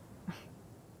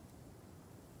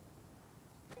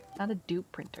 Not a dupe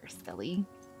printer, silly.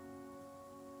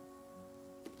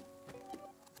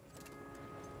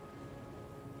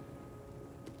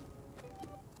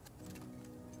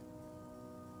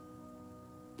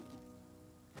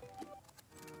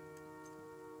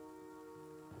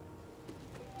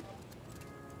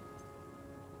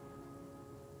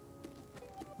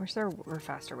 Wish there were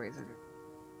faster ways of...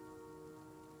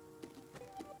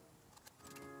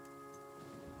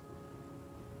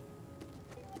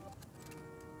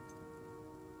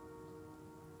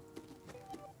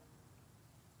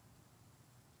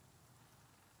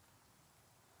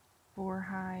 Boar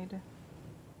hide.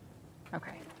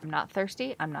 Okay, I'm not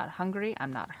thirsty, I'm not hungry,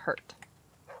 I'm not hurt.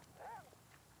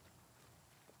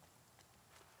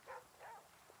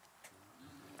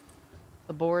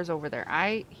 The boar is over there.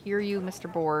 I hear you,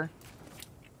 Mr. Boar.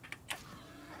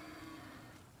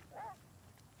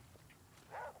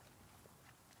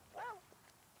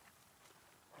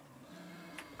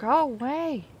 Go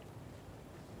away.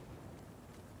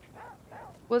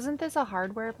 Wasn't this a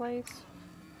hardware place?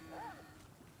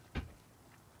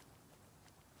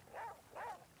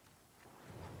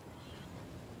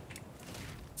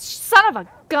 Son of a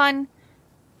gun!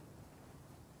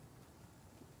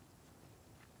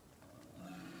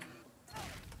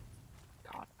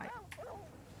 God,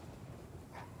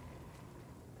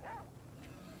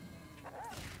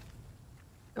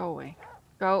 Go away.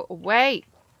 Go away!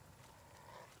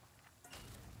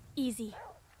 Easy.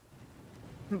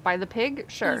 By the pig?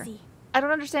 Sure. Easy. I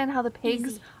don't understand how the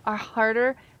pigs Easy. are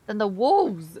harder than the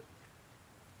wolves.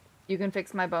 You can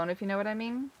fix my bone if you know what I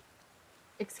mean.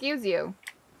 Excuse you.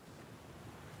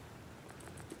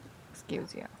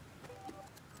 Excuse you.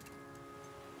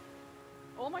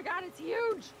 Oh my god, it's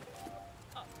huge!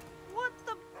 What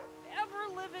the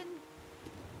ever living?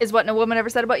 Is what no woman ever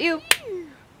said about you.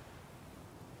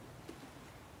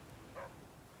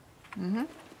 Mm-hmm.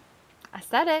 I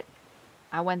said it.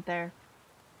 I went there.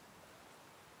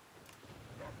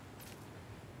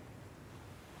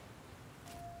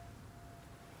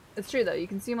 It's true though. You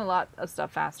consume a lot of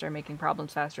stuff faster, making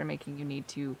problems faster, making you need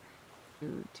to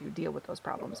deal with those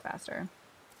problems faster.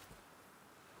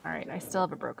 All right, I still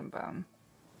have a broken bone.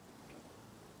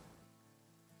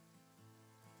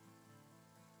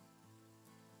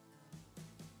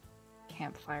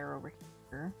 Campfire over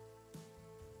here.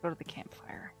 Go to the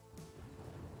campfire.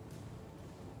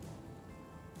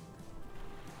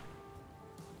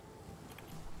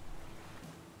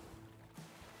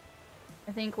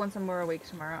 I think once I'm more awake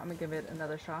tomorrow, I'm gonna give it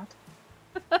another shot.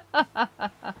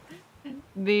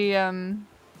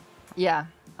 Yeah,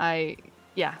 I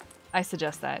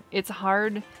suggest that. It's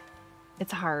hard.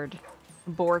 It's hard.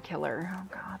 Boar killer. Oh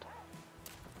god.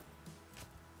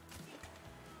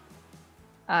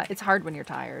 It's hard when you're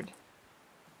tired.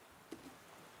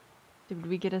 Did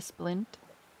we get a splint?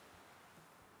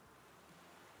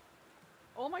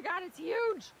 Oh my god, it's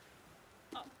huge!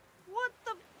 What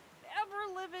the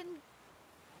ever living?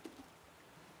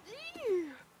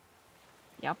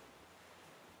 Yep.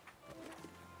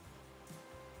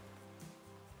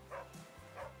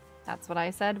 That's what I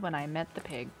said when I met the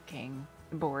pig king,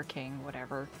 boar king,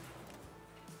 whatever.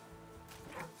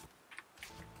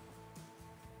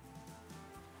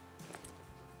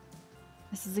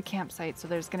 This is a campsite, so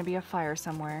there's gonna be a fire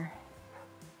somewhere.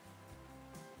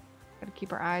 Gotta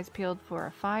keep our eyes peeled for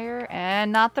a fire,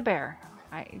 and not the bear.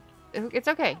 It's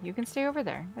okay. You can stay over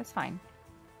there. That's fine.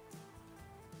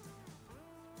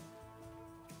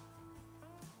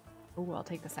 Oh, I'll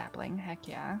take the sapling. Heck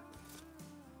yeah.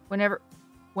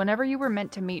 Whenever you were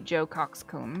meant to meet Joe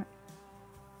Coxcomb,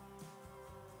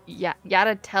 yeah,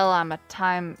 gotta tell him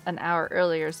an hour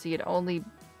earlier so you'd only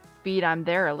beat I'm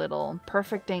there a little.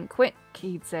 Perfect ain't quick,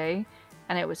 he'd say.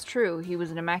 And it was true. He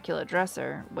was an immaculate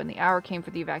dresser. When the hour came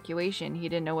for the evacuation, he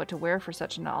didn't know what to wear for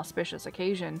such an auspicious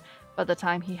occasion. By the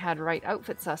time he had right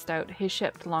outfit sussed out, his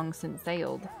ship long since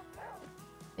sailed.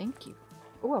 Thank you.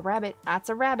 Oh, a rabbit. That's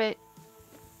a rabbit.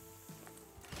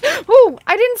 Oh,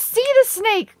 I didn't see the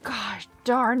snake. Gosh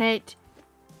darn it.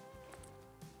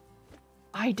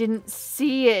 I didn't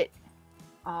see it.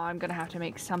 Oh, I'm gonna have to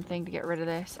make something to get rid of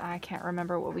this. I can't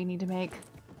remember what we need to make.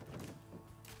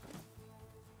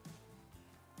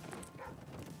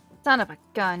 Son of a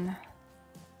gun.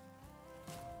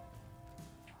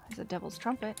 There's a devil's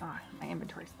trumpet. Oh, my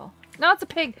inventory's full. No, it's a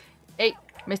pig. Hey,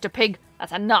 Mr. Pig,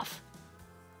 that's enough.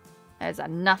 That is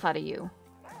enough out of you.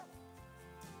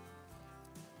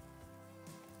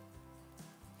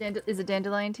 Is it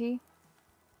dandelion tea?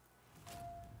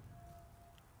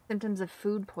 Symptoms of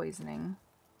food poisoning.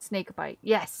 Snake bite.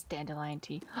 Yes, dandelion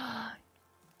tea. Oh,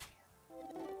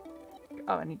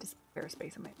 I need to spare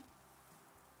space on my...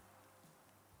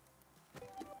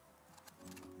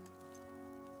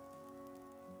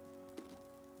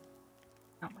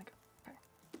 Oh my god. Okay.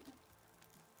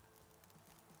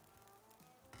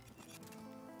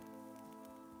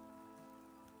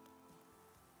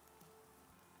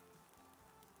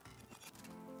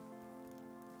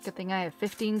 Good thing I have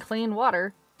 15 clean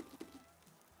water.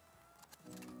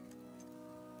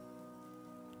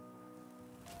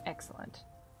 Excellent.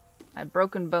 My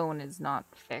broken bone is not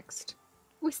fixed.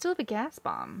 We still have a gas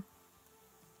bomb.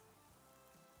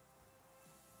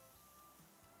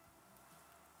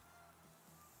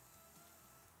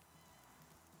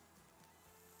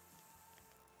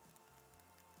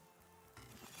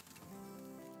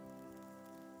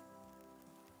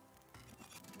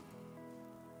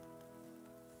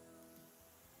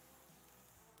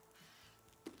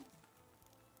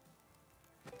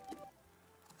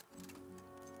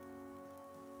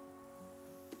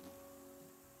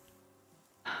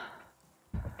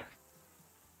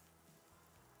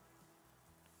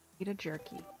 Eat a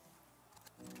jerky. A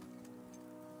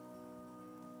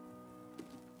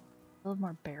little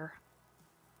more bear.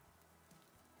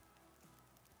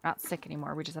 Not sick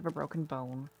anymore, we just have a broken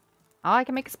bone. Oh, I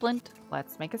can make a splint.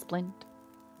 Let's make a splint.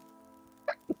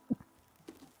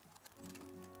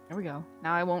 There we go.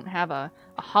 Now I won't have a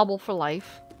hobble for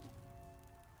life.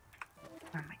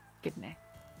 Oh my goodness.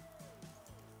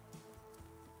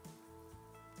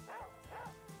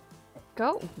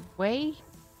 Go away.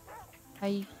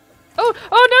 Oh,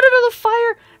 no, the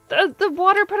fire! The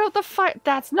water put out the fire.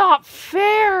 That's not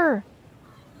fair!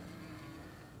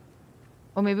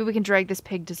 Oh, maybe we can drag this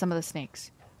pig to some of the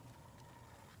snakes.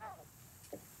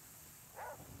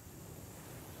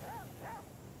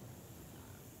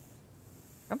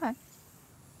 Come on.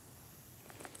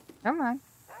 Come on.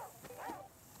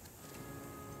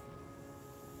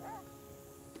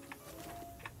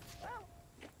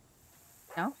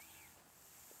 No?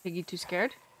 Piggy too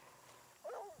scared?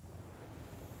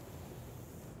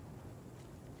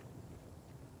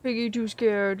 Piggy too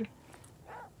scared.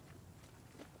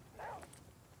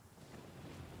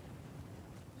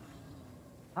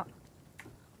 Oh.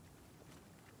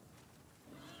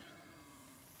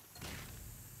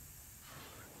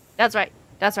 That's right.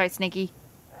 That's right, Snaky.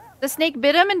 The snake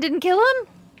bit him and didn't kill him?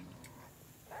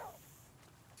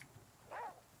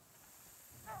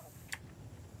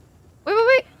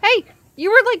 Wait. Hey! You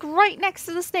were like right next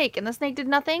to the snake and the snake did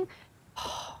nothing?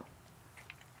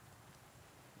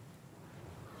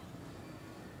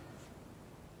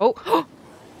 Oh!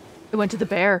 It went to the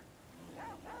bear.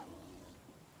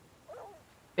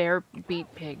 Bear beat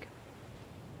pig.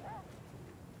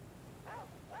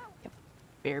 Yep.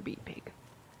 Bear beat pig.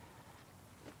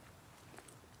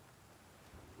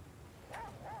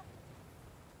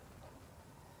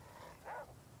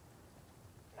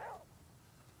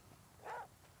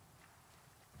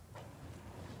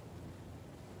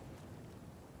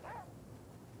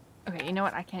 Okay, you know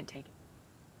what? I can't take it.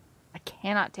 I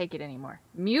cannot take it anymore.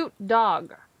 Mute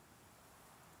dog.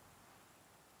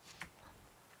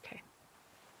 Okay.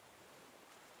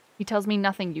 He tells me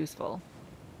nothing useful.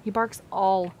 He barks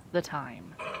all the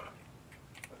time.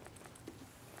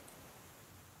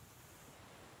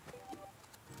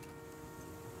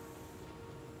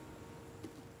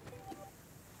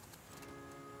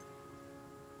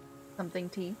 Something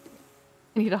tea?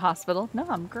 I need a hospital? No,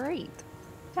 I'm great.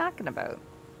 What are you talking about?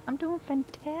 I'm doing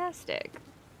fantastic.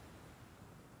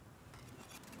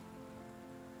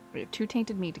 We have 2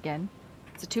 tainted meat again.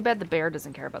 It's too bad the bear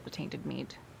doesn't care about the tainted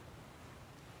meat.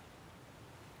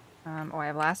 Oh, I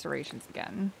have lacerations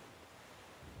again.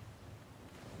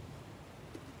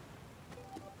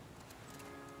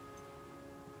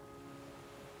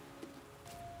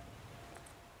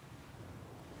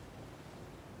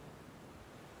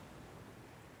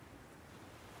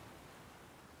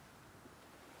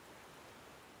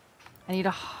 I need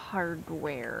a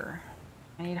hardware.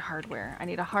 I need hardware. I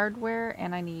need a hardware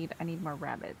and I need more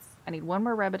rabbits. I need 1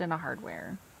 more rabbit and a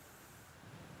hardware.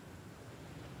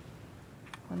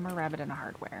 1 more rabbit and a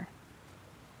hardware.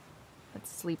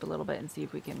 Let's sleep a little bit and see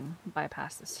if we can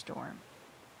bypass the storm.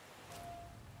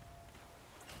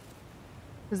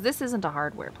 Because this isn't a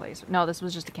hardware place. No, this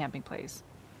was just a camping place.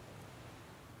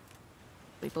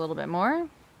 Sleep a little bit more.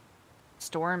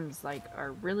 Storms, like,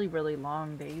 are really, really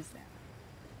long days now.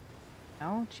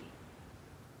 Oh, gee.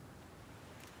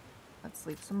 Let's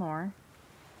sleep some more.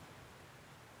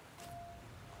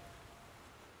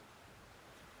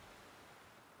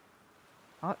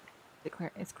 Oh,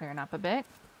 it's clearing up a bit.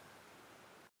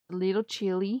 A little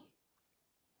chilly.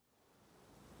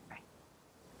 Okay.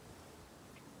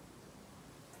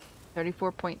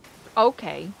 34 point...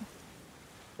 Okay.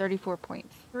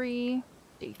 34.3.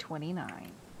 Day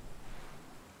 29.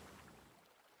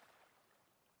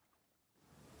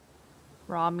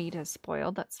 Raw meat has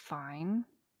spoiled. That's fine.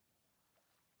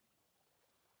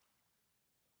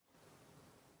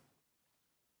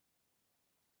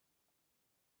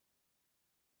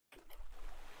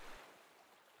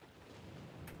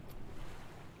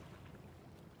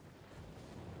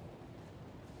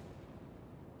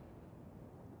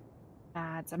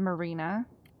 It's a marina.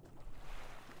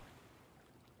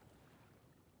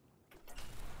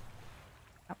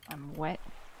 Oh, I'm wet.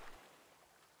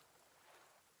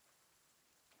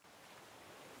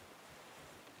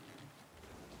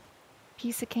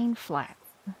 Piece of cane flat.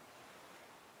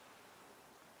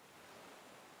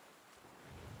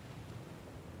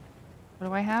 What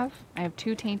do I have? I have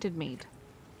 2 tainted meat.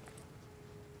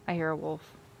 I hear a wolf.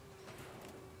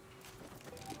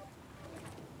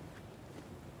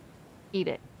 Eat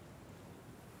it.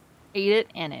 Eat it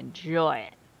and enjoy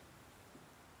it.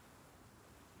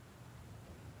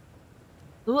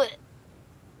 Blech.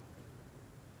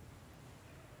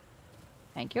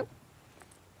 Thank you.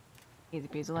 Easy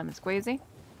peasy lemon squeezy.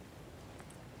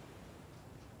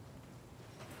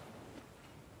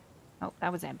 Oh,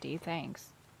 that was empty.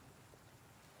 Thanks.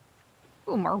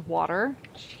 Ooh, more water.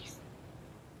 Jeez.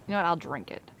 You know what? I'll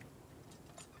drink it.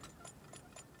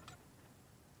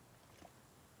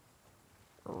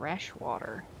 Fresh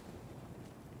water.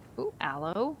 Ooh,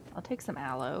 aloe. I'll take some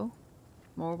aloe.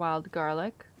 More wild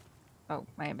garlic. Oh,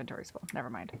 my inventory's full. Never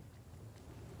mind.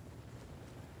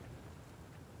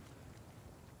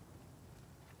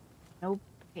 No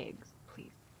pigs,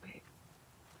 please. Pigs.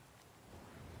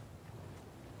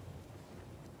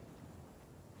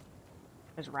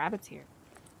 There's rabbits here.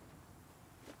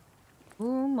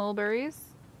 Ooh, mulberries.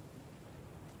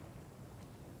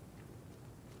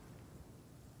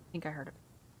 I think I heard it.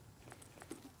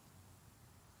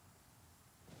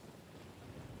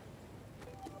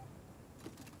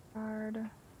 Card.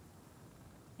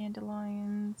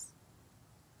 Dandelions.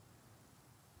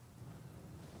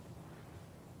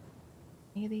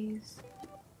 Any of these?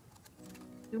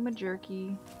 Suma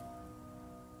jerky.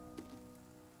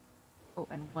 Oh,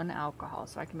 and 1 alcohol,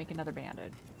 so I can make another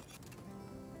bandage.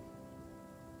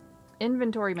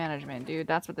 Inventory management, dude.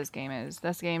 That's what this game is.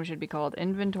 This game should be called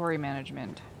inventory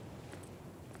management.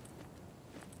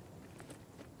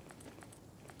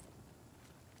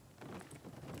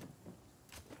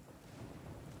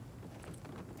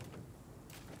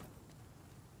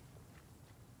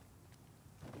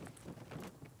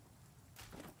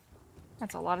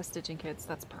 That's a lot of stitching kits.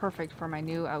 That's perfect for my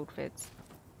new outfits.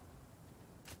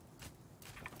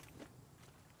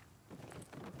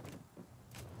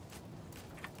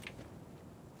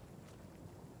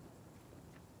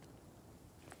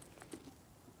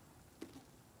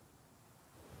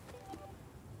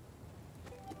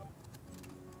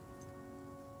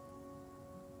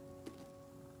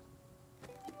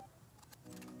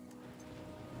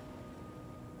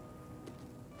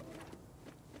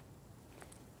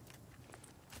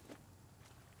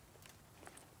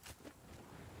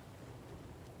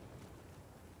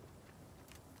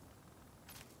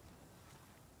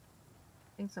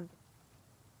 Something.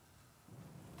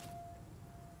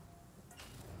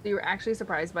 So you were actually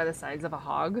surprised by the size of a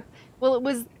hog? Well, it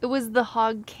was the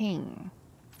Hog King.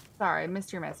 Sorry, I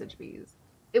missed your message, bees.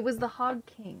 It was the Hog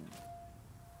King.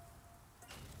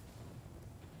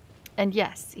 And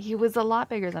yes, he was a lot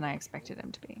bigger than I expected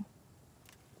him to be.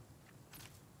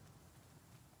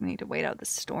 We need to wait out the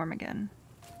storm again.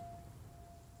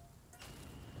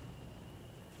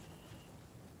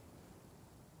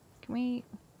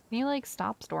 Can you, like,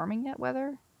 stop storming yet,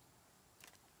 weather?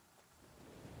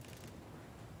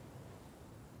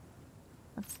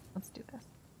 Let's do this.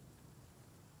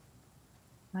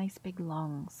 Nice big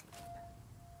long sleep.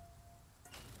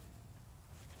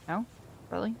 No?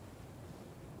 Really?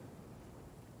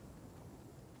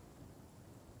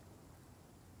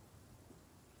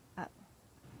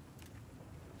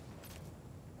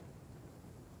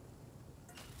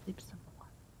 Sleep some more.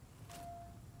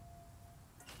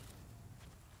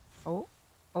 Oh,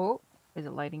 oh, is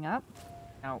it lighting up?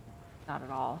 No, not at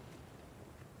all.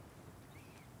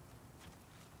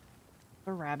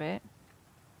 A rabbit.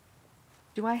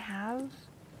 Do I have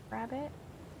rabbit?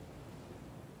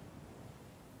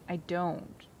 I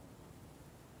don't.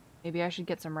 Maybe I should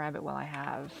get some rabbit while I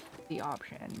have the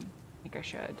option. I think I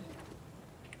should.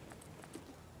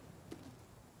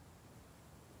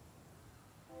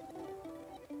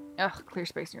 Ugh, clear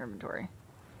space in your inventory.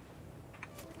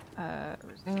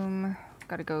 Resume.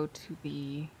 Gotta go to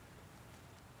the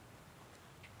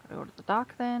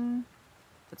dock then.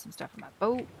 Put some stuff in my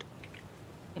boat.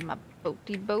 In my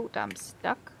boaty boat, I'm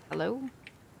stuck. Hello?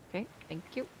 Okay, thank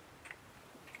you.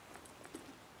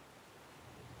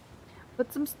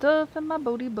 Put some stuff in my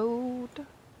boaty boat.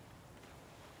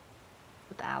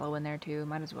 Put the aloe in there too,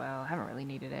 might as well. I haven't really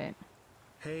needed it.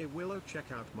 Hey Willow, check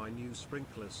out my new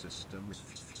sprinkler system.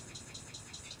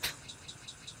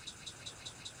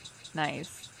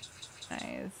 Nice.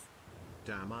 Nice.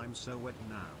 Damn, I'm so wet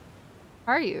now.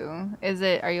 Are you?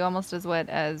 Are you almost as wet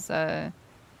as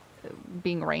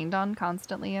being rained on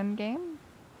constantly in game?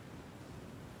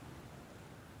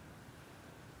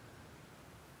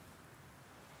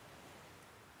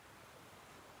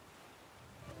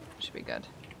 Should be good.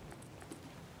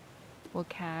 We'll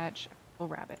catch full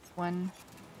rabbits. 1,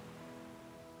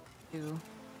 2,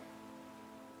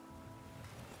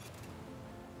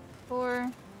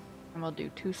 4. And we'll do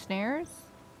 2 snares.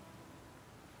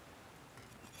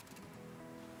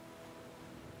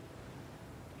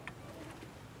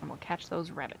 And we'll catch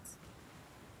those rabbits.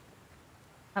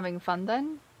 Having fun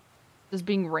then? Just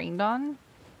being rained on?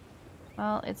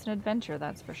 Well, it's an adventure,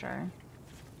 that's for sure.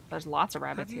 There's lots of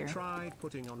rabbits here. Have you tried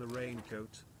putting on a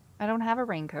raincoat? I don't have a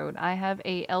raincoat. I have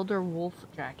a Elder Wolf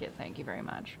jacket, thank you very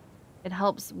much. It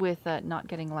helps with not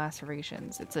getting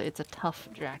lacerations. It's a tough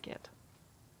jacket.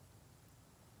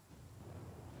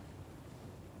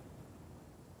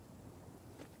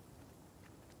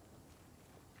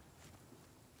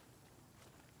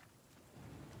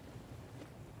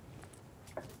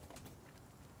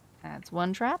 That's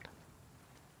one trap.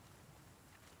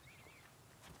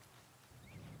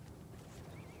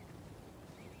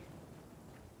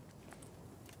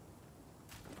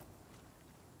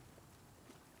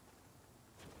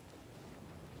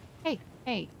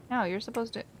 Hey, no, you're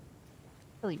supposed to...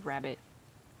 Silly rabbit.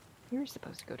 You're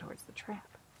supposed to go towards the trap.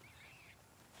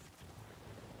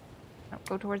 No,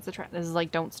 go towards the trap. This is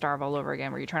like Don't Starve all over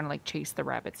again, where you're trying to like chase the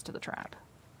rabbits to the trap.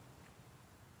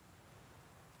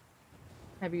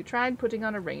 Have you tried putting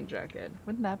on a rain jacket?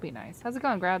 Wouldn't that be nice? How's it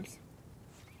going, Grabs?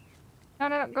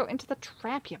 No, go into the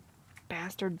trap, you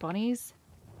bastard bunnies.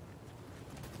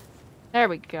 There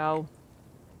we go.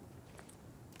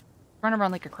 Run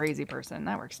around like a crazy person.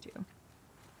 That works too.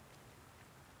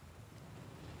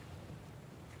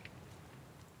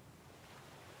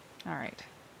 Alright.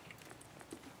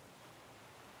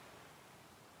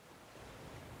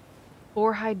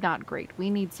 Boar hide, not great. We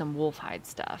need some wolf hide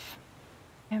stuff.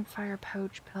 Campfire,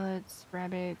 poach, pellets,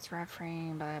 rabbits, rat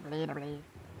frame, blah, blah, blah, blah.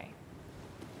 Okay.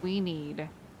 We need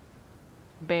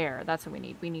bear. That's what we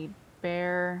need. We need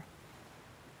bear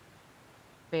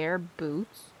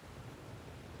boots.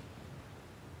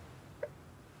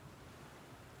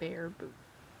 Bear boots.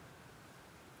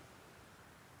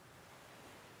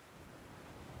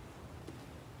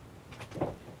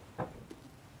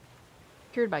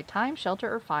 Secured by time,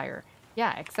 shelter, or fire.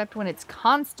 Yeah, except when it's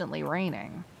constantly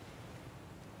raining.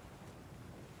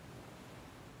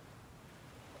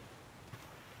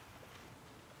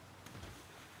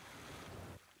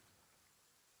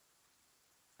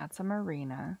 That's a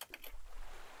marina.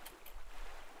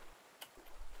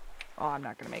 Oh, I'm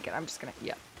not gonna make it. I'm just gonna...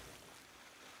 Yep.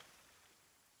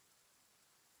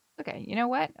 Okay, you know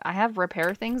what? I have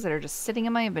repair things that are just sitting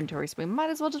in my inventory, so we might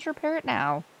as well just repair it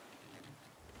now.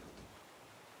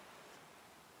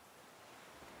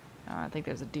 Oh, I think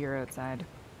there's a deer outside.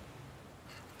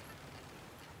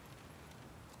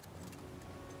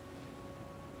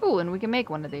 Ooh, and we can make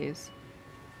one of these.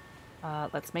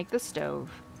 Let's make the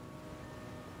stove.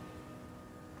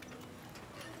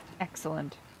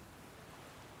 Excellent.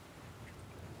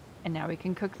 And now we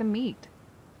can cook the meat.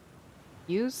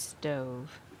 Use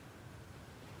stove.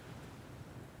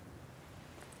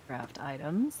 Craft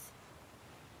items.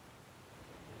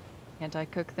 Can't I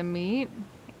cook the meat?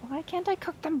 Why can't I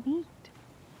cook the meat?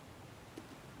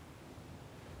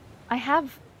 I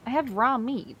have raw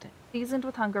meat. Seasoned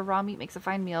with hunger, raw meat makes a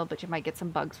fine meal, but you might get some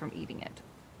bugs from eating it.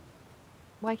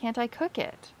 Why can't I cook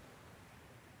it?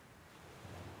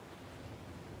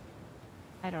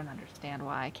 I don't understand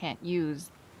why I can't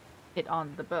use it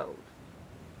on the boat.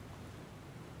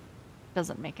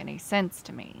 Doesn't make any sense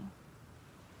to me.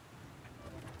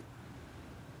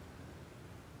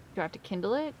 Do I have to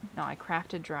kindle it? No, I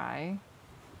crafted dry.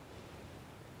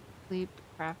 Sleep,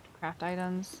 craft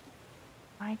items.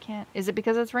 I can't... Is it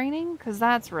because it's raining? Because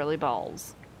that's really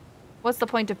balls. What's the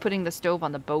point of putting the stove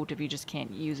on the boat if you just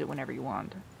can't use it whenever you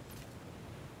want?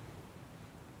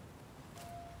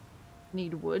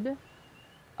 Need wood?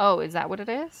 Oh, is that what it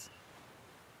is?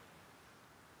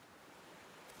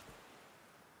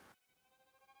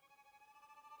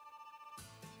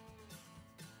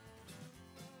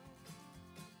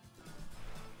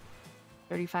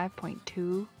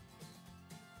 $35.2.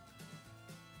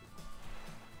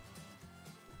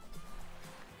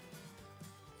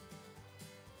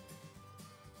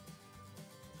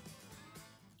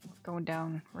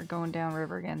 We're going down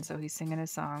river again, so he's singing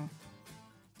his song.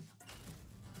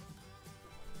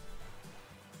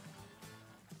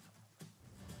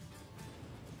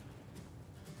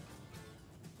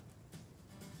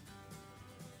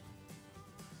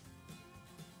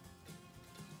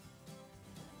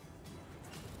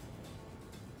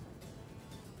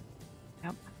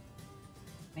 Yep.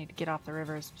 I need to get off the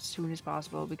river as soon as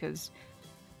possible because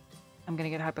I'm gonna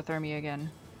get hypothermia again.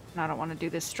 And I don't want to do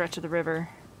this stretch of the river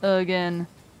again.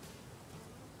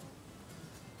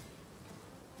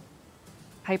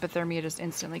 Hypothermia just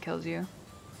instantly kills you.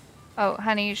 Oh,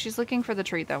 honey, she's looking for the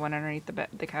treat that went underneath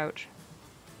the couch.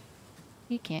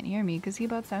 He can't hear me because he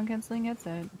bought sound canceling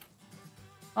headset.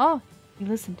 Oh, he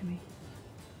listened to me.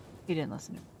 He didn't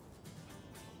listen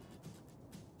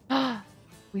to me.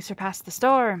 We surpassed the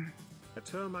storm. A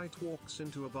termite walks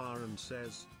into a bar and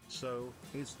says, "So,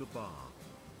 is the bar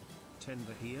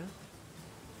tender here?"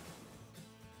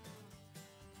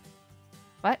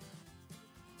 What?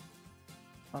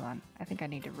 Hold on. I think I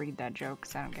need to read that joke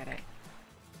because I don't get it.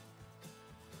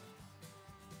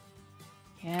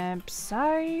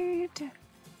 Campsite.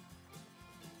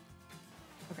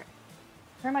 Okay.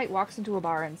 Termite walks into a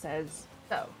bar and says,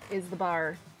 "So, is the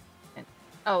bar?" And,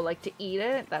 oh, like to eat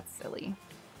it? That's silly.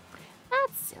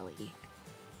 That's silly.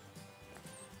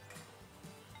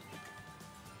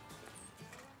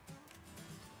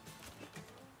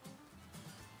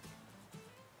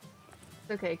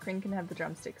 It's okay. Kryn can have the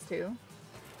drumsticks too.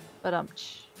 But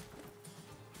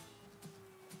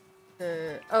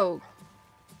oh,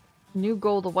 new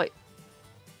gold, the white.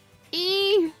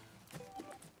 E.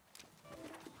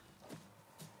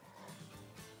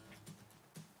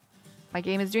 My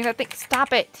game is doing that thing.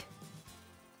 Stop it.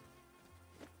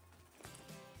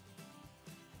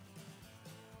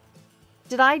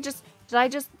 Did I just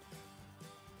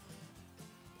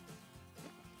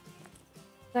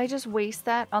waste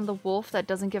that on the wolf that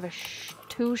doesn't give a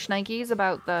two shnikes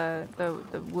about the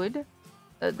wood?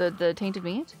 The tainted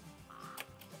meat?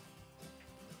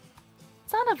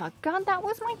 Son of a gun, that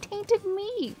was my tainted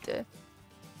meat!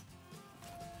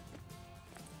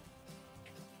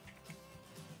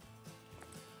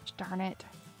 Darn it.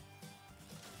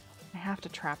 I have to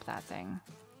trap that thing.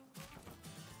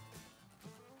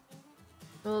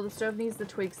 Well, the stove needs the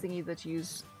twigs thingy that's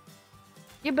used.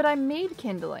 Yeah, but I made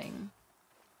kindling.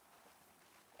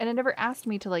 And it never asked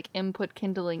me to, like, input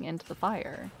kindling into the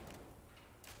fire.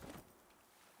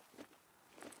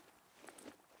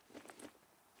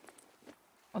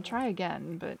 I'll try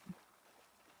again, but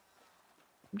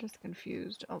I'm just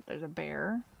confused. Oh, there's a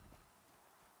bear.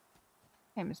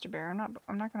 Hey, Mr. Bear,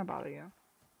 I'm not gonna bother you.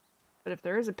 But if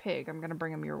there is a pig, I'm gonna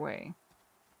bring him your way.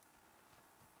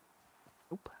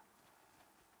 Nope.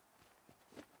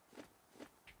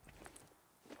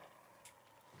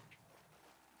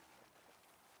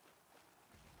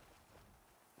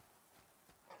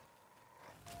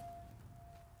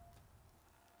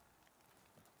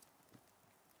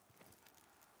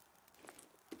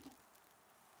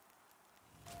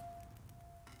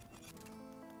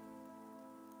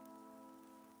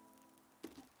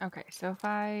 Okay, so if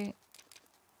I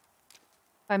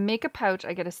make a pouch,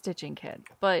 I get a stitching kit,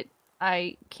 but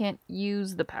I can't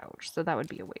use the pouch, so that would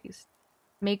be a waste.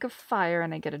 Make a fire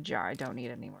and I get a jar. I don't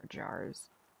need any more jars.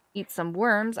 Eat some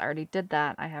worms. I already did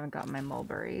that. I haven't got my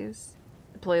mulberries.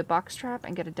 Deploy a box trap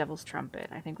and get a devil's trumpet.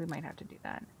 I think we might have to do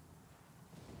that.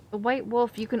 The white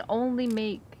wolf, you can only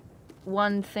make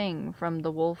one thing from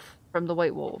the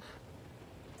white wolf.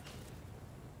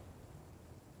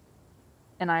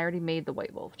 And I already made the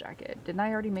white wolf jacket. Didn't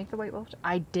I already make the white wolf?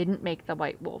 I didn't make the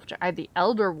white wolf jacket. I had the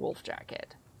elder wolf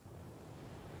jacket.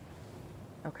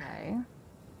 Okay.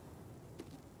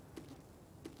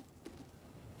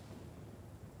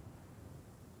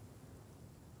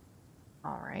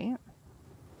 Alright.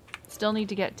 Still need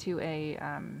to get to a,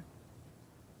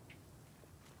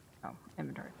 oh,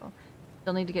 inventory full.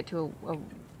 Still need to get to a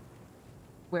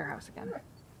warehouse again.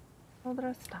 Oh, did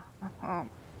I stop? Oh.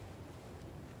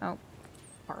 Oh.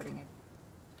 Farting.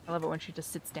 I love it when she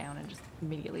just sits down and just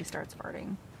immediately starts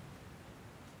farting.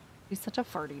 She's such a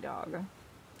farty dog.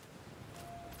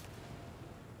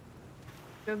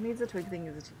 Job needs a twig thing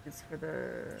is for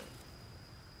the...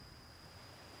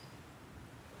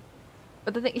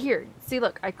 But the thing, here, see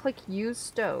look, I click use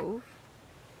stove.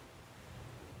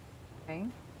 Okay.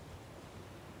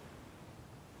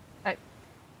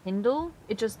 Kindle?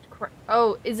 It just,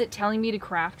 oh, is it telling me to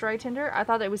craft dry tinder? I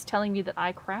thought it was telling me that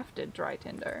I crafted dry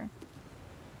tinder.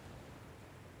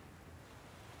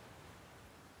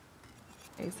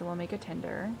 Okay, so we'll make a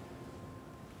tinder.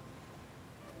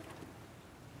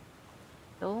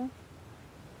 Still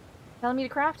telling me to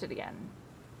craft it again.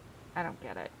 I don't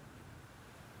get it.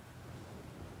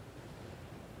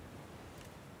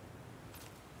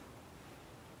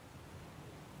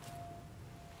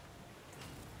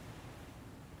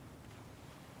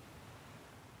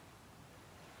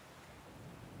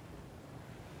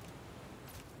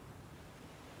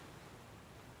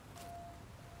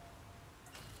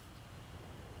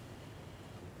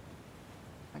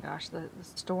 Gosh, the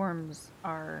storms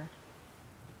are...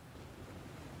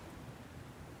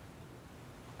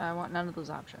 I want none of those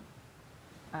options.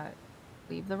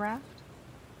 Leave the raft?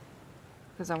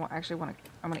 Because I actually want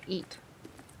to... I want to eat.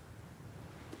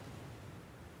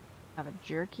 Have a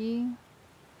jerky.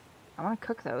 I want to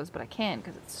cook those, but I can't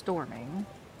because it's storming.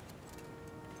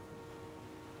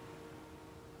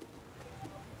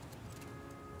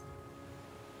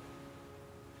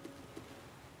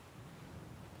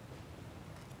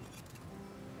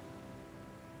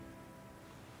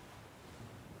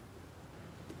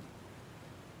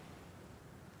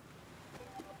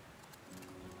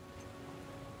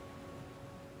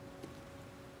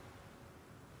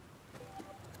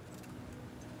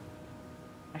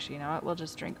 Actually, you know what? We'll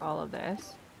just drink all of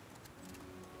this.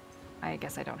 I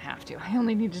guess I don't have to. I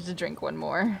only needed to drink one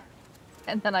more.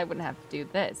 And then I wouldn't have to do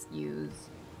this. Use.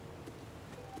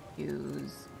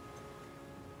 Use.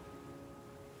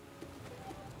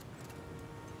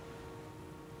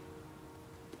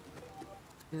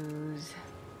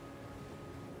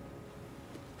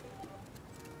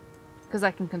 Because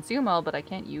I can consume all, but I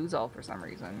can't use all for some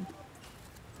reason.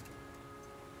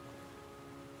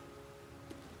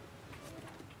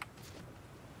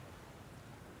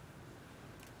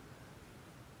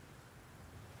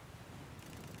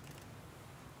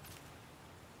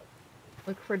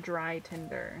 Look for dry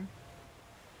tinder.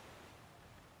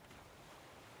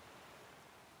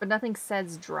 But nothing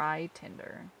says dry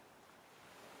tinder.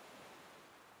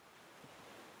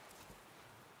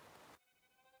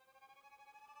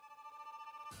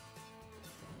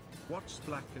 What's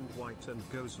black and white and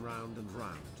goes round and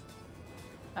round?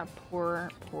 A poor,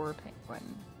 poor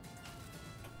penguin.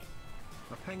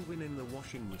 A penguin in the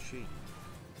washing machine.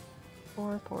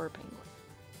 Poor, poor penguin.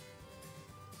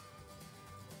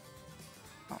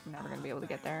 Oh, I'm never gonna be able to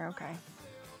get there. Okay.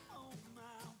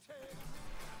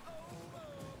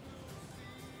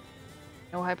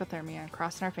 No hypothermia.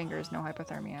 Crossing our fingers, no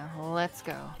hypothermia. Let's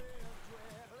go.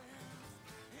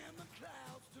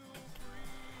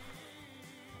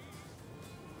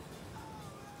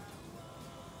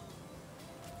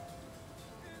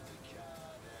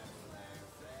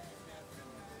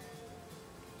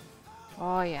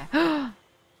 Oh, yeah.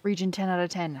 Region 10 out of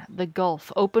 10. The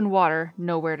Gulf. Open water.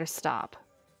 Nowhere to stop.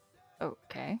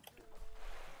 Okay.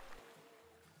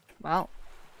 Well.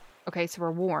 Okay, so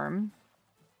we're warm.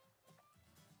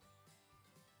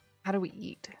 How do we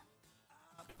eat?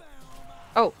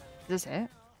 Oh, is this it?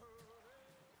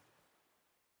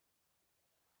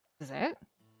 Is this it?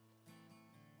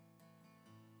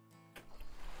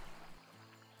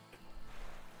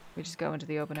 We just go into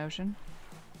the open ocean?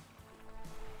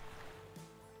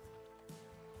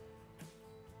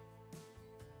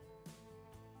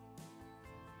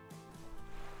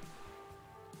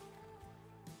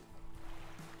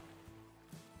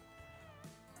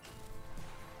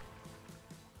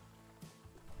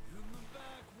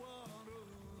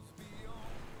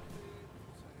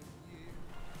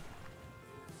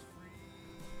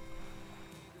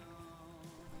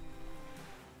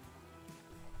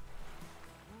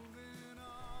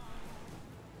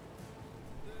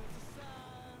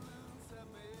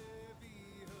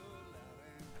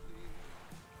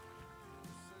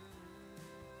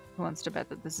 Who wants to bet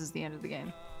that this is the end of the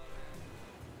game?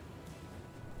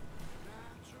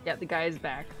 Yeah, the guy is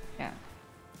back. Yeah.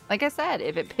 Like I said,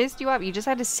 if it pissed you off, you just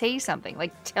had to say something.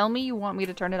 Like, tell me you want me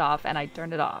to turn it off, and I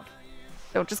turned it off.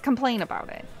 Don't just complain about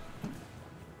it.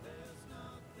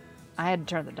 I had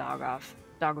to turn the dog off.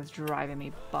 The dog was driving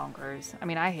me bonkers. I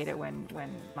mean, I hate it when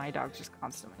my dogs just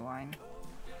constantly whine.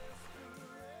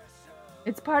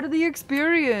 It's part of the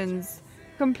experience.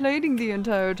 Complaining the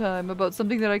entire time about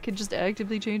something that I could just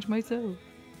actively change myself.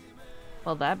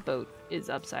 Well, that boat is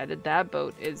upsided. That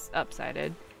boat is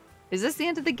upsided. Is this the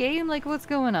end of the game? Like, what's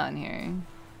going on here?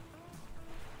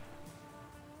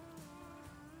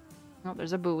 Oh,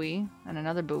 there's a buoy and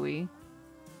another buoy.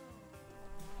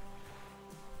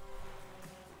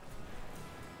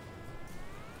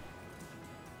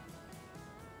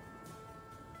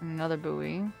 And another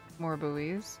buoy. More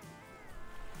buoys.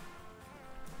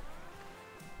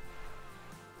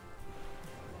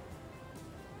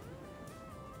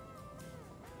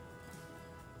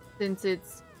 Since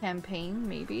it's campaign,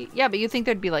 maybe? Yeah, but you think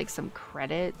there'd be like some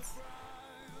credits?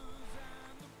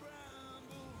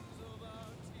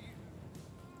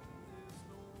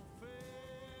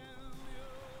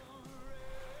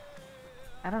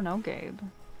 I don't know, Gabe.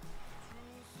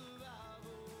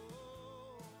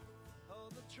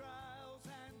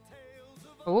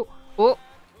 Oh, oh,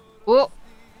 oh!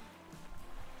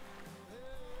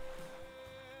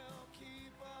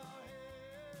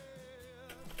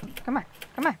 Come on,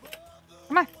 come on,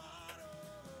 come on.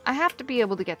 I have to be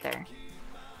able to get there.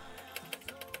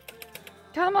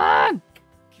 Come on!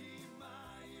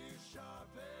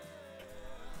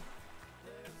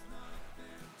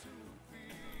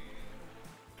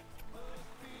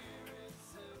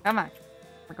 Come on.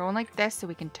 We're going like this so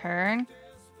we can turn.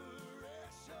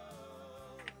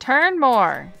 Turn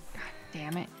more! God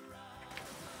damn it.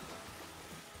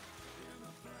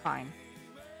 Fine.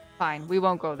 Fine, we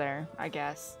won't go there, I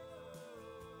guess.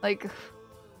 Like...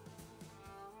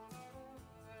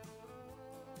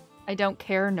 I don't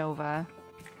care, Nova.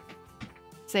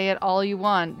 Say it all you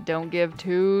want. Don't give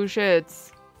two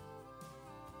shits.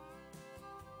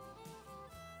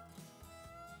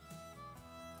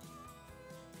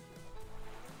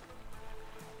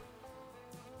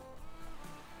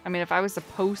 mean, if I was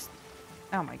supposed...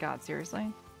 Oh my god,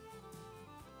 seriously?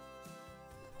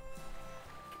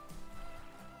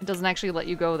 It doesn't actually let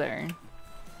you go there.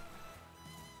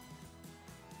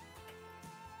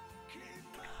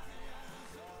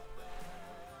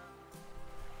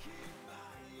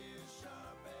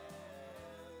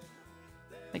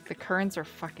 Like, the currents are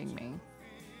fucking me.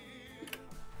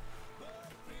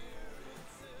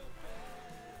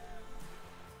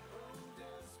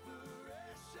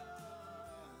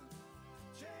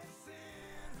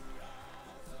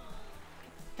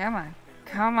 Come on.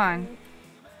 Come on.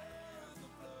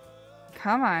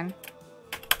 Come on.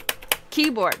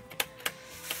 Keyboard.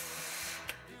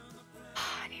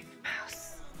 I need a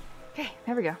mouse. Okay,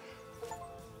 there we go.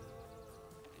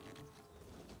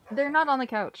 They're not on the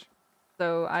couch,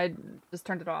 so I just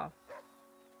turned it off.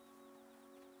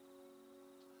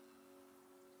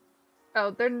 Oh,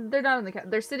 they're not on the couch.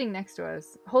 They're sitting next to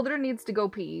us. Holder needs to go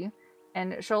pee,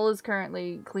 and Shoal is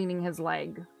currently cleaning his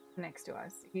leg next to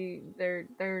us.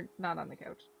 They're not on the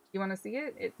couch. You want to see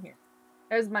it? Here.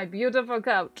 There's my beautiful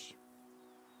couch.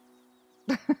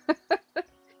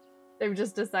 They've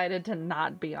just decided to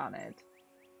not be on it.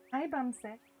 Hi,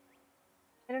 Bumsick.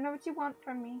 I don't know what you want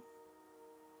from me.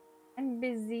 I'm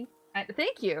busy.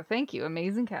 Thank you. Thank you.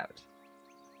 Amazing couch.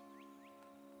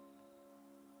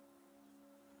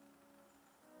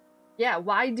 Yeah,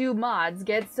 why do mods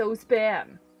get so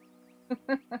spam? Look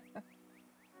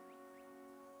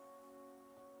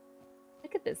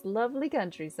at this lovely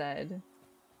countryside.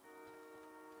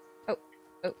 Oh.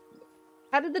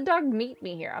 How did the dog meet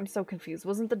me here? I'm so confused.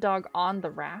 Wasn't the dog on the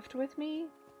raft with me?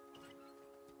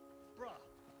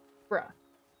 Bruh.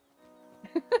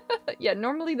 Yeah,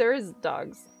 normally there is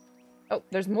dogs. Oh,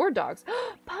 there's more dogs.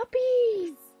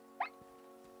 Puppies!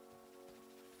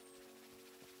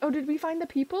 Oh, did we find the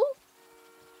people?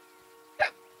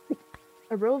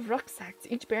 A row of rucksacks,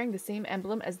 each bearing the same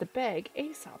emblem as the bag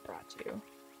Aesop brought you.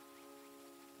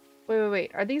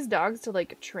 Wait. Are these dogs to,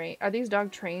 like, train... Are these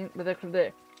dogs trained...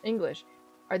 English.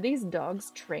 Are these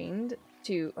dogs trained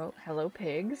to... Oh, hello,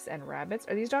 pigs and rabbits.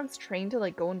 Are these dogs trained to,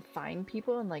 like, go and find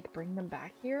people and, like, bring them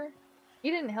back here? He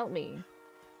didn't help me.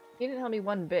 He didn't help me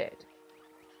one bit.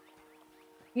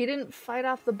 He didn't fight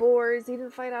off the boars. He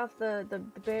didn't fight off the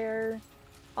bear.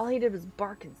 All he did was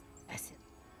bark incessantly.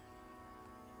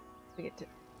 We get to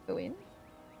go in?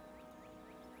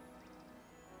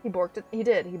 He borked it. He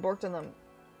did. He borked on them.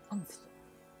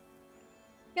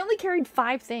 He only carried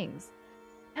 5 things.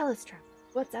 Tell us, Travis,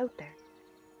 what's out there?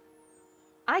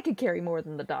 I could carry more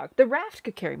than the dog. The raft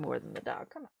could carry more than the dog.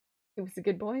 Come on. He was a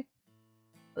good boy.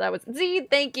 That was... See,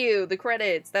 thank you! The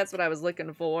credits! That's what I was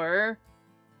looking for.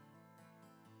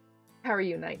 How are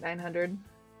you, Knight 900?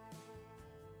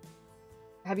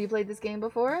 Have you played this game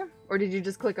before? Or did you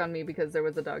just click on me because there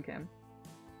was a dog cam?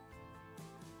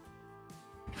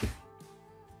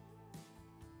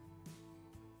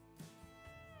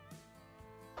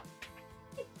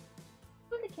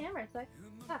 Move the camera so I...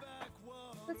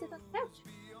 Let's sit on the couch.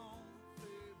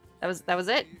 That was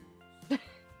it?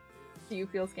 Do you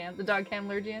feel scammed? The dog cam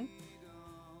lured you in?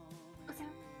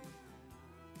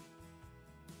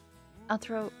 I'll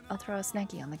throw a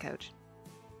snacky on the couch.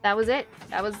 That was it.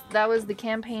 That was the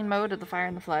campaign mode of the Fire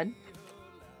and the Flood.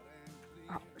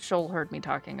 Oh, Shoal heard me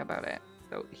talking about it,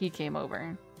 so he came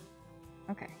over.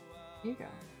 Okay, here you go.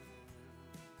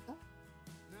 Oh.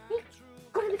 Here,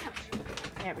 go to the couch.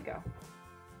 There we go.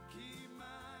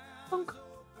 Bonk.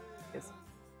 Yes.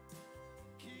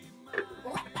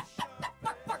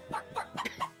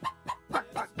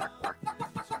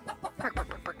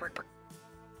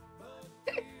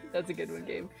 That's a good one,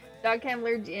 Gabe. Dog cam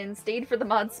lured in, stayed for the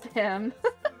mod spam.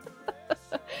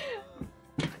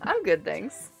 I'm good,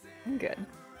 thanks. I'm good.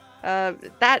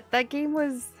 That game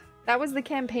was... That was the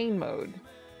campaign mode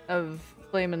of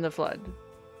Flame in the Flood.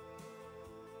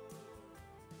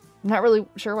 I'm not really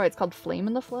sure why it's called Flame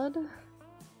in the Flood.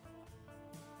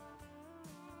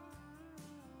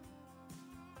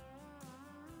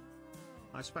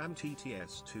 I spammed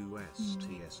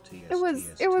TTS2S. It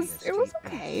was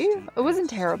okay. It wasn't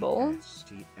terrible.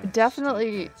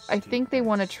 Definitely, I think they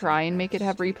want to try and make it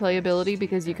have replayability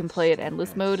because you can play it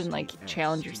endless mode and like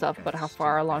challenge yourself about how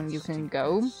far along you can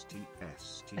go.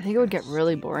 I think it would get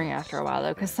really boring after a while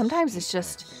though, because sometimes it's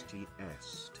just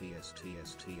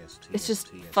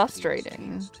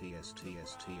frustrating.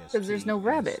 Because there's no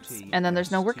rabbits, and then there's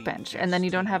no workbench, and then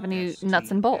you don't have any nuts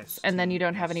and bolts, and then you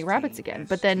don't have any rabbits again.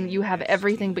 But then you have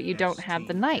everything, but you don't have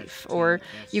the knife, or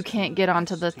you can't get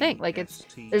onto the thing. Like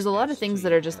there's a lot of things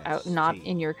that are just not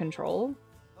in your control.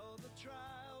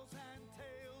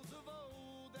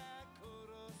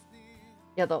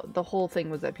 Yeah, the whole thing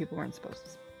was that people weren't supposed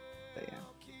to. But yeah.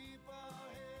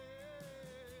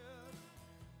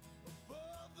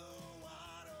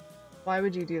 Why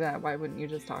would you do that? Why wouldn't you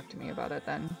just talk to me about it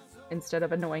then? Instead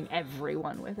of annoying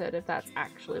everyone with it, if that's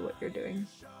actually what you're doing.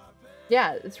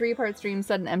 Yeah, 3-part stream,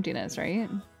 sudden emptiness, right?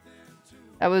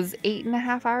 That was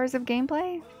 8.5 hours of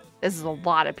gameplay? This is a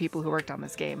lot of people who worked on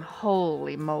this game.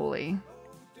 Holy moly.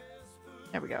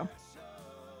 There we go.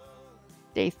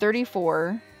 Day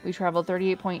 34, we traveled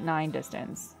 38.9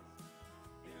 distance.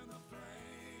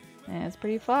 And it's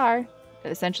pretty far.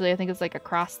 Essentially, I think it's like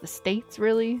across the states,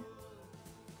 really.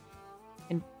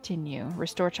 Continue.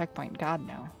 Restore checkpoint. God,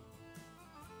 no.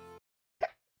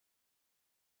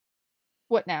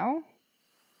 What now?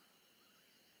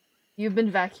 You've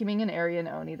been vacuuming an area in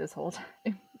Oni this whole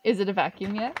time. Is it a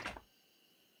vacuum yet?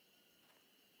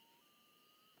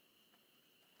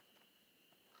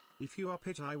 If you up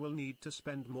it, I will need to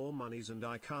spend more monies, and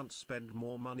I can't spend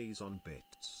more monies on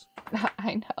bits.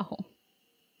 I know.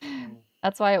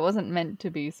 That's why it wasn't meant to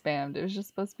be spammed. It was just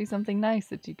supposed to be something nice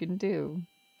that you can do.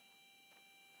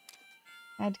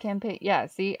 Add campaign. Yeah,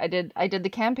 see, I did the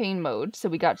campaign mode, so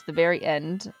we got to the very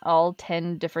end, all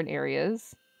 10 different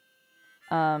areas.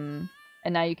 And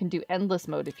now you can do endless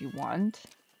mode if you want.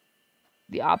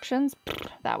 The options,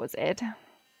 that was it.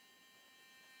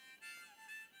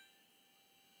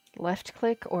 Left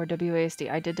click or WASD?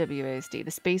 I did WASD.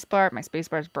 The spacebar, my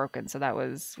spacebar is broken, so that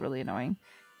was really annoying.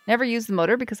 Never used the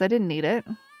motor because I didn't need it.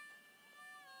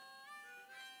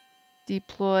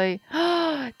 Deploy.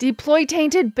 Deploy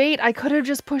tainted bait. I could have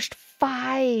just pushed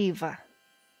 5.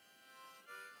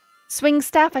 Swing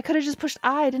staff. I could have just pushed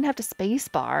I. I didn't have to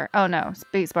spacebar. Oh no,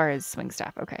 spacebar is swing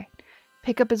staff. Okay.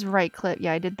 Pick up is right click.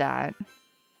 Yeah, I did that.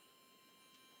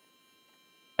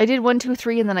 I did 1, 2,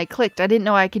 3, and then I clicked. I didn't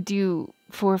know I could do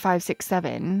 4, 5, 6,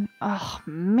 7. Oh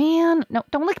man. No,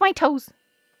 don't lick my toes.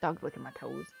 Dog's licking my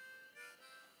toes.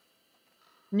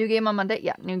 New game on Monday?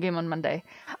 Yeah, new game on Monday.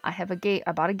 I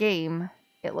bought a game.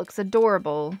 It looks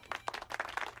adorable.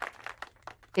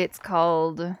 It's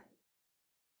called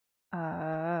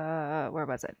where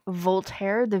was it?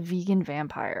 Voltaire the Vegan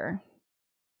Vampire.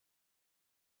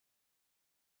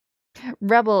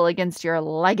 Rebel against your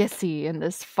legacy in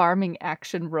this farming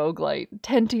action roguelite.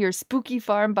 Tend to your spooky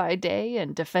farm by day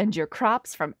and defend your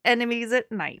crops from enemies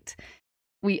at night.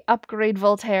 We upgrade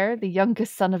Voltaire, the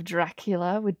youngest son of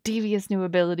Dracula, with devious new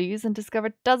abilities and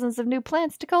discover dozens of new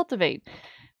plants to cultivate.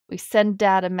 We send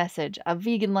Dad a message. A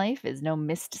vegan life is no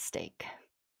mistake.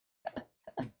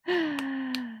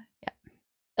 Yeah.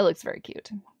 It looks very cute.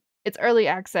 It's early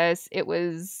access. It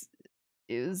was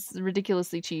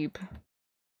ridiculously cheap.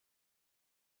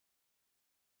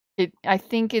 I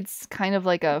think it's kind of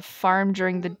like a farm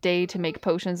during the day to make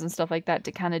potions and stuff like that,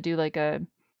 to kind of do like a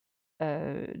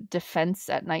defense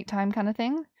at nighttime kind of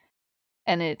thing.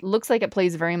 And it looks like it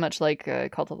plays very much like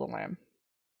Cult of the Lamb.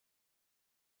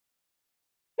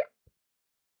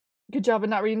 Good job at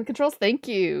not reading the controls. Thank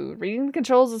you. Reading the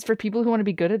controls is for people who want to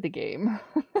be good at the game.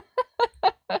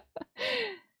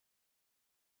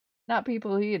 Not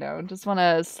people who, just want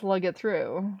to slug it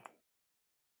through.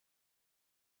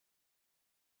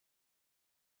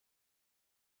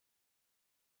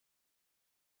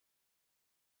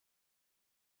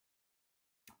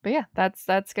 But yeah,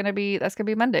 that's gonna be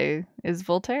Monday, is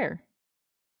Voltaire.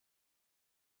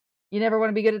 You never want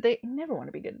to be good at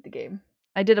the game.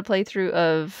 I did a playthrough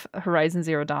of Horizon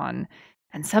Zero Dawn,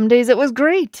 and some days it was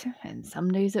great, and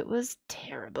some days it was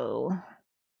terrible.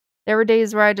 There were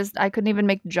days where I couldn't even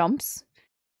make jumps.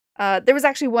 There was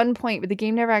actually one point where the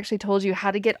game never actually told you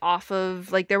how to get off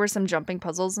of, like, there were some jumping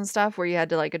puzzles and stuff where you had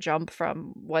to, like, jump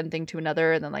from one thing to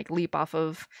another and then, like, leap off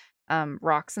of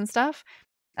rocks and stuff.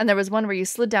 And there was one where you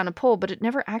slid down a pole, but it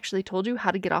never actually told you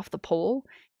how to get off the pole.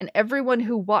 And everyone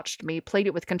who watched me played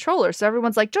it with controller. So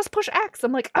everyone's like, just push X.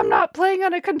 I'm like, I'm not playing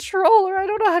on a controller. I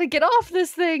don't know how to get off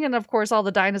this thing. And of course, all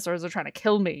the dinosaurs are trying to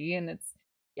kill me. And it's,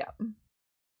 yeah.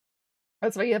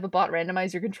 That's why you have a bot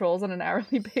randomize your controls on an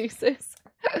hourly basis.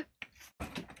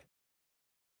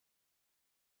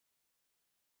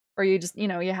 Or you just,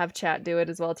 you have chat do it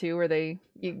as well too, where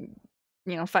you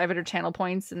 500 channel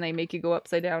points and they make you go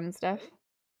upside down and stuff.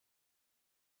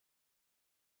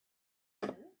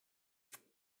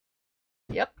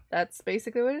 Yep, that's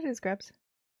basically what it is, Krebs.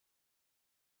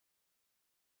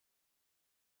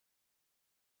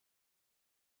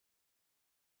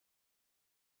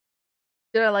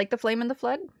 Did I like The Flame and the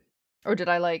Flood? Or did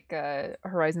I like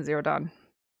Horizon Zero Dawn?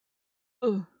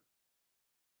 Ugh.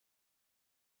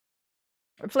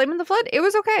 Flame and the Flood? It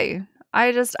was okay.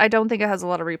 I don't think it has a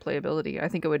lot of replayability. I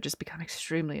think it would just become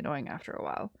extremely annoying after a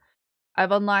while.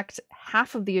 I've unlocked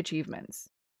half of the achievements.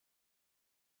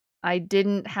 I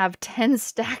didn't have 10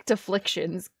 stacked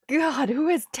afflictions. God, who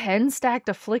has 10 stacked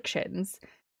afflictions?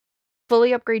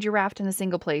 Fully upgrade your raft in a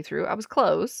single playthrough. I was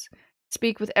close.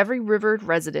 Speak with every river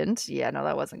resident. Yeah, no,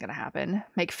 that wasn't going to happen.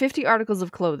 Make 50 articles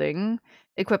of clothing.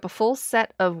 Equip a full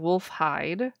set of wolf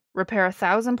hide. Repair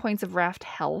 1,000 points of raft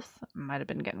health. Might have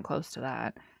been getting close to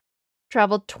that.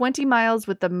 Travel 20 miles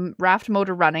with the raft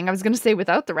motor running. I was going to say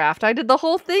without the raft. I did the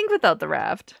whole thing without the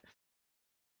raft.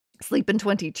 Sleep in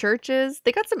 20 churches.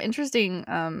 They got some interesting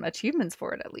achievements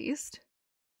for it, at least.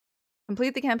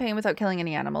 Complete the campaign without killing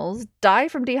any animals. Die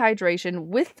from dehydration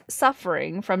with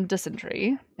suffering from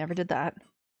dysentery. Never did that.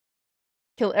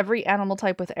 Kill every animal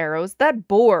type with arrows. That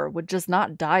boar would just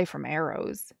not die from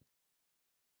arrows.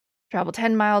 Travel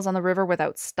 10 miles on the river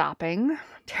without stopping.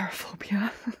 Terraphobia.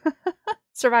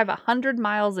 Survive 100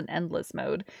 miles in endless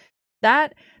mode.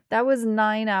 That was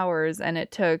 9 hours, and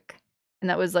it took... And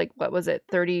that was like, what was it,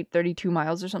 32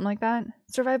 miles or something like that?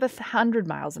 Survive 100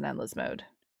 miles in endless mode.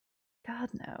 God,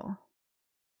 no.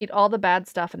 Eat all the bad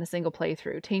stuff in a single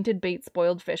playthrough. Tainted bait,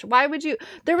 spoiled fish. Why would you...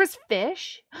 There was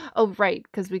fish? Oh, right,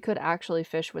 because we could actually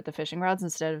fish with the fishing rods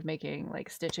instead of making,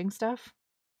 like, stitching stuff.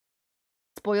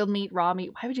 Spoiled meat, raw meat.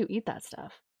 Why would you eat that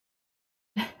stuff?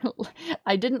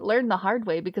 I didn't learn the hard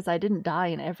way because I didn't die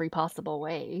in every possible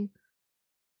way.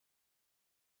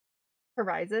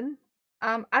 Horizon?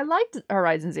 I liked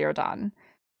Horizon Zero Dawn.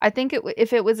 I think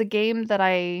if it was a game that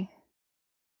I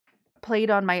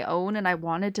played on my own and I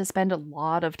wanted to spend a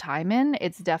lot of time in,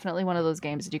 it's definitely one of those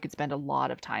games that you could spend a lot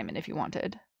of time in if you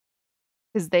wanted.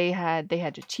 Because they had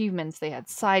achievements, they had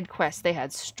side quests, they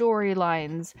had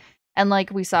storylines, and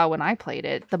like we saw when I played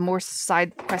it, the more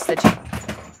side quests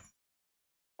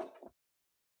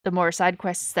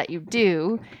that you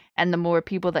do, and the more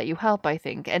people that you help, I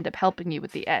think, end up helping you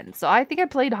with the end. So I think I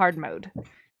played hard mode.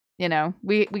 You know,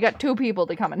 we got 2 people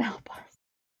to come and help us.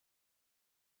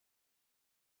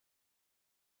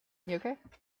 You okay?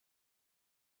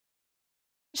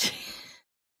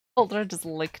 Holder just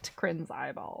licked Crin's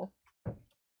eyeball.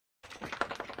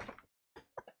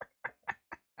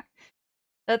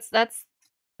 That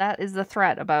is the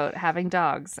threat about having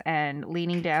dogs and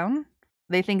leaning down.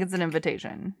 They think it's an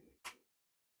invitation.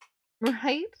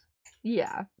 Right?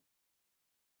 Yeah.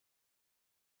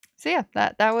 So yeah,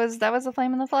 that was a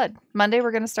flame in the flood. Monday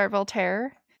we're gonna start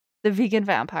Voltaire, the vegan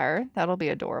vampire. That'll be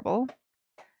adorable.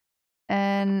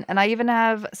 And I even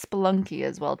have Spelunky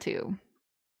as well too.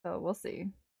 So we'll see.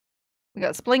 We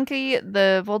got Spelunky,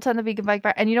 the Volta and the vegan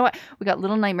vampire, and you know what? We got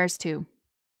Little Nightmares 2.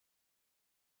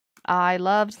 I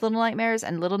loved Little Nightmares,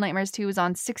 and Little Nightmares 2 was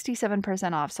on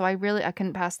 67% off, so I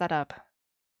couldn't pass that up.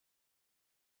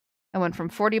 I went from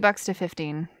 $40 to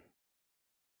 15.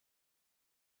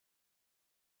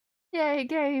 Yay,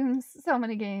 games! So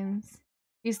many games.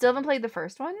 You still haven't played the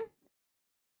first one?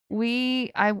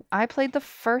 I played the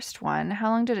first one. How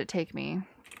long did it take me?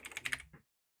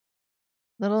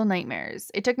 Little Nightmares.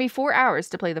 It took me 4 hours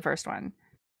to play the first one.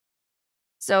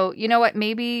 So, you know what?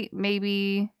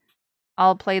 Maybe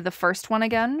I'll play the first one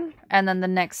again, and then the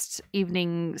next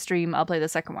evening stream I'll play the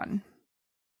second one.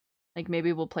 Like,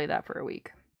 maybe we'll play that for a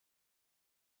week.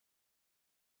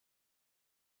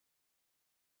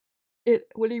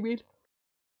 What do you mean?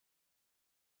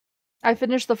 I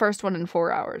finished the first one in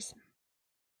 4 hours.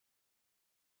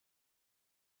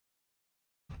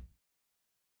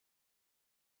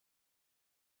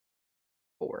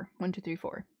 4. 1, 2, 3,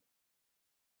 4.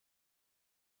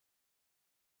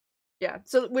 Yeah,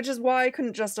 so which is why I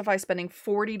couldn't justify spending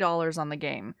 $40 on the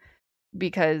game,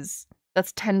 because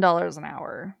that's $10 an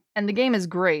hour. And the game is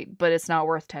great, but it's not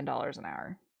worth $10 an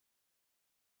hour.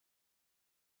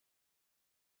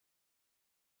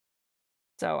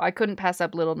 So I couldn't pass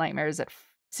up Little Nightmares at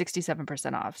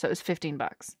 67% off, so it was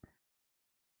 $15.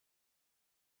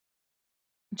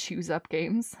 Choose up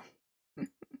games.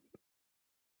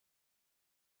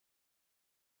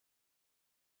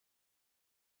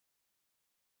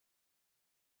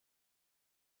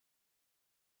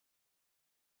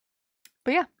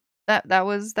 But yeah, that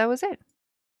was it.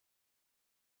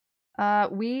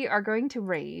 We are going to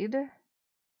raid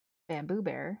Bamboo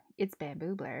Bear. It's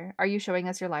Bamboo Bear. Are you showing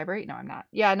us your library? No, I'm not.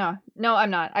 Yeah, no,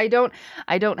 I'm not. I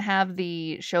don't have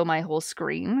the show my whole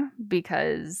screen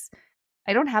because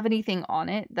I don't have anything on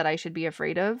it that I should be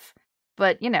afraid of.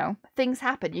 But, you know, things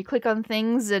happen. You click on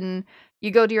things and you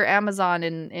go to your Amazon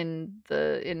in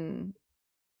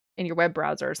your web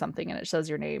browser or something and it says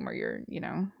your name, or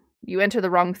you enter the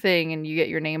wrong thing and you get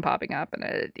your name popping up, and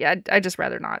I just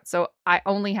rather not. So I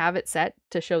only have it set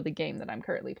to show the game that I'm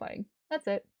currently playing. That's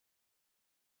it.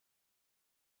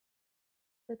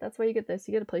 But that's why you get this.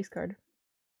 You get a place card.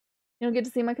 You don't get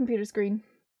to see my computer screen.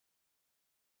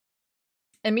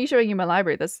 And me showing you my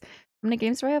library. How many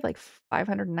games do I have? Like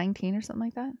 519 or something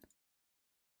like that?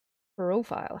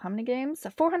 profile. How many games?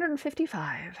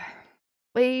 455.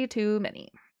 Way too many.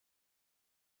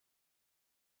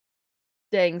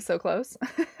 Dang, so close.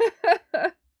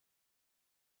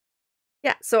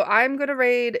 Yeah, so I'm gonna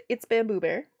raid It's Bamboo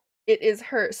Bear. It is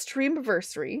her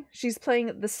streamversary. She's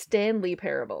playing the Stanley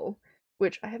Parable,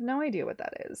 which I have no idea what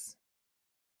that is.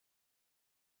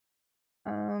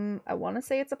 I want to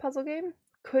say it's a puzzle game.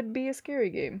 Could be a scary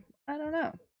game. I don't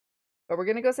know. But we're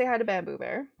gonna go say hi to Bamboo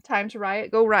Bear. Time to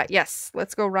riot. Go riot. Yes,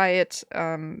 let's go riot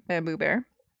Bamboo Bear.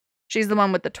 She's the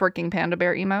one with the twerking panda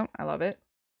bear emote. I love it.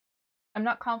 I'm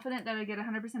not confident that I get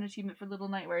 100% achievement for Little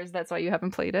Nightmares. That's why you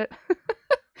haven't played it.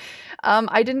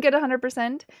 I didn't get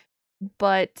 100%,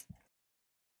 but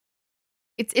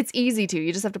it's easy to.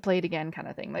 You just have to play it again kind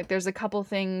of thing. Like there's a couple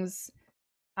things.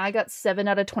 I got 7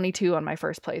 out of 22 on my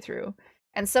first playthrough.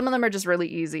 And some of them are just really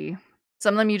easy.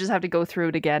 Some of them you just have to go through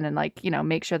it again and like, you know,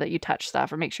 make sure that you touch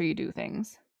stuff or make sure you do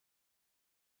things.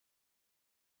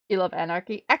 You love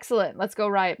anarchy? Excellent. Let's go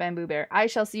riot Bamboo Bear. I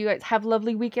shall see you guys. Have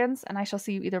lovely weekends, and I shall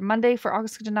see you either Monday for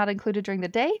Oxygen Not Included during the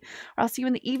day, or I'll see you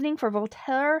in the evening for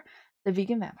Voltaire, the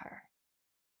Vegan Vampire.